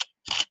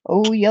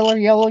 Oh, yeller,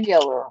 yeller,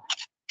 yeller.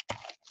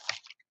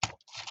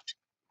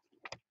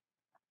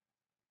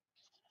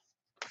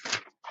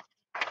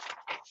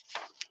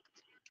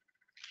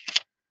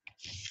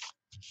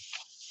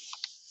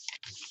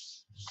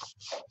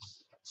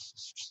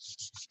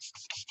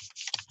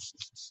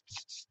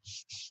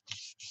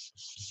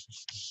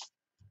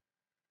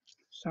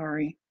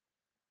 Sorry.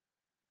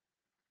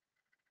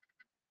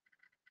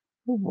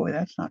 Oh boy,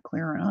 that's not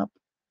clearing up.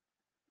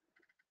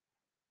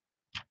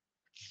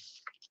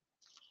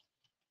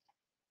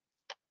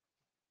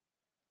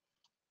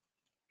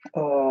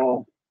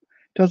 Oh,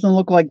 doesn't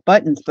look like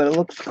buttons, but it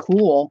looks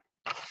cool.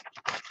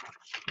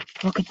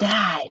 Look at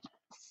that.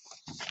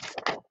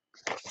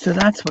 So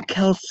that's what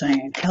Kel's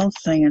saying. Kel's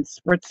saying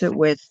spritz it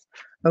with,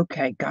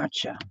 okay,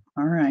 gotcha.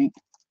 All right.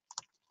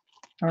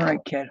 All right,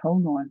 kid,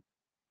 hold on.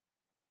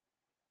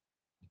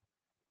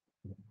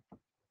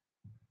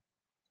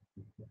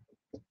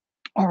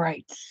 All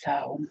right,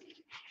 so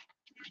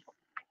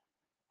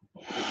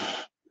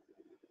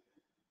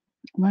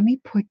let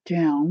me put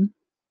down.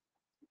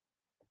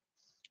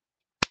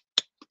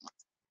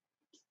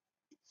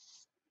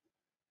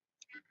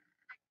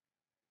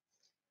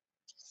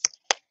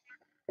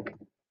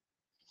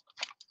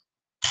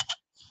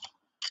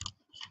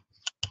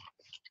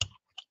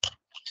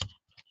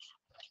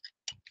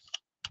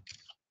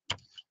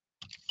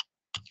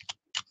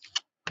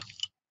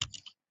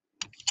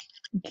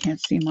 You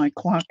can't see my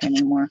clock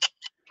anymore.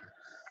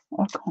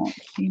 I can't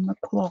see my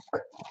clock.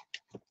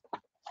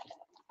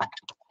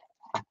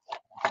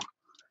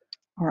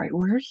 All right,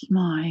 where's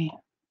my...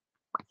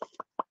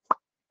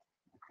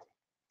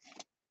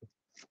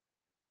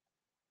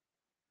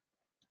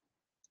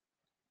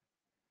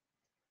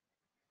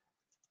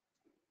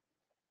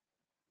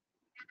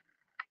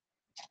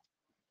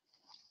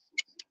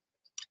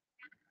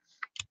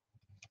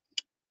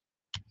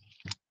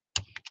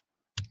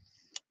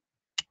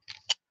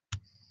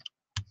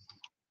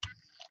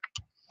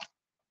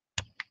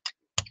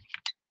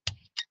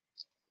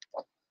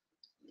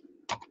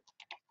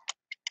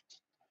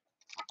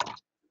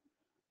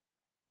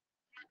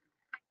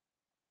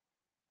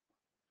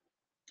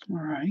 All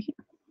right.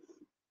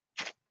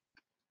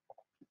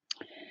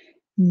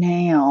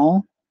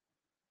 Now,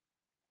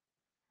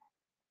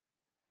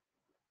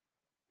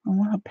 I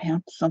want to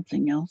pound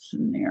something else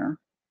in there.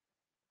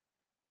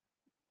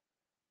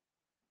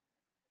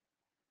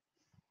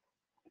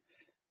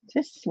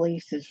 This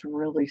lace is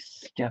really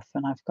stiff,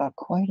 and I've got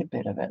quite a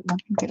bit of it. Let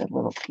me get a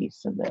little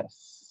piece of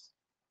this.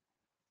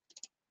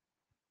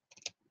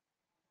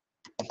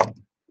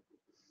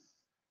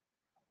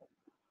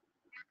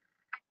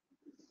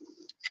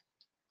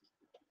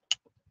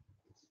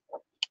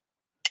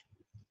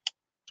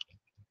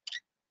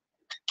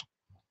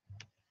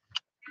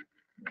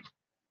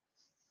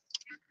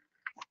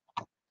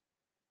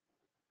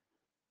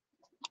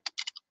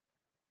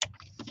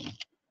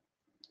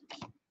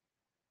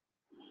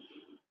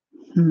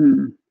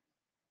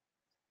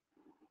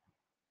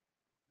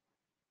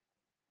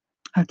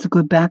 That's a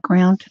good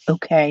background.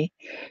 Okay.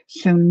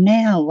 So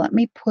now let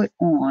me put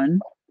on.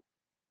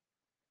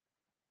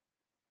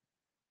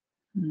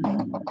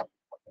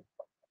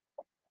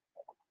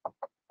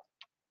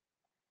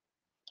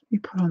 You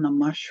put on the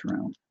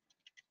mushroom.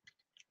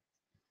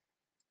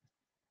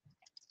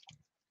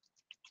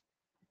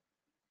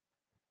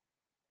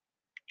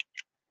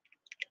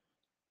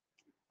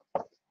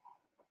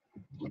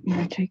 I'm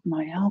going to take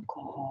my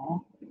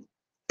alcohol.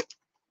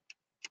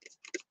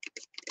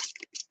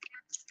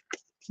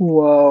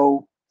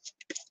 Whoa.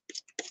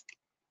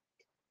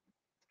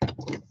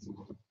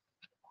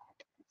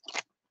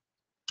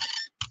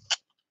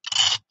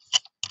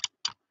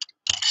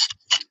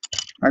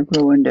 I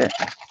ruined it.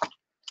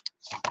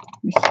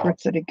 Let me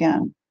spritz it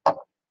again.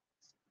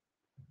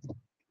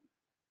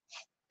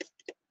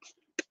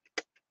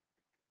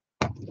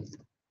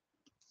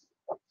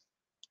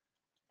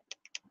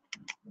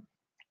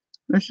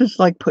 This is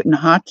like putting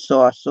hot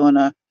sauce on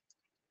a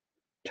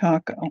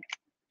taco.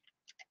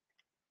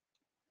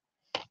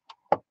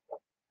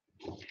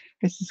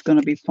 This is going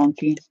to be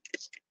funky.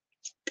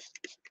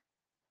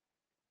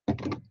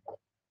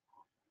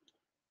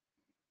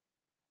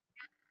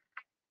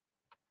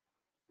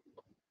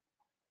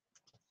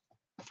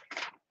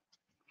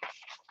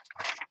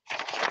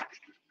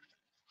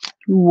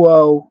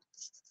 Whoa.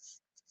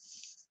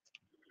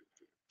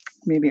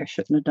 Maybe I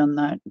shouldn't have done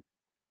that.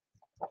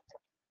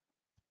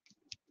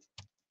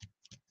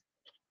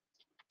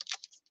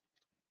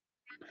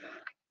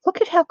 Look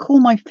at how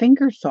cool my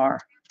fingers are.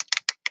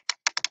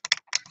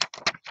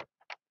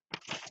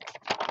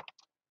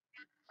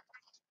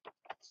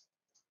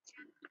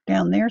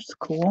 Down there's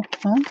cool,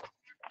 huh?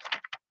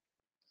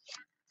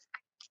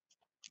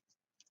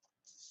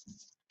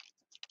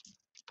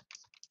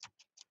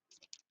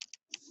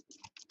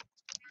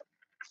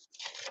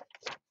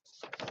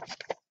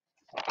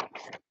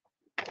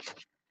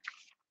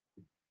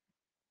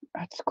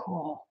 That's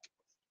cool.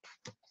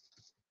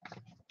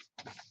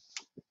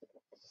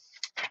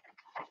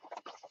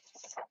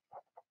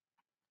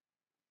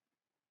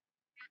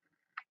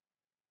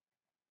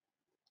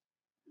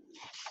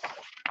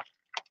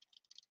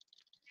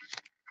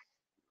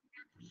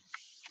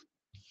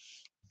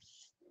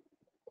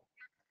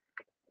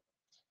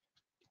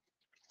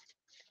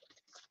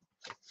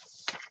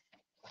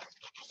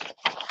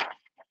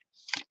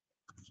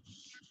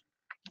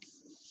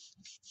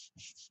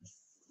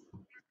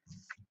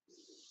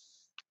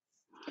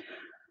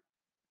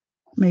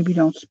 Maybe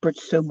don't spritz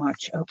so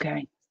much.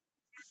 Okay.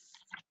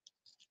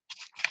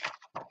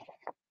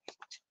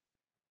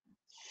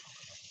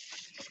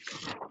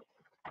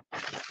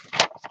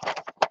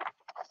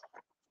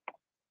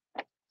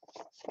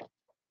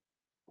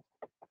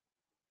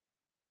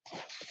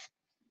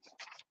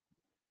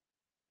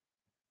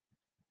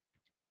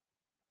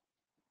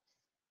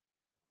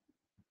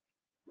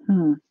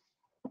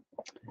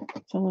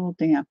 It's a little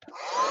damp.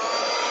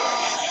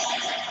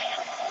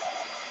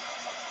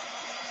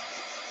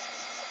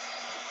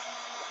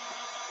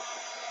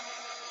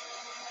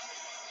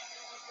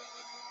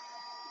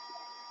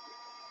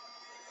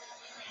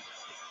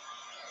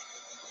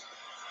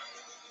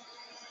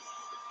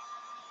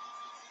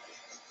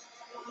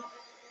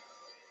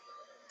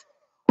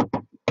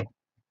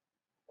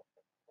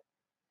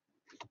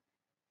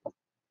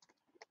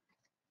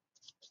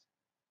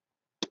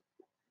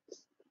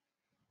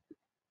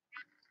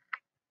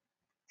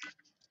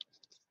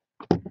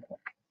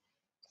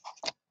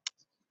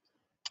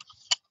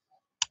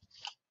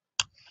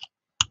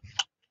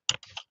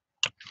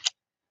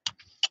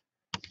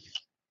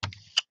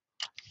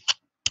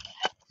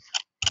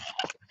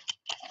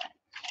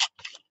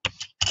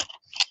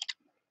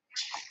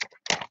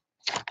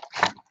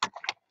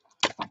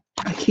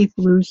 I keep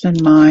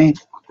losing my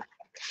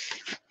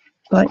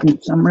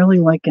buttons. I'm really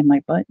liking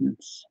my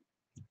buttons.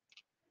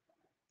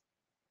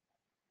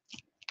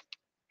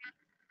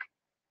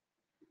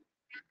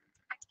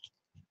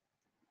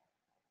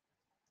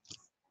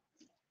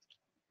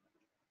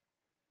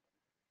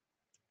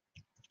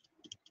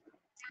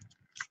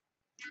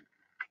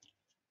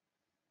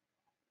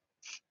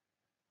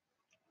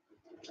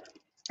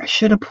 I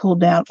should have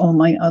pulled out all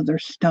my other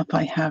stuff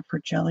I have for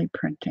jelly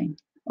printing.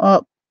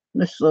 Oh,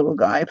 this little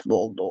guy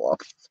rolled off.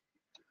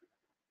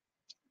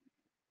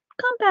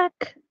 Come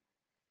back.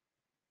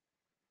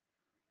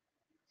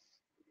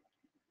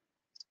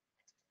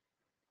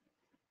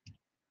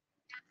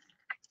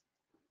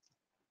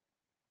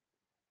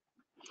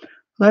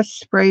 Less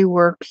spray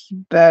works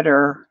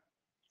better.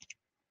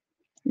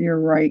 You're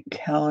right,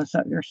 Kel. Is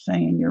that what you're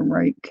saying? You're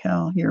right,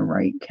 Kel. You're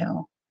right,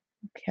 Kel.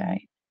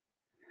 Okay.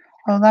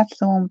 Oh, that's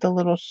the one with the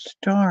little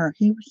star.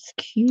 He was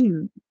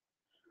cute.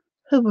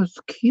 He was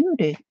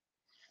cutie.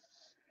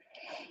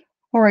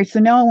 All right, so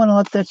now I want to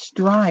let this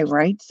dry,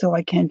 right? So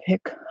I can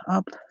pick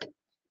up.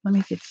 Let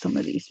me get some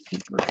of these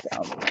papers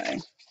out of the way.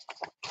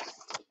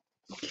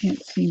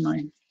 Can't see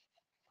mine.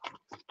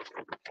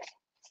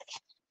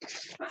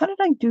 How did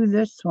I do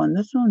this one?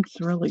 This one's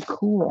really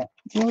cool.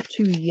 A little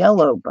too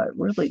yellow, but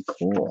really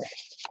cool.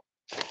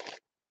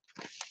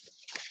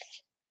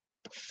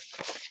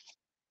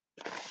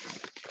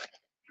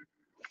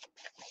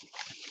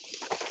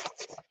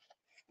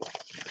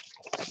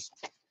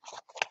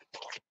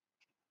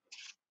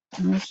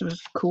 And this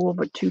was cool,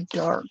 but too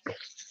dark.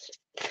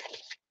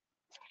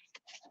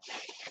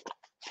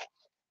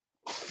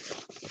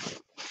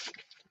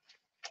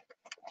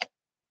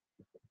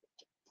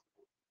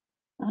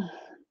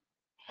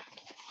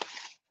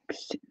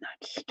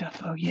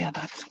 stuff. Oh yeah,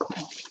 that's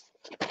cool.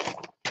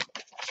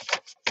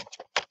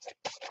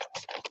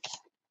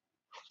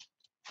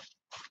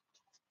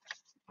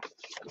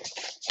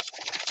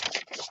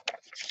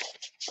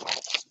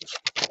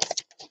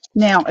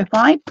 Now, if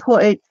I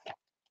put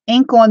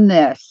ink on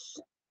this,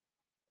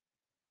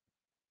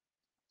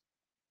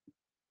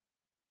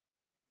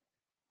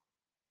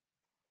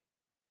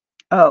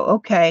 oh,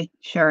 okay,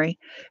 Sherry.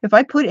 If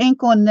I put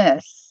ink on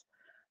this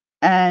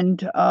and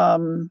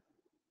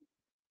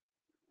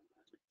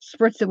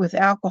spritz it with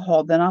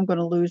alcohol, then I'm going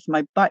to lose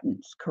my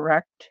buttons,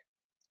 correct?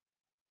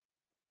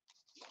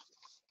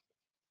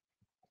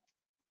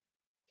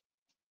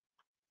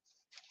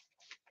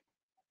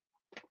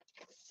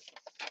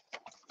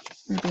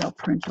 Maybe I'll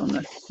print on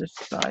this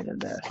side of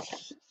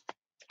this.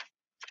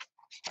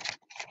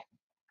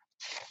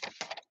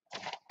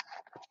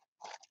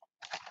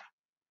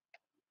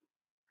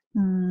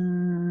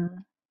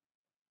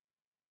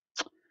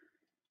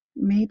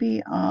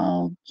 Maybe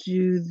I'll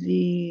do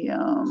the,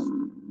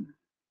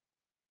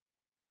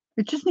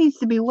 it just needs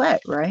to be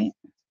wet, right?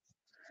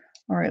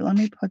 All right, let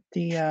me put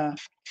the,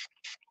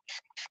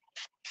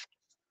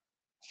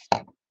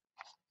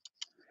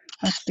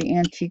 that's the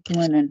antique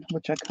linen,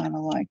 which I kind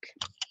of like,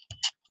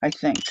 I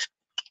think.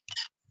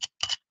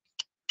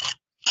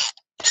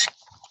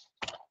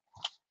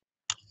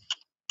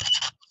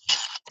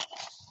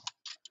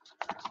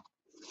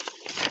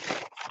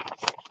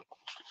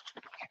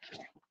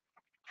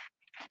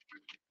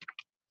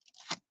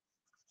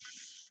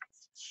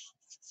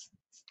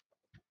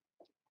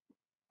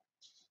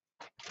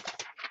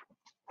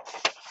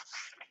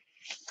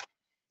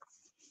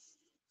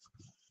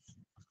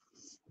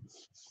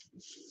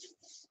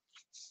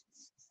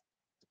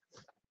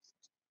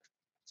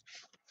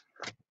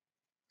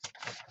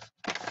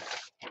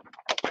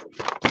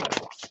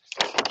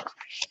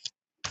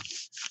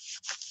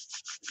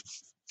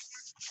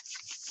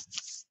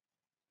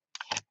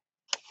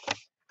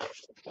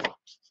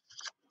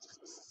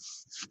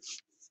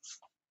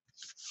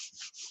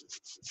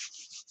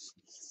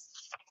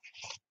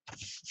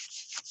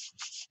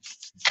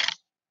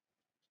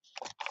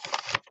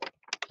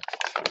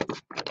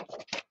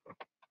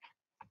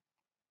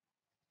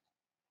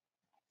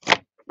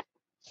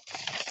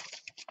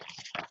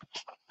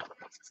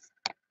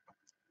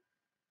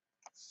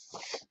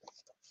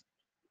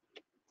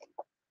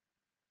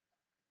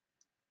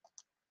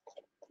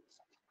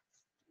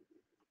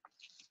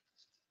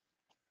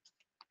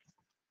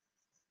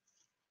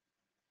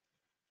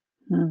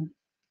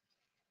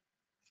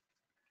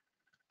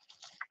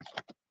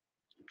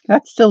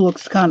 That still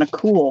looks kind of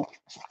cool.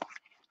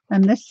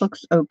 And this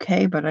looks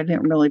okay, but I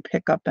didn't really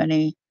pick up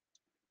any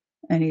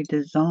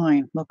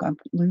design. Look, I'm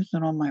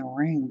losing all my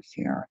rings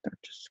here. They're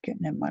just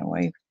getting in my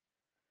way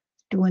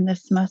doing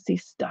this messy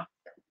stuff.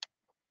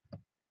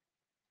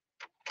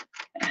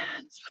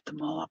 Let's put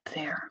them all up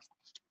there.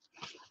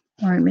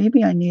 All right,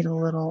 maybe I need a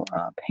little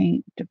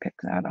paint to pick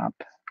that up.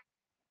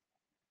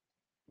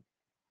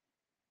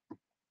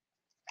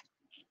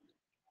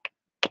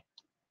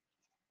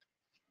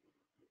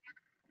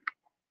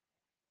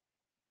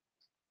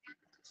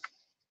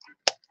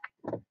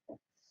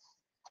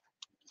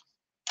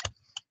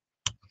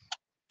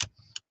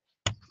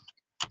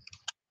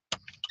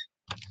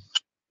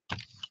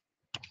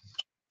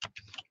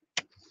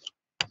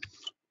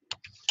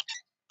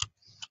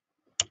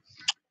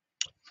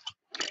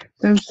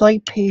 Those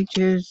light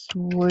pages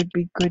would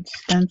be good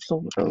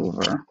stenciled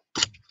over.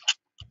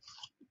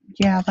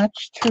 Yeah,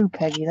 that's true,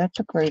 Peggy. That's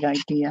a great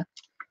idea.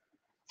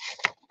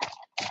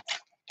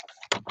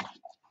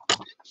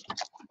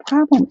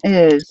 Problem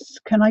is,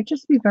 can I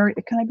be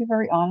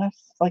very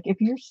honest? Like,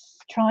 if you're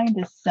trying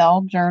to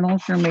sell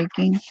journals you're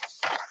making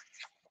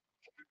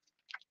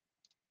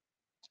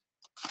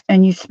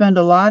and you spend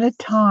a lot of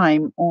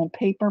time on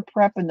paper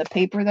prep and the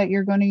paper that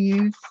you're going to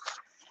use,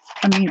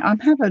 I mean, I'm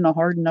having a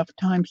hard enough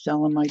time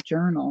selling my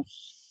journals.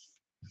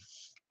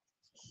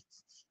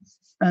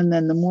 And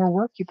then the more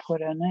work you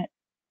put in it,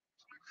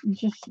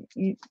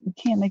 you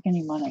can't make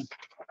any money,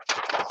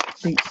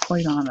 to be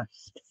quite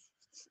honest.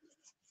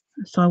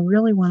 So I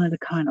really wanted to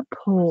kind of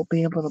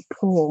be able to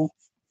pull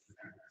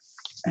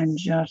and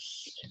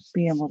just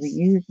be able to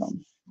use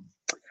them.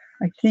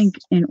 I think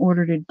in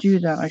order to do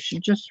that, I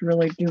should just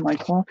really do my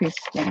coffee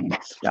stain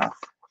stuff.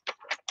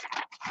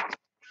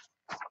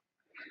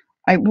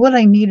 What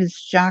I need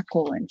is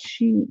Jacqueline.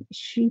 She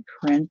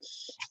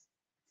prints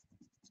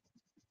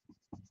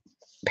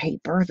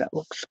paper that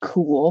looks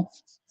cool,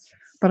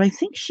 but I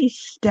think she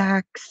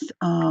stacks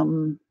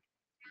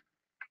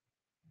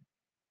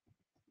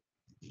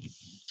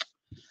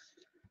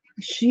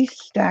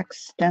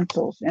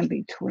stencils in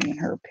between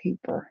her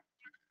paper.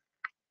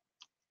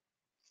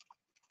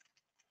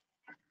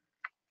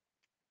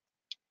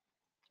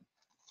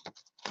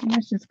 And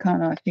this is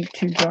kind of, I think,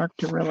 too dark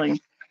to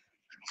really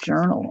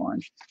journal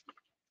on.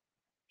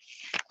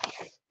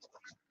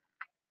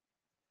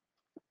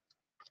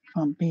 If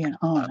I'm being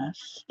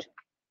honest.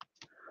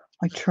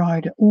 I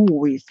try to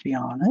always be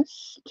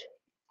honest.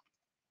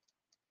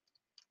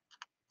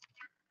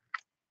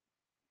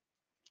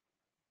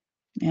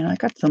 And I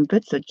got some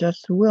bits that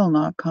just will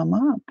not come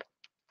up.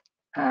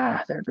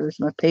 Ah, there goes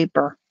my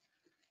paper.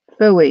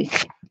 Phooey.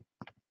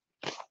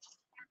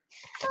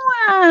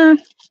 Wah,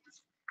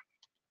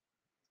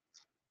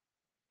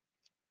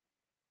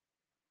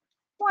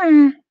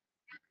 wah.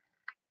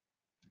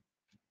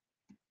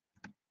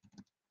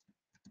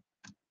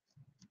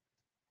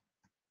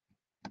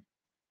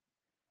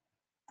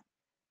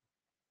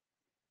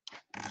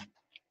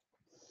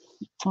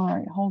 All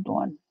right, hold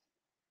on.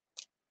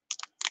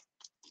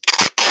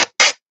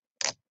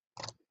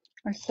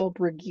 I saw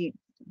Brigitte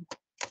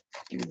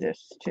do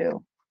this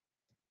too.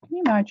 Can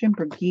you imagine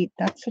Brigitte?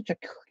 That's such a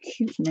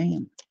cute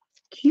name.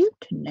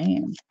 Cute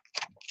name.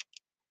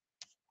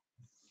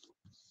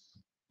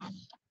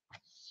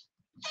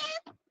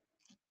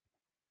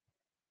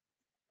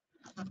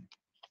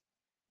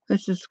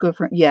 This is good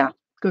for, yeah,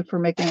 good for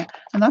making it.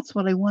 And that's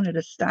what I wanted,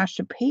 a stash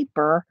of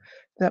paper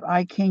that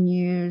I can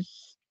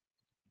use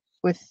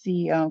with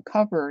the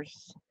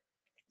covers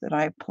that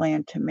I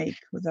plan to make,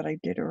 that I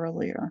did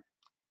earlier.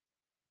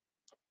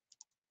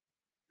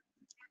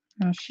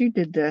 Now she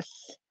did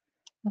this.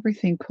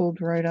 Everything pulled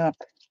right up.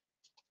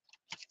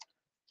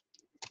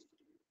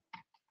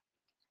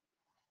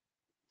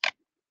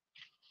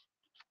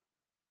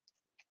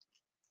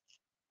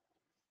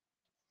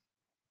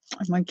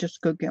 I might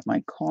just go get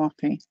my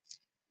coffee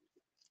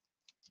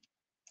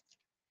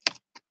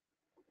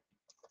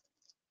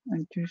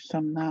and do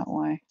some that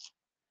way.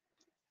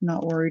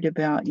 Not worried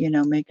about,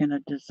 making a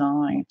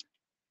design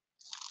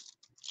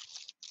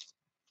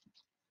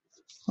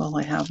while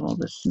I have all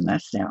this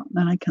mess out.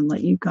 Then I can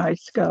let you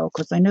guys go,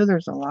 because I know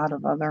there's a lot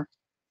of other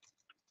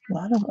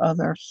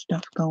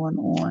stuff going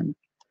on.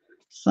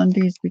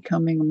 Sunday's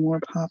becoming a more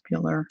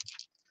popular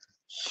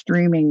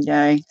streaming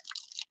day.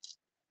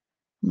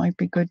 Might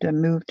be good to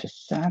move to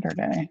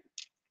Saturday.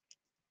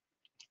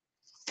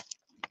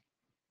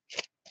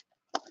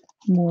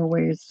 More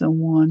ways than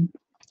one.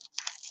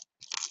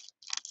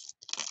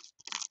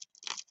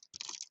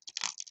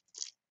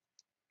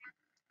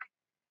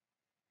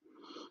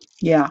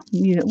 Yeah,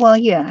 well,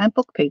 yeah, and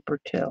book paper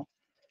too.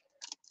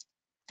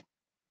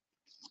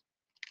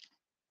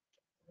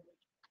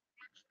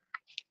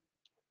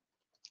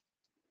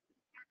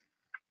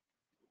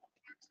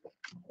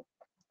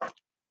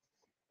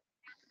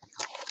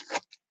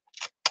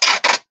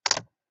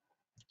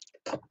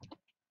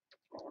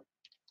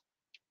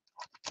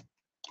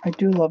 I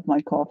do love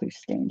my coffee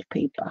stained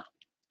paper.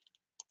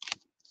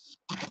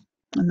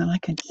 And then I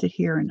can sit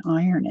here and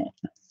iron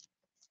it.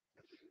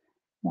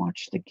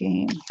 Watch the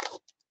game.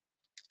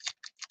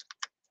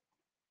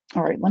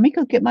 All right, let me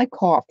go get my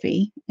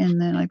coffee, and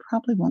then I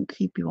probably won't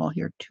keep you all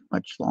here too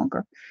much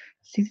longer.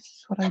 See, this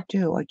is what I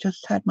do. I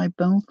just had my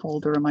bone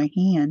folder in my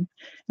hand,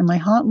 in my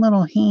hot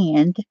little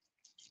hand,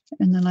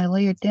 and then I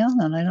lay it down,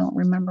 and I don't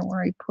remember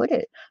where I put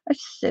it.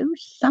 That's so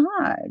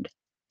sad.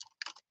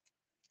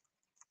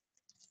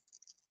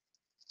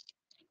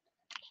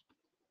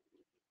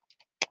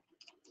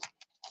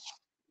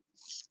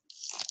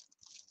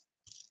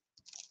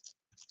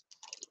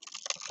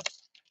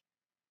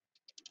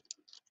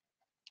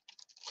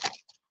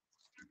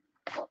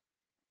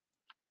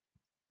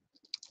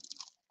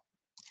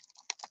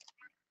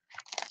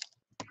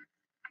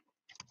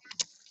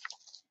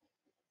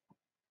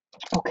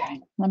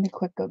 Okay, let me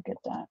quick go get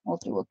that. We'll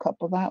do a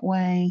couple that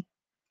way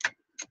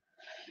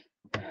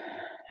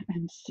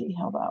and see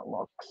how that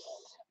looks.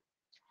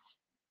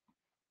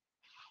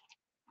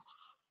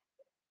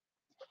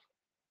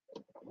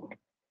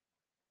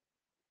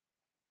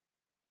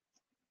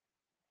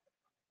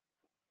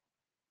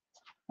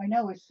 I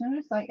know as soon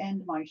as I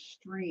end my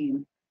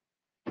stream,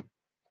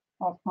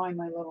 I'll find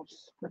my little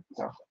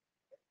spritzer.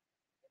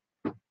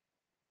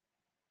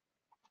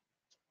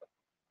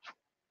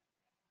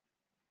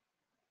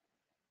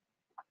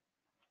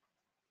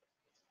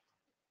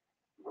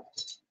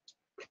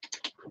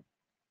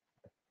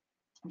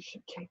 I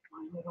should take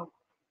my little.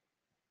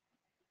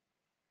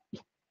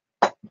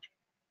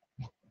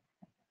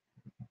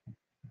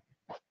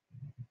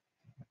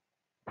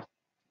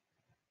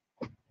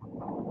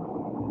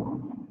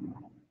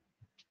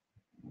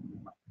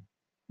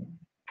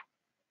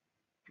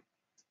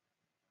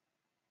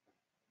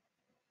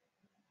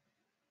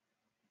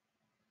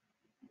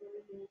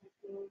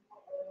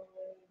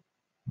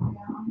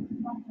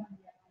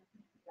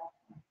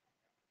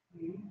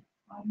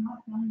 I'm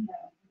not done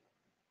yet.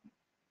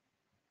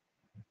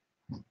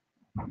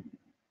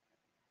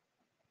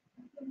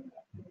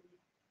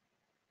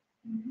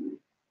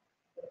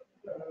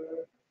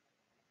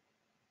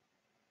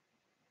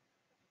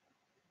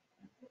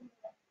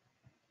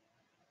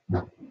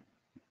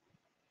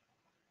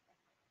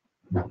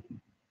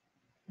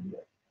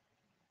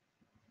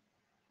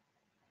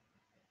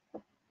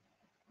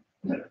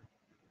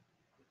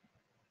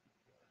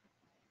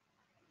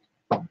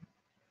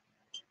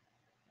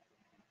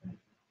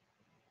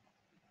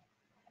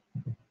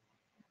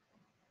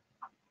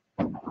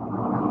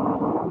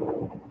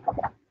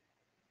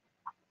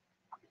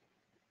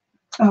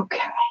 Okay.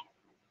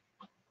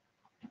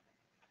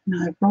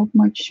 Now I've rolled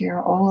my chair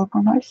all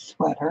over my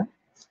sweater.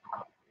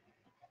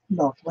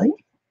 Lovely.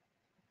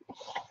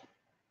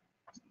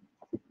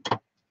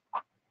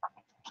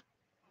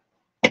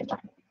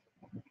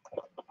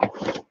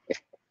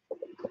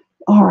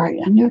 All right,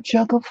 a new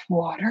jug of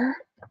water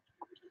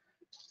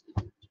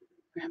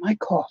and my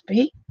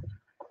coffee.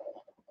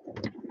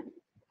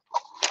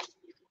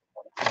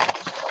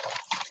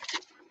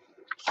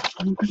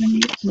 I'm going to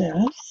need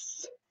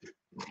this.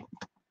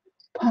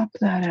 Pop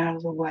that out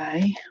of the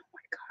way. Oh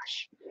my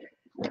gosh.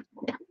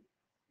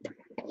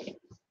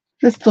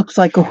 This looks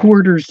like a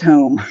hoarder's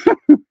home.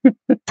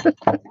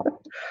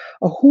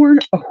 a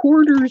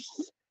hoarder's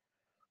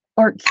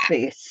art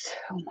space.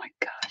 Oh my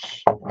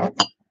gosh.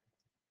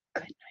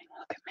 Good thing.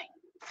 Look at me.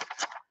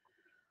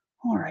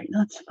 All right,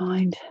 let's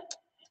find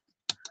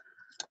a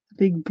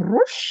big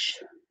brush.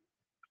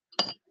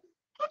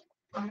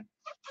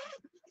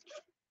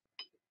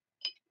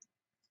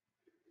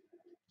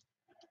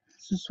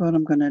 This is what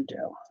I'm going to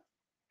do.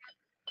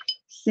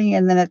 See,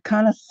 and then it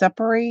kind of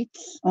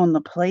separates on the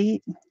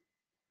plate,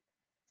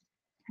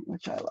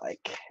 which I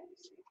like.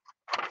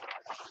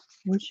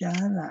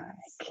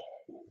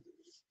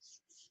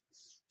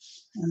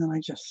 And then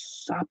I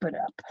just sop it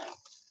up.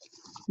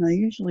 And I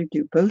usually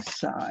do both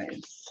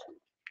sides.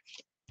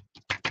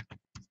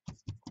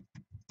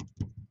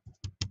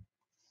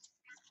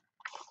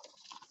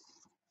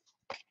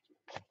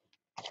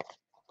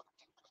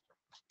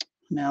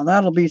 Now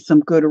that'll be some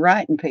good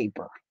writing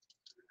paper,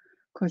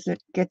 because it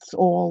gets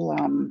all,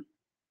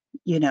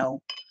 you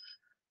know,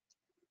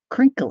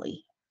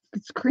 crinkly.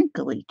 It's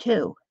crinkly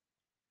too.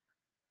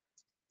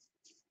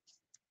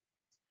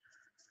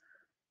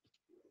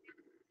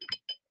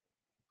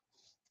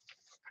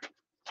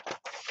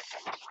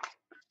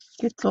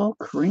 Gets all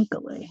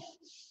crinkly.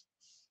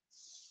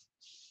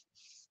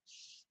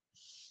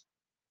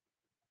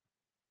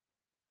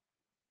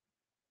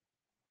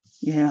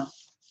 Yeah.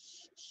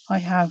 I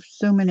have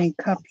so many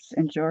cups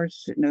and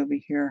jars sitting over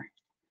here.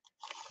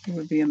 You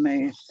would be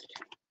amazed.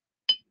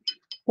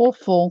 All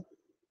full.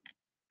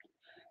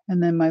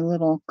 And then my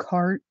little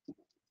cart,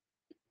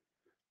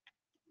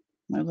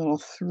 my little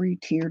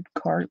 3-tiered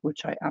cart,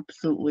 which I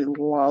absolutely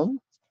love,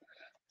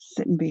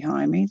 sitting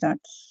behind me.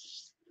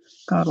 That's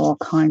got all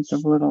kinds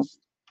of little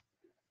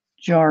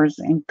jars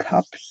and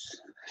cups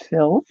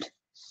filled.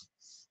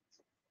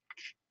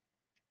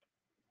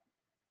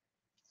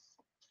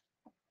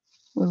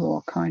 With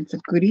all kinds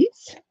of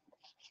goodies.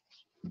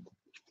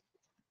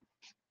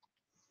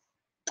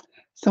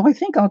 So I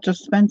think I'll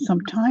just spend some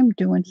time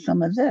doing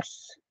some of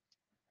this,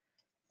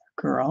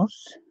 girls.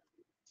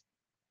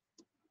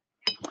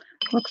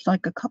 Looks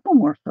like a couple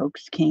more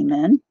folks came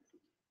in.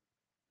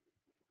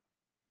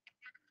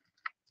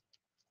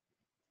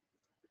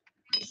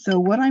 So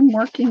what I'm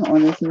working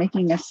on is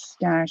making a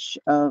stash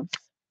of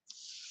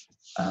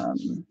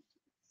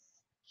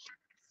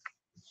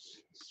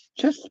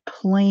just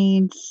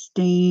plain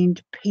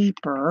stained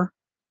paper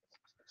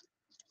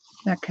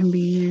that can be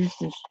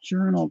used as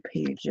journal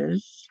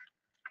pages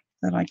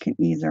that I can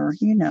either,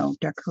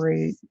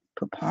 decorate,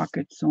 put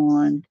pockets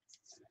on,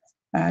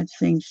 add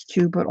things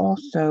to, but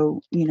also,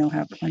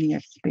 have plenty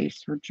of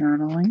space for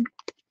journaling.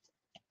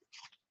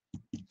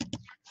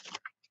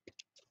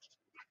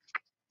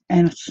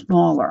 And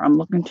smaller. I'm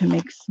looking to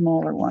make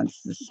smaller ones.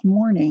 This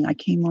morning I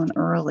came on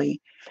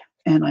early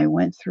and I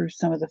went through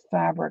some of the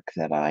fabric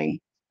that I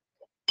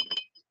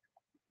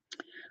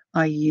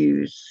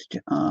used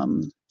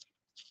and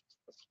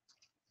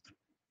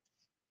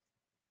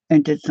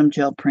did some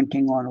gel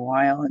printing on a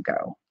while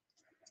ago.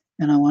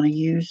 And I want to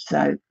use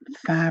that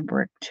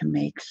fabric to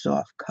make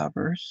soft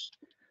covers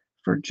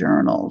for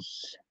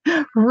journals.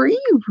 Riri,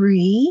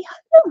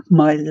 hello,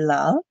 my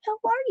love. How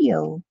are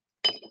you?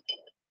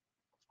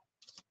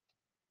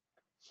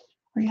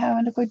 Are you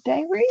having a good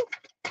day, Riri?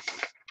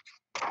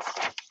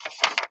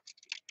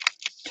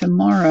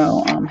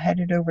 Tomorrow I'm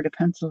headed over to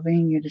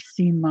Pennsylvania to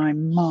see my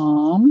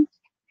mom.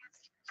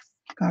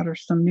 Got her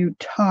some new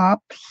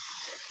tops.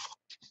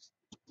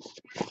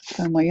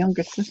 So my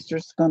younger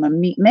sister's going to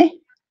meet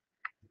me.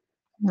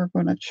 We're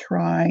going to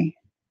try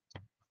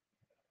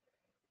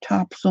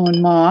tops on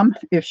Mom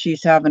if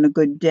she's having a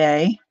good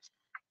day.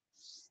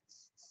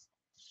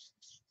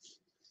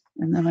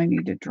 And then I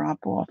need to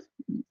drop off.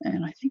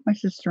 And I think my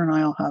sister and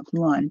I will have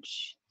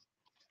lunch.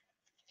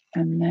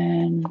 And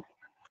then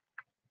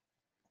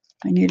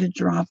I need to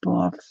drop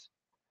off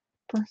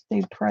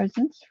birthday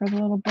presents for the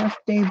little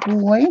birthday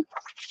boy.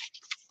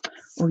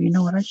 Oh, you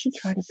know what? I should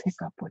try to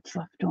pick up what's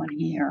left on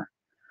here.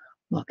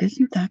 Look,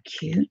 isn't that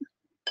cute?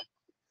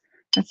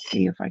 Let's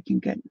see if I can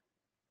get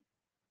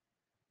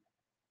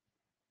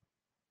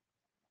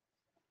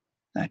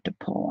that to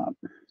pull up.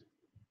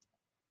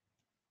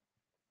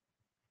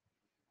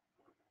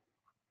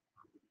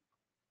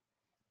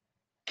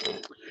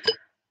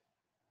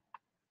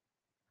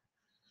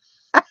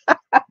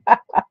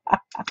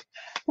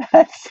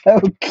 That's so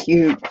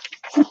cute.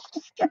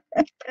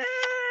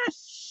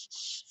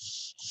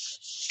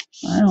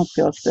 I don't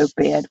feel so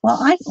bad.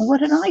 Well, what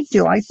did I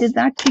do? I did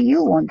that to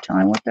you one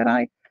time. What did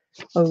I?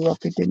 Oh,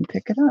 look, it didn't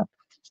pick it up.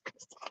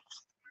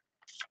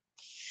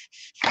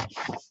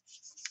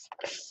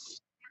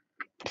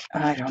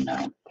 I don't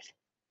know.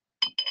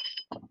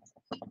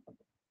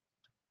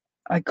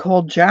 I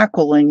called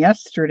Jacqueline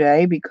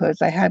yesterday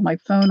because I had my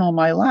phone on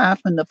my lap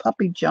and the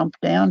puppy jumped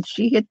down.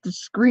 She hit the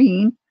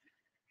screen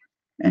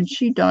and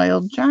she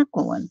dialed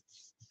Jacqueline.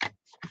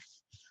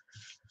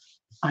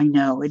 I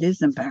know, it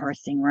is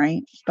embarrassing,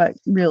 right? But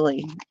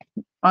really,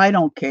 I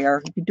don't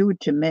care. You do it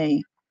to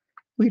me.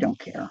 We don't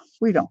care.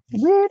 We don't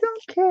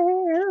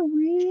care.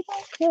 We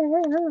don't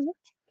care.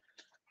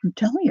 I'm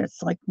telling you,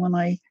 it's like when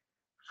I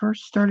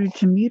first started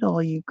to meet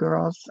all you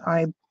girls,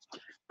 I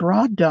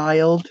broad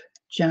dialed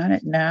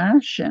Janet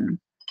Nash and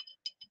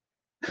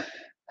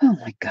oh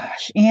my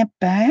gosh, Aunt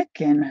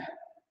Beck and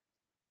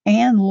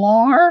Ann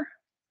Lar.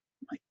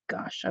 My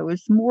gosh, I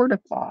was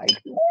mortified.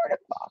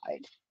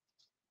 Mortified.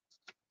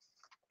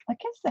 I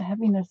guess the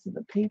heaviness of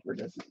the paper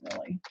doesn't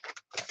really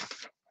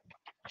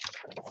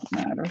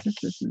matter.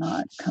 This is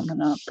not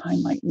coming up. I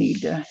might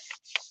need to.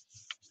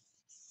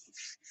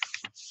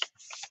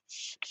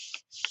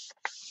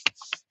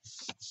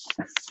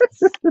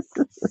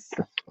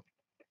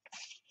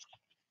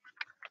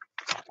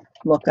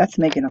 Look, that's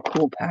making a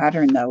cool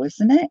pattern though,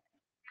 isn't it?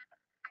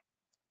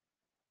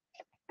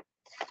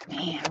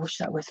 Man, I wish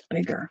that was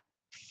bigger.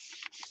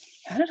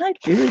 How did I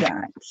do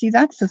that? See,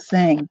 that's the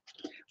thing.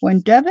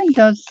 When Devin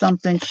does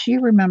something, she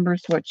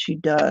remembers what she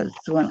does.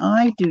 When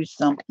I do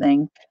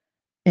something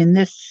in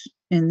this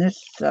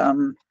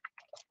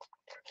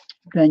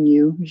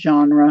venue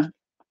genre,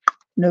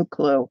 no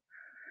clue.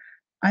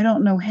 I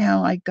don't know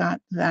how I got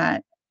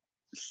that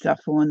stuff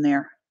on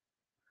there.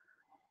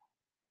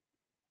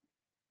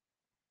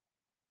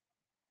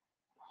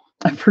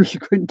 I first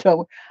couldn't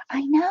tell.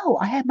 I know.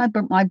 I had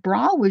my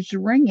bra was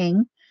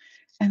ringing,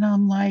 and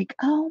I'm like,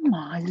 oh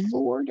my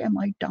lord, am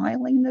I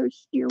dialing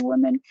those dear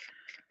women?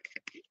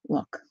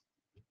 Look,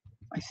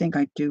 I think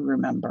I do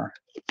remember.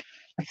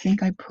 I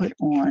think I put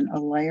on a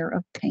layer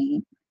of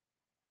paint,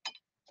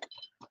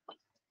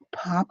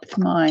 popped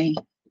my.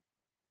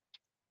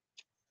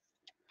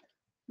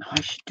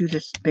 I should do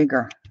this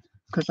bigger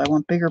because I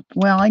want bigger.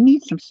 Well, I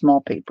need some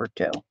small paper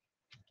too.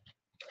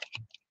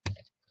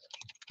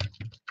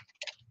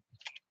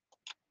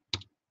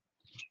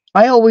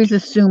 I always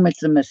assume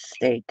it's a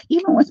mistake,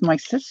 even with my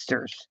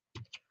sisters.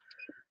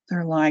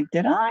 They're like,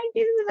 did I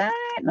do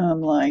that? And I'm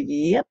like,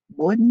 yep,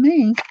 wouldn't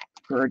me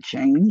for a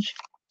change.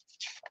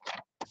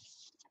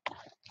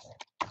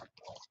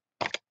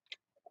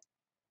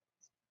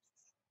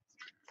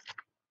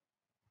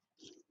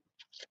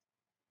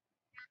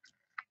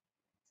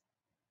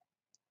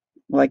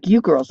 Like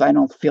you girls, I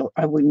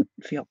wouldn't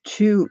feel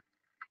too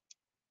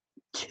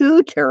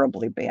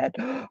terribly bad.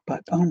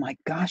 But oh my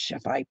gosh,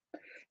 if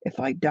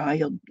I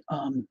dialed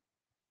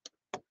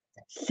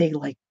say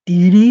like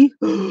Dee Dee,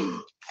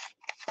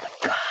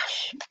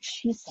 gosh,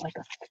 she's like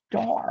a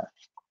star.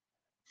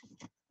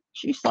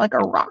 She's like a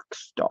rock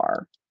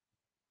star.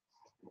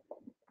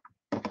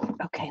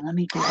 Okay, let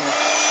me do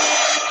this.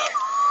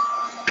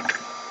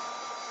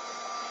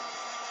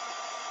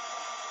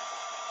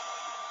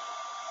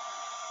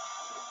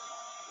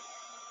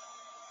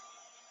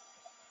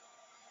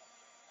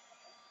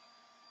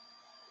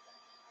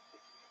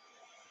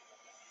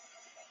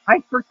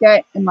 I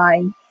forget in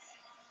my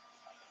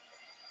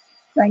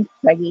thanks,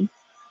 Peggy.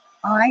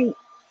 I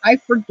I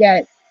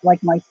forget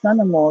like my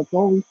son-in-law is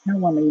always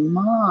telling me,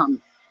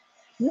 Mom,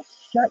 just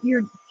shut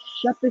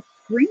the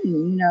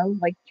screen,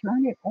 like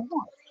turn it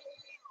off.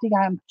 See,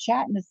 I'm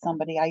chatting to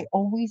somebody. I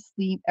always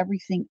leave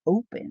everything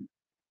open.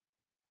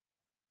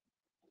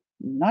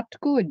 Not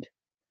good.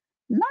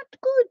 Not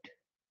good.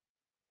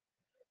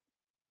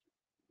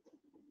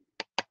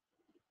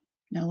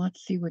 Now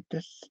let's see what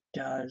this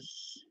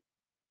does.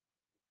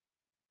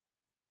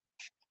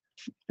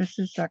 This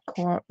is the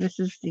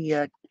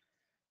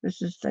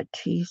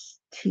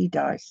tea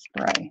dye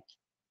spray.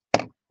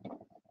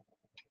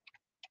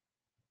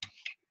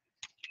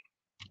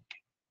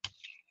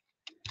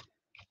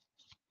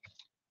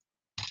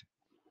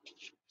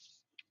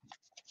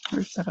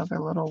 Here's that other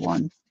little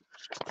one.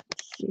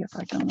 Let's see if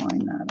I can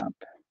line that up.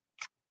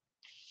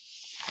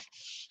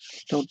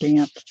 Still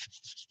damp.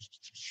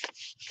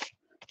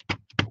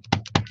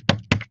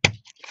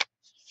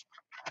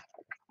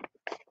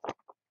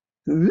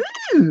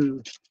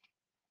 Ooh!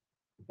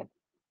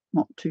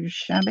 Not too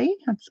shabby.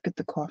 Let's get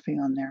the coffee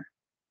on there.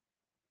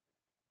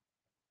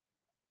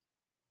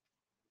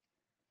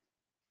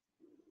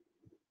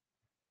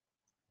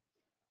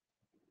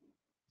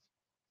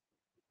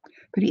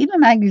 But even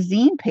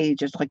magazine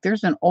pages, like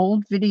there's an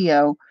old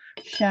video,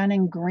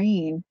 Shannon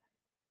Green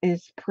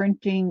is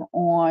printing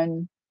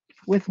on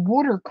with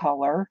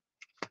watercolor.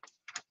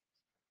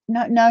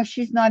 No,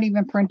 she's not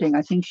even printing.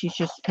 I think she's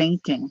just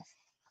painting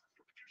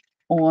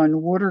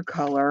on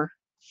watercolor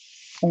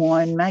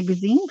on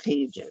magazine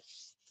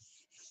pages.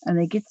 And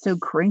they get so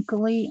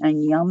crinkly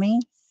and yummy.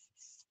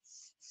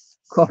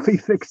 Coffee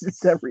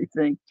fixes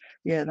everything.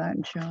 Yeah, that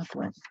and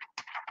chocolate.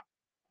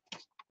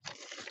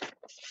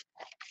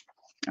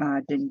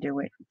 Didn't do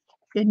it.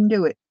 Didn't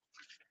do it.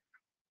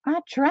 I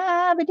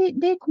tried, but it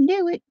didn't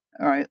do it.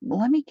 All right, well,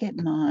 let me get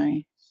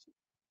my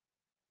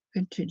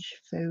Vintage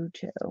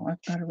photo.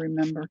 I've got to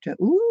remember to.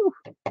 Ooh.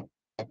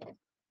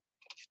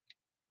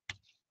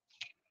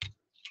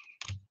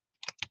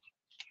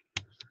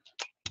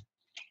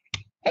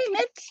 Hey,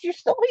 Mitz, you're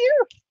still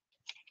here.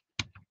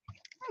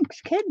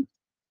 Thanks, kid.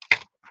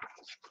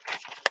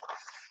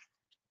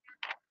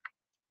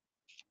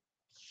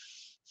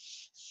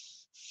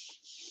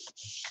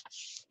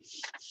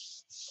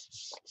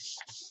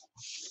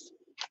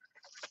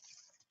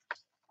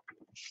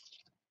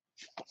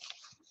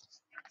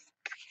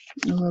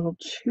 A little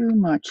too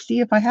much.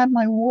 See, if I had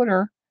my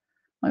water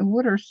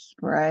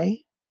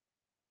spray.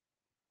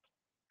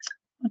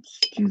 Let's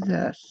do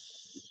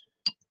this.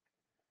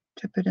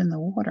 Dip it in the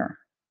water.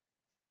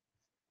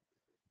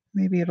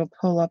 Maybe it'll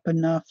pull up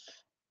enough.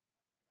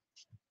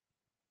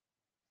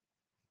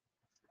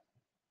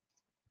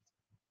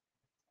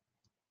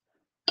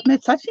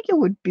 Mitz, I think it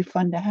would be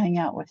fun to hang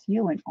out with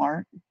you and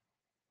Art.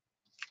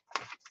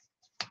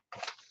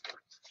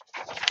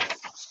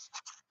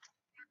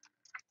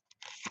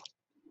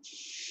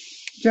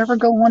 Did you ever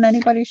go on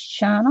anybody's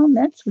channel,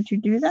 Mitz? Would you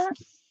do that?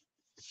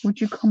 Would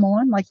you come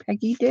on like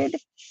Peggy did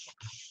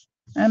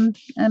and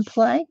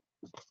play?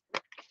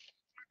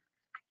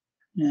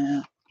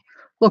 Yeah.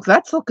 Look,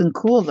 that's looking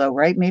cool though,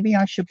 right? Maybe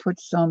I should put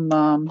some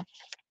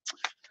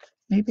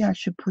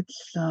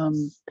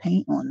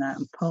paint on that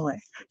and pull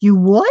it. You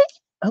would?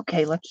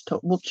 Okay, let's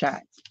talk. We'll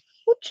chat.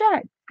 We'll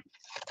chat.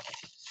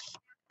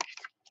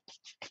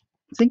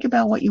 Think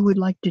about what you would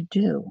like to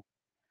do.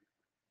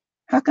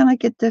 How can I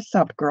get this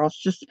up, girls?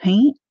 Just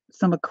paint?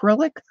 Some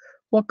acrylic?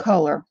 What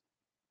color?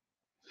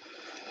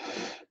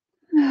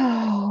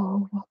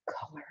 Oh, what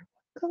color?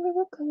 What color?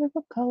 What color?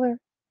 What color?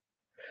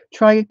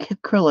 Try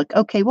acrylic.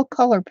 Okay, what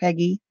color,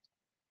 Peggy?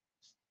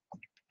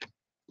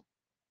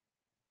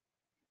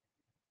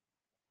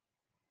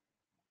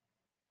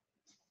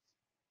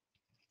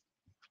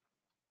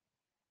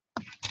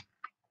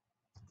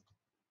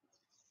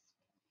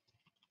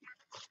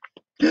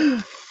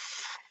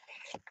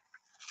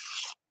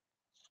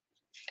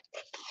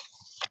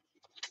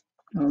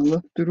 I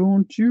left it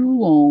on too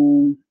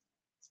long.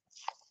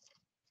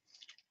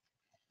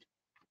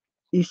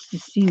 It's the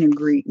scene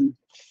greeting.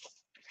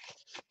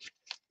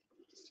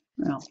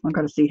 Well, I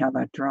got to see how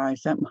that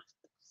dries. That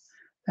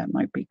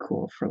might be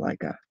cool for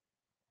like a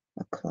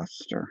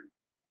cluster.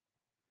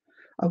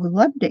 I would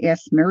love to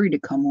ask Mary to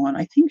come on.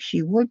 I think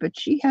she would, but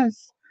she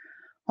has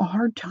a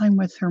hard time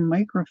with her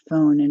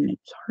microphone and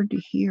it's hard to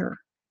hear.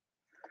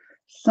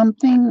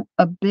 Something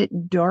a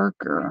bit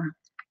darker.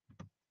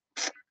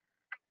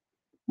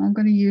 I'm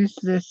going to use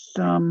this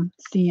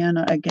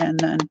sienna again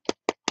then.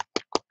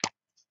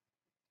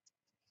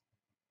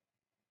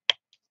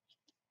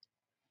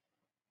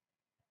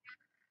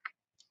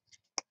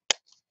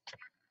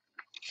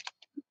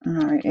 All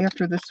right,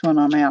 after this one,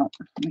 I'm out.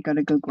 I got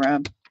to go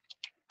grab.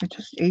 I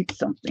just ate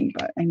something,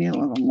 but I need a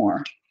little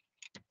more.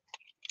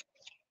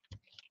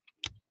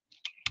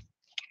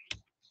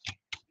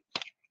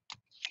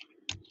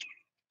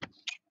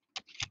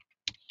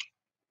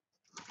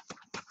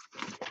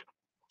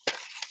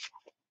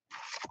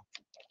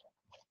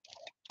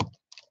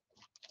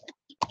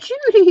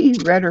 Judy,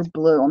 red or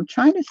blue? I'm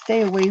trying to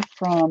stay away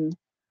from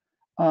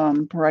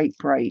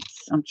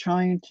brights. I'm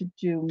trying to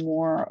do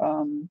more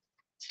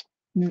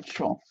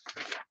neutral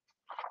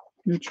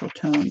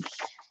tones.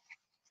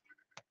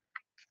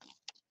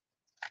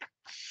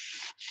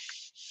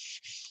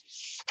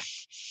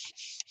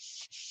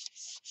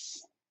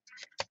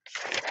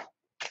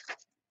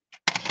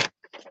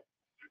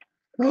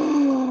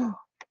 Oh,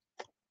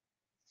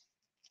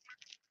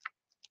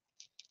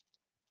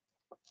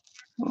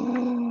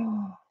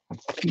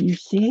 can you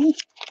see?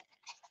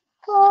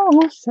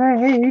 Oh,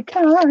 say,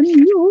 can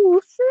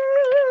you see?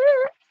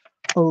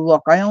 Oh,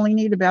 look, I only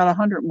need about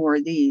 100 more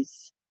of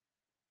these.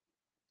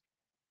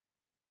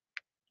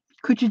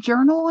 Could you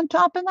journal on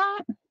top of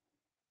that?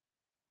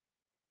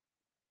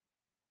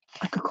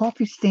 Like a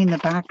coffee stain the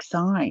back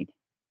side.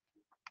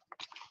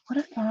 What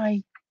if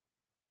I...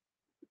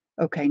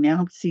 Okay,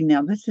 now, see,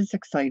 now this is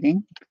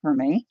exciting for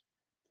me.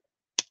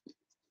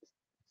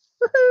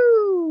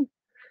 Woohoo!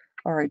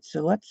 All right,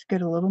 so let's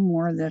get a little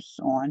more of this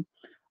on.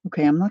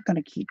 Okay, I'm not going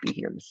to keep you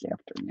here this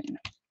afternoon.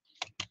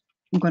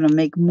 I'm going to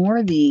make more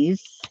of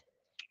these.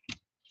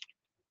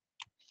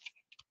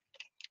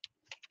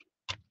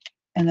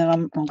 And then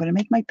I'm going to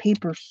make my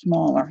paper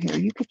smaller. Here,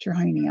 you get your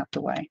hiney out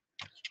the way.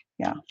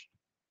 Yeah.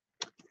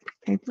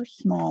 Paper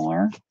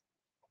smaller.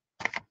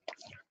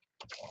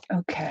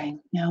 Okay,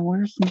 now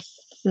where's my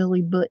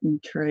silly button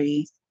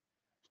tree?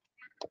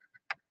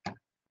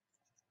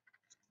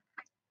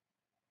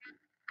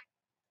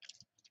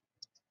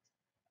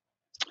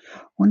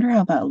 Wonder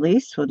how that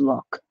lace would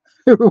look.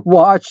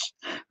 Wash,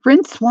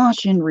 rinse,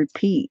 wash, and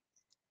repeat.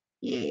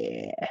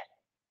 Yeah.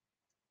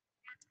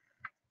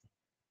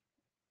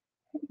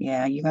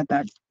 Yeah, you got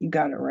that. You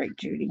got it right,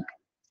 Judy.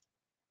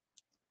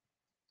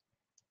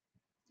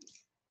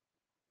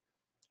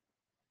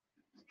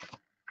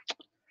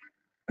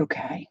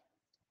 Okay.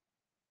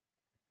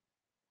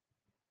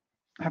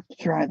 I have to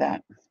try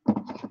that.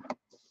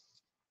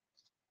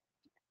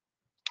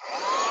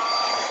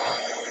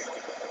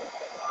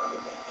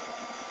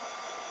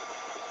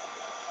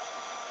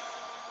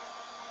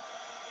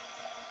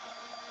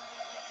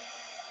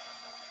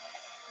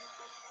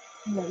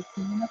 Right,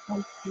 so then if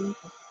I see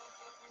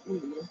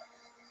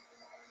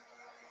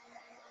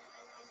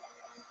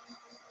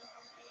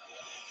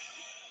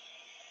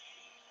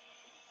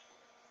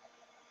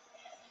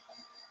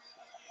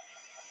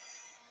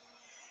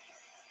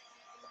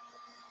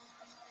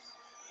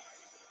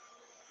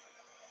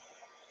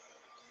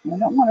I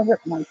don't want to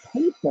rip my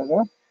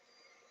paper.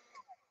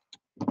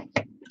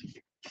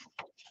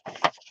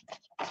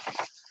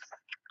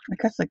 I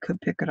guess I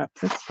could pick it up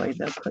this way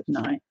though, couldn't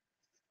I?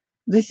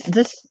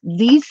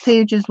 These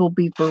pages will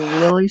be for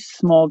really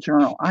small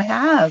journal. I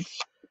have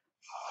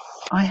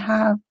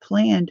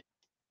planned.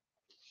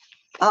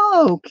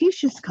 Oh,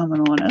 Keisha's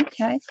coming on.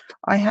 Okay.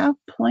 I have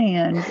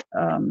planned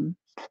some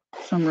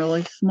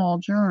really small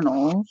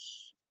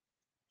journals.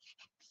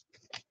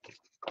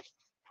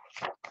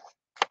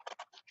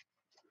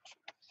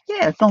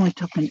 Yeah, it's only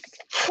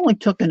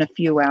taken a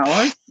few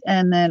hours,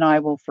 and then I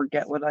will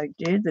forget what I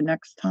did the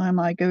next time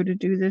I go to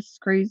do this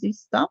crazy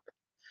stuff.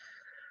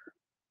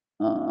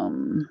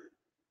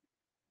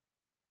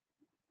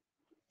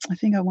 I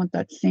think I want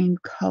that same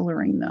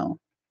coloring though.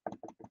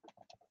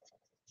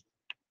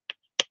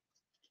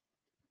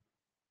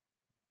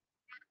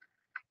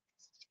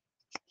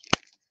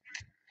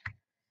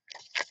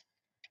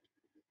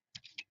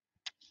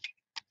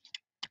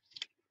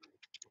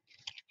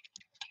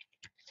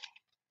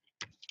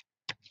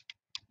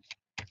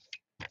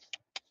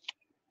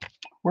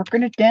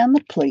 Working it down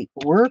the plate,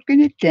 working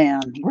it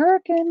down,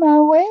 working my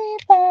way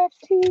back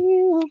to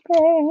you,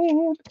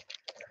 babe.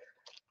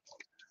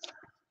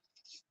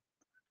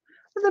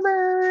 The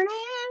burning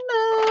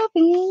love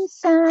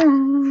inside.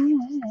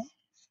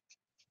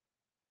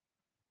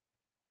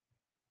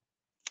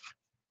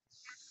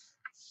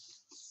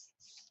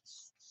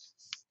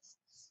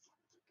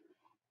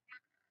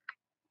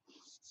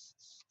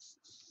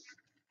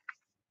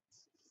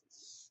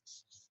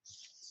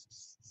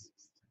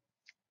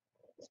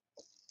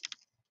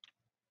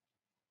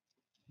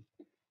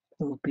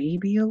 Oh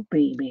baby, oh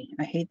baby.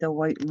 I hate the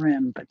white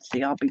rim, but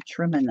see, I'll be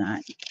trimming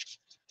that.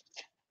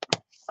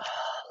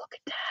 Oh, look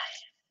at that.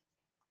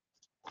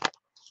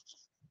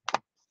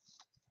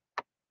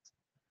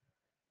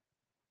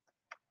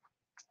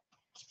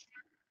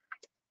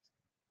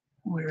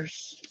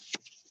 Where's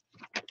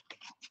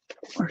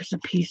a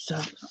piece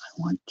of I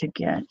want to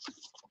get?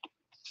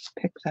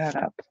 Pick that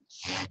up.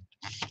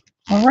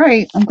 All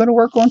right, I'm going to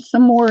work on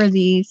some more of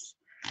these.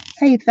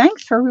 Hey,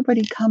 thanks for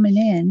everybody coming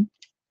in.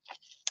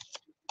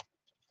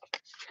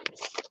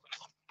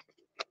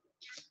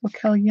 Look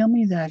how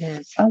yummy that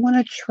is. I want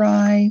to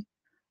try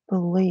the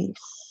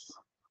lace.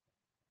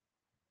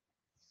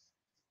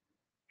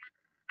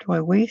 Do I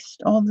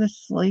waste all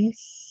this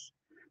lace?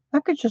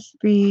 That could just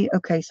be,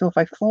 okay, so if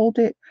I fold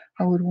it,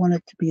 I would want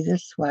it to be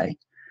this way.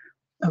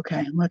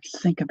 Okay, let's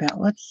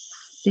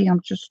see,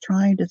 I'm just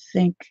trying to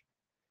think.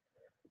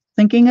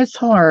 Thinking is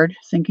hard.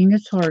 Thinking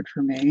is hard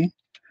for me.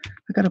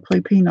 I gotta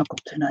play Pinochle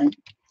tonight.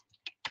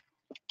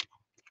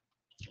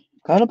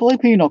 Gotta play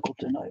Pinochle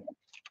tonight.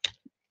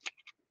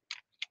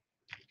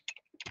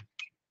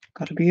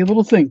 Gotta be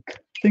able to think.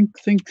 Think.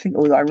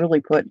 Oh, I really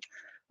put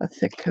a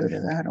thick coat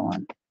of that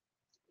on.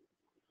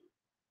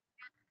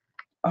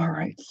 All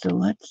right, so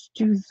let's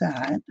do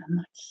that. And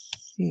let's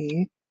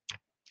see.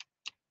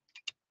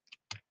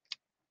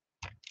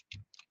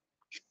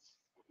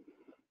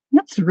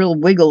 That's real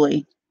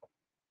wiggly.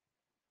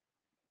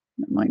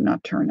 It might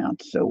not turn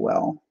out so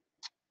well.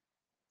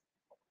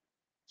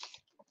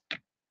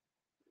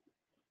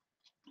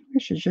 I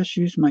should just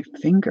use my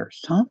fingers,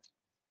 huh?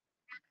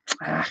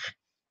 Ah,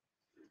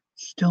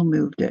 still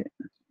moved it.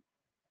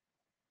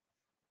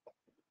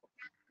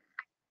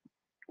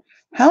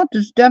 How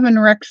does Devin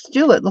Rex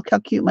do it? Look how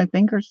cute my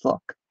fingers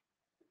look.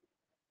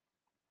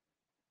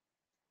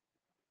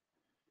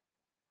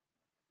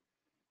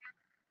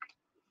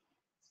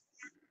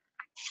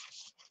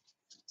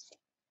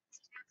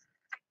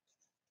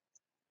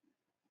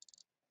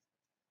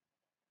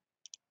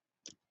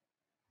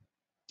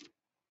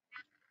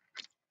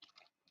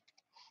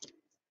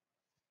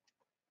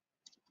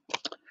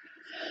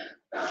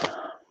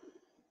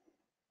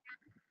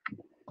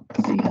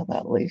 See how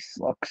that lace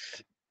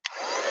looks.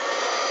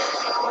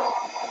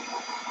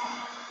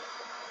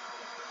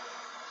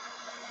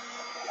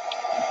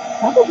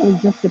 Probably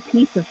just a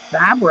piece of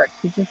fabric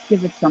to just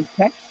give it some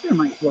texture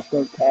might look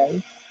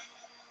okay.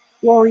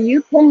 Or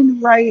you can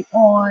write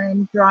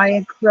on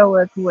dry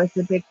acrylic with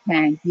a big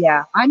pen.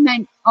 Yeah, I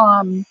meant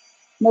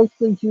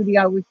mostly Judy.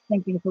 I was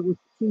thinking if it was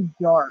too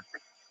dark,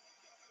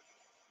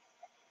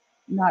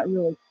 not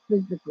really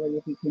physically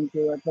if you can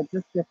do it, but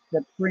just if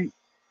the print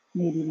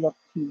maybe looked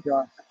too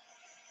dark.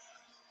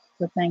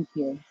 So thank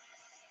you.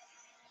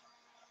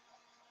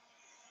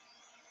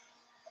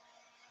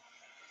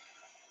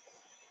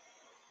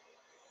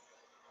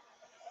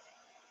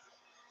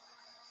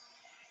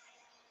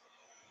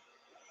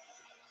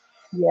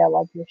 Yeah,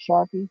 like your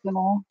Sharpies and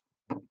all.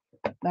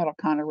 That'll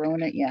kind of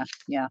ruin it. Yeah,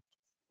 yeah.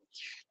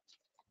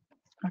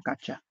 I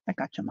gotcha. I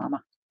gotcha,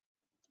 Mama.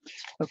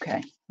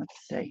 Okay,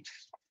 let's see.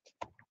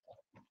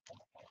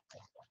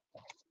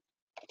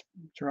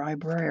 Dry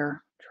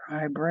brayer.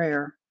 Dry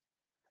brayer.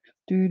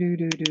 Do do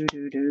do do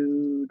do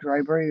do.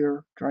 Dry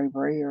brayer. Dry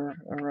brayer.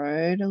 All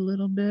right, a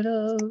little bit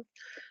of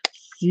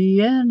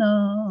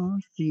sienna.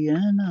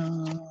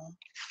 Sienna.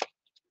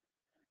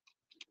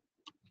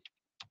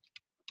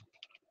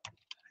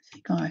 I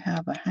think I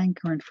have a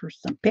hankering for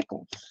some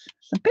pickles.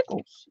 Some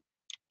pickles.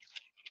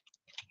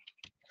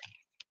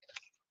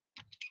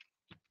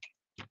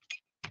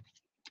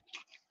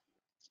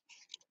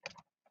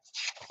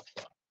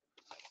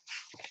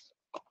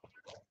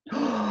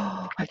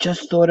 I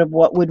just thought of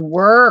what would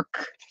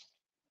work.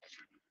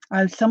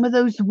 Some of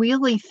those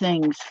wheelie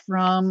things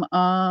from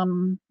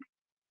some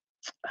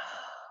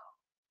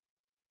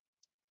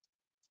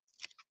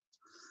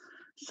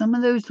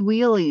of those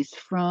wheelies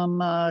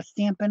from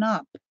Stampin'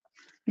 Up.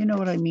 You know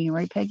what I mean,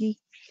 right, Peggy?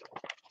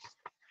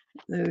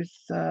 Those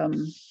I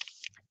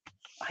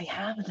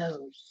have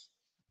those.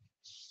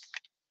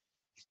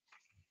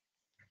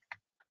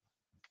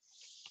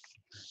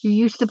 You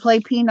used to play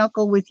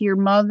pinochle with your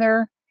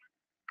mother-in-law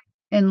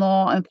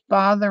and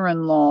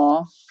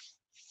father-in-law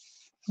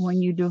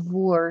when you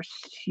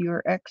divorced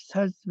your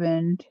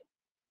ex-husband.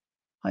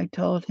 I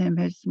told him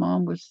his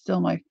mom was still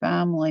my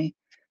family.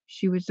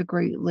 She was a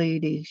great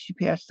lady. She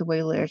passed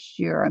away last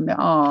year. I mean,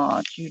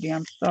 Judy,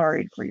 I'm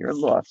sorry for your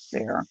loss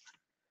there.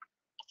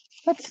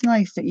 That's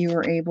nice that you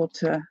were able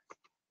to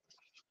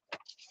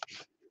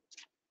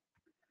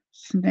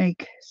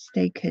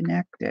stay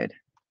connected.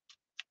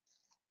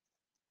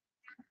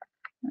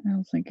 I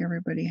don't think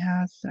everybody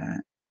has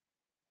that.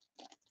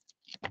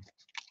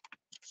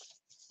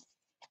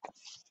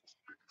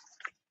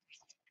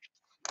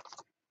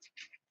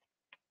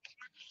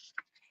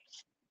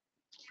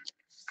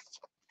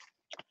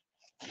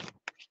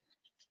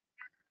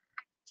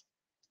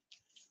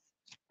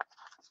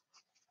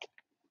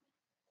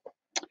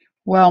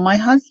 Well, my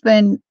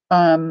husband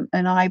and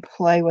I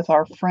play with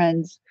our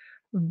friends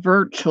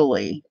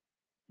virtually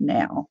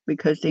now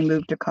because they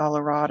moved to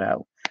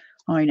Colorado.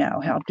 I know,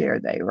 how dare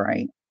they,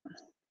 right?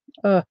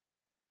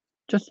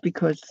 Just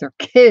because they're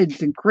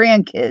kids and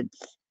grandkids.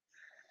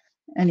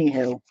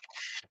 Anywho,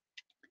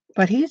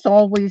 but he's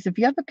always, if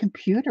you have a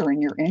computer and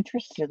you're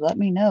interested, let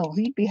me know.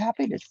 He'd be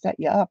happy to set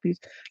you up.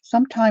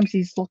 Sometimes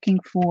he's looking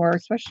for,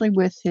 especially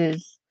with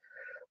his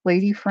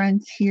lady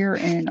friends here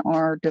in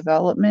our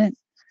development,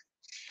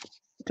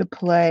 to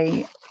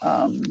play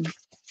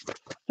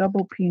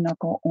double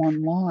pinochle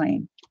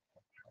online.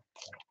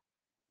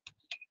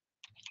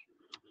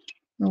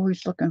 We're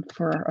always looking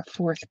for a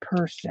fourth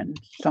person.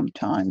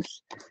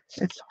 Sometimes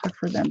it's hard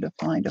for them to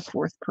find a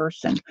fourth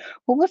person.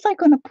 What was I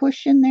going to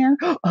push in there?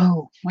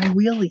 Oh, my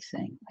wheelie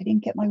thing. I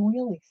didn't get my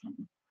wheelie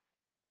thing.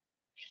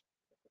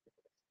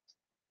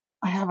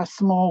 I have a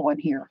small one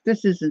here.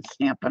 This isn't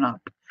Stampin'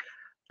 Up,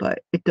 but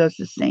it does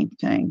the same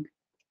thing.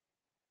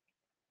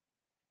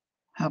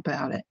 How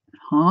about it?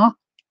 Huh?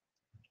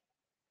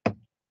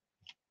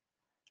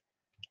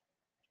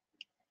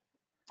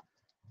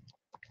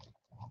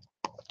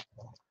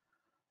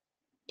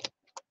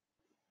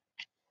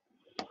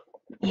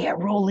 Yeah,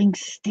 rolling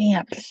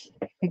stamps.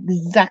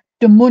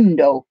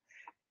 Exactamundo.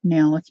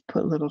 Now let's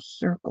put little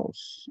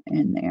circles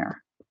in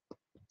there.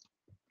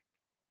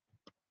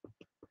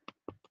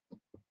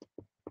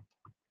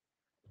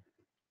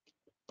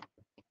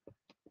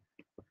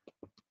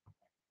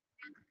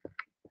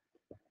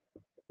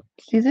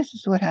 See, this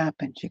is what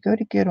happens. You go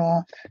to get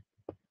off,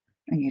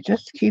 and you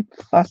just keep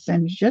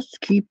fussing, just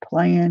keep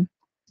playing,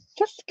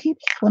 just keep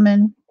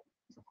swimming.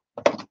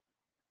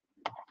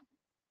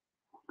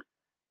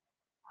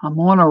 I'm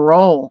on a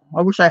roll.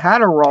 I wish I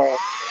had a roll.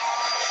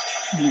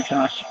 Oh my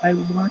gosh, I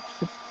watched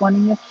the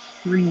funniest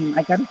stream.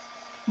 I got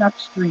not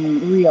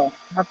stream, reel.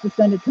 I have to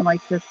send it to my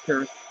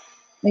sisters.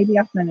 Maybe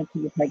I'll send it to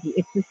you, Peggy.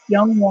 It's this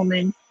young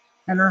woman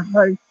and her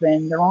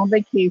husband. They're on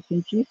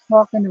vacation. She's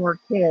talking to her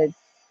kids,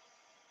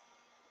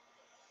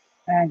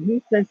 and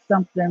he says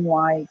something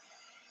like,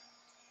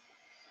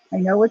 I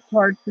know it's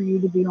hard for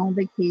you to be on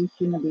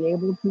vacation and be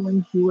able to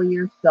enjoy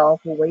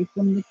yourself away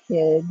from the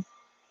kids.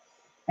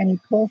 And he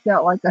pulls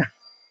out like a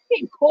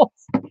he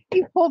pulls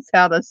he pulls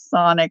out a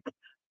Sonic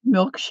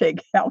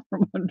milkshake out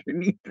from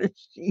underneath the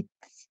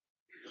sheets.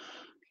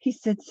 He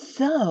said,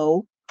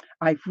 "So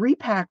I've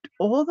repacked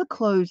all the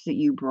clothes that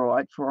you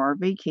brought for our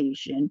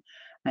vacation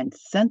and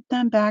sent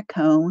them back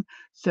home.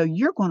 So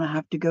you're going to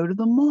have to go to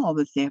the mall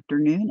this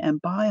afternoon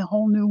and buy a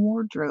whole new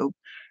wardrobe."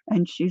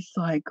 And she's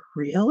like,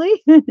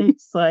 "Really?" And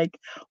he's like,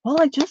 "Well,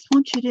 I just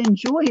want you to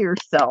enjoy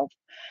yourself.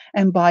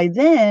 And by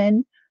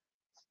then,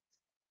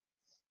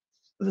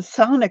 the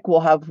Sonic will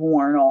have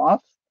worn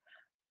off.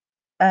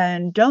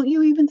 And don't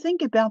you even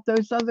think about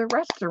those other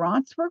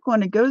restaurants. We're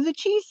going to go to the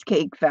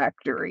Cheesecake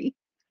Factory.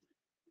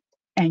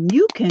 And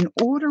you can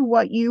order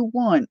what you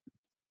want,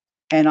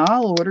 and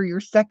I'll order your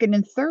second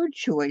and third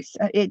choice."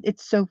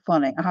 It's so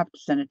funny. I have to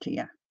send it to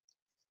you.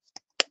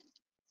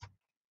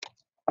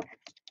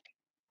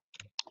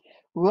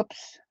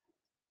 Whoops.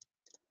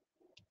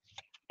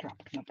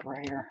 Dropped my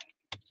brayer.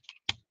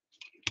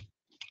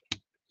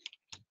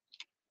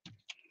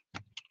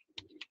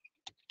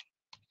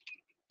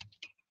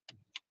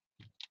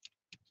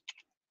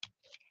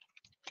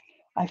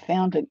 I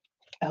found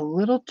a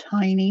little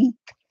tiny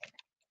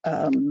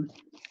um,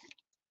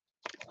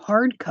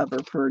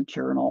 hardcover for a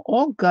journal,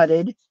 all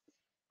gutted,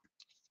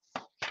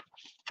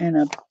 in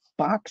a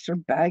box or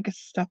bag of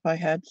stuff I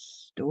had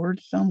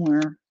stored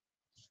somewhere.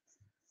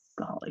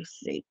 Golly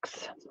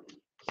sakes.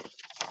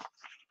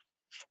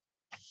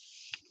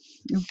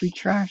 It would be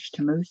trash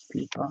to most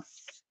people.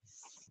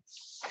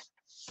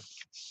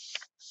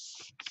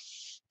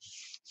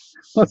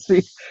 Let's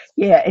see.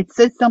 Yeah, it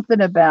says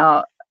something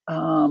about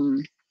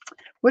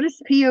what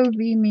does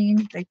POV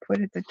mean? They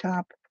put at the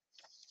top.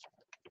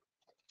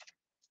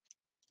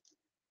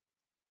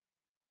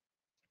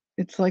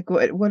 It's like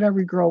what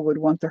every girl would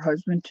want their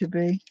husband to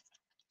be.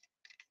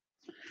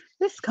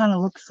 This kind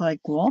of looks like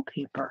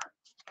wallpaper.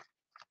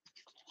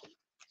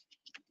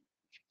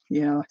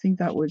 Yeah, I think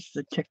that was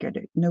the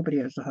ticket. Nobody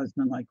has a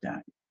husband like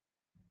that.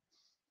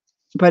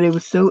 But it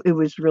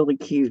was really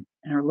cute.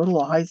 And her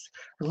little eyes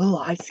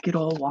get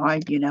all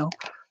wide, you know.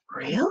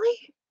 Really?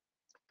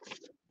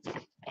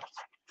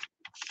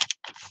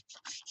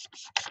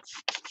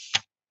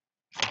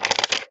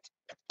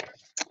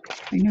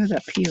 I know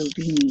that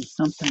POV means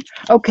something.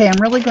 Okay,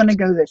 I'm really going to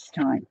go this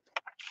time.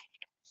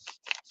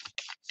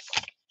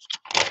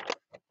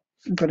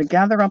 I'm going to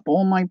gather up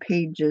all my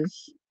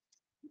pages,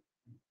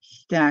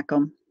 stack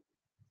them.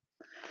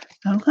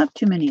 I don't have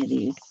too many of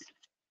these.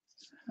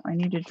 I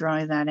need to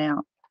dry that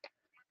out.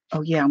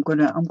 Oh yeah, I'm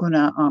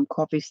gonna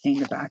coffee stain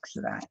the backs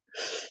of that.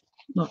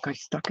 Look, I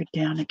stuck it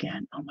down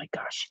again. Oh my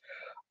gosh.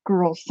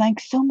 Girls,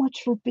 thanks so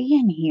much for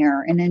being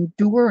here and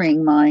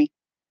enduring my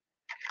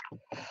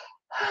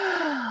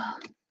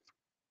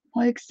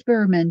my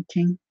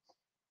experimenting.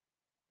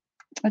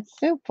 It's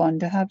so fun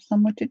to have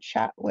someone to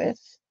chat with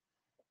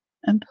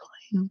and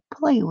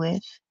play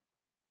with.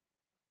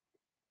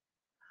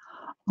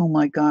 Oh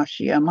my gosh,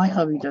 yeah, my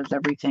hubby does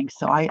everything,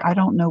 so I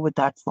don't know what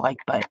that's like,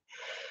 but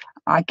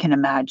I can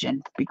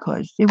imagine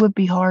because it would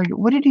be hard.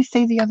 What did he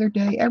say the other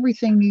day?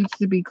 Everything needs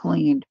to be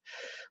cleaned.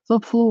 The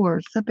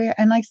floors, the bed.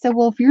 And I said,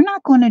 well, if you're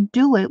not going to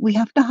do it, we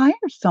have to hire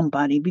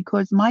somebody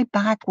because my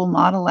back will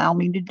not allow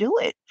me to do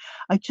it.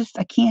 I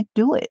can't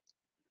do it.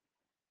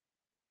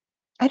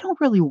 I don't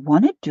really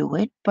want to do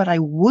it, but I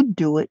would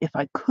do it if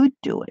I could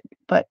do it.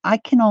 But I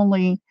can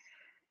only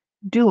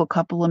do a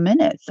couple of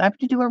minutes. I have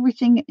to do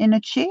everything in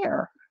a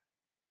chair.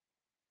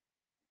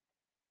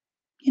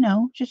 You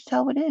know, just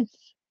how it is.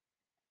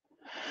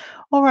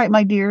 All right,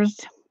 my dears.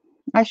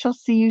 I shall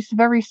see you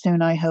very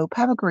soon, I hope.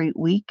 Have a great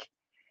week.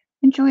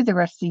 Enjoy the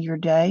rest of your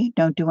day.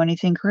 Don't do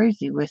anything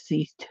crazy with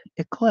the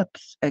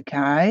eclipse,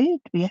 okay?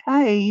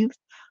 Behave.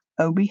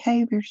 Oh,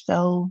 behave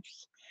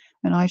yourselves.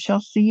 And I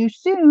shall see you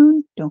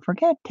soon. Don't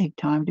forget, take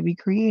time to be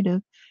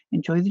creative.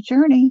 Enjoy the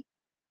journey.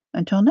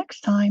 Until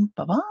next time,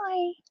 bye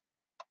bye.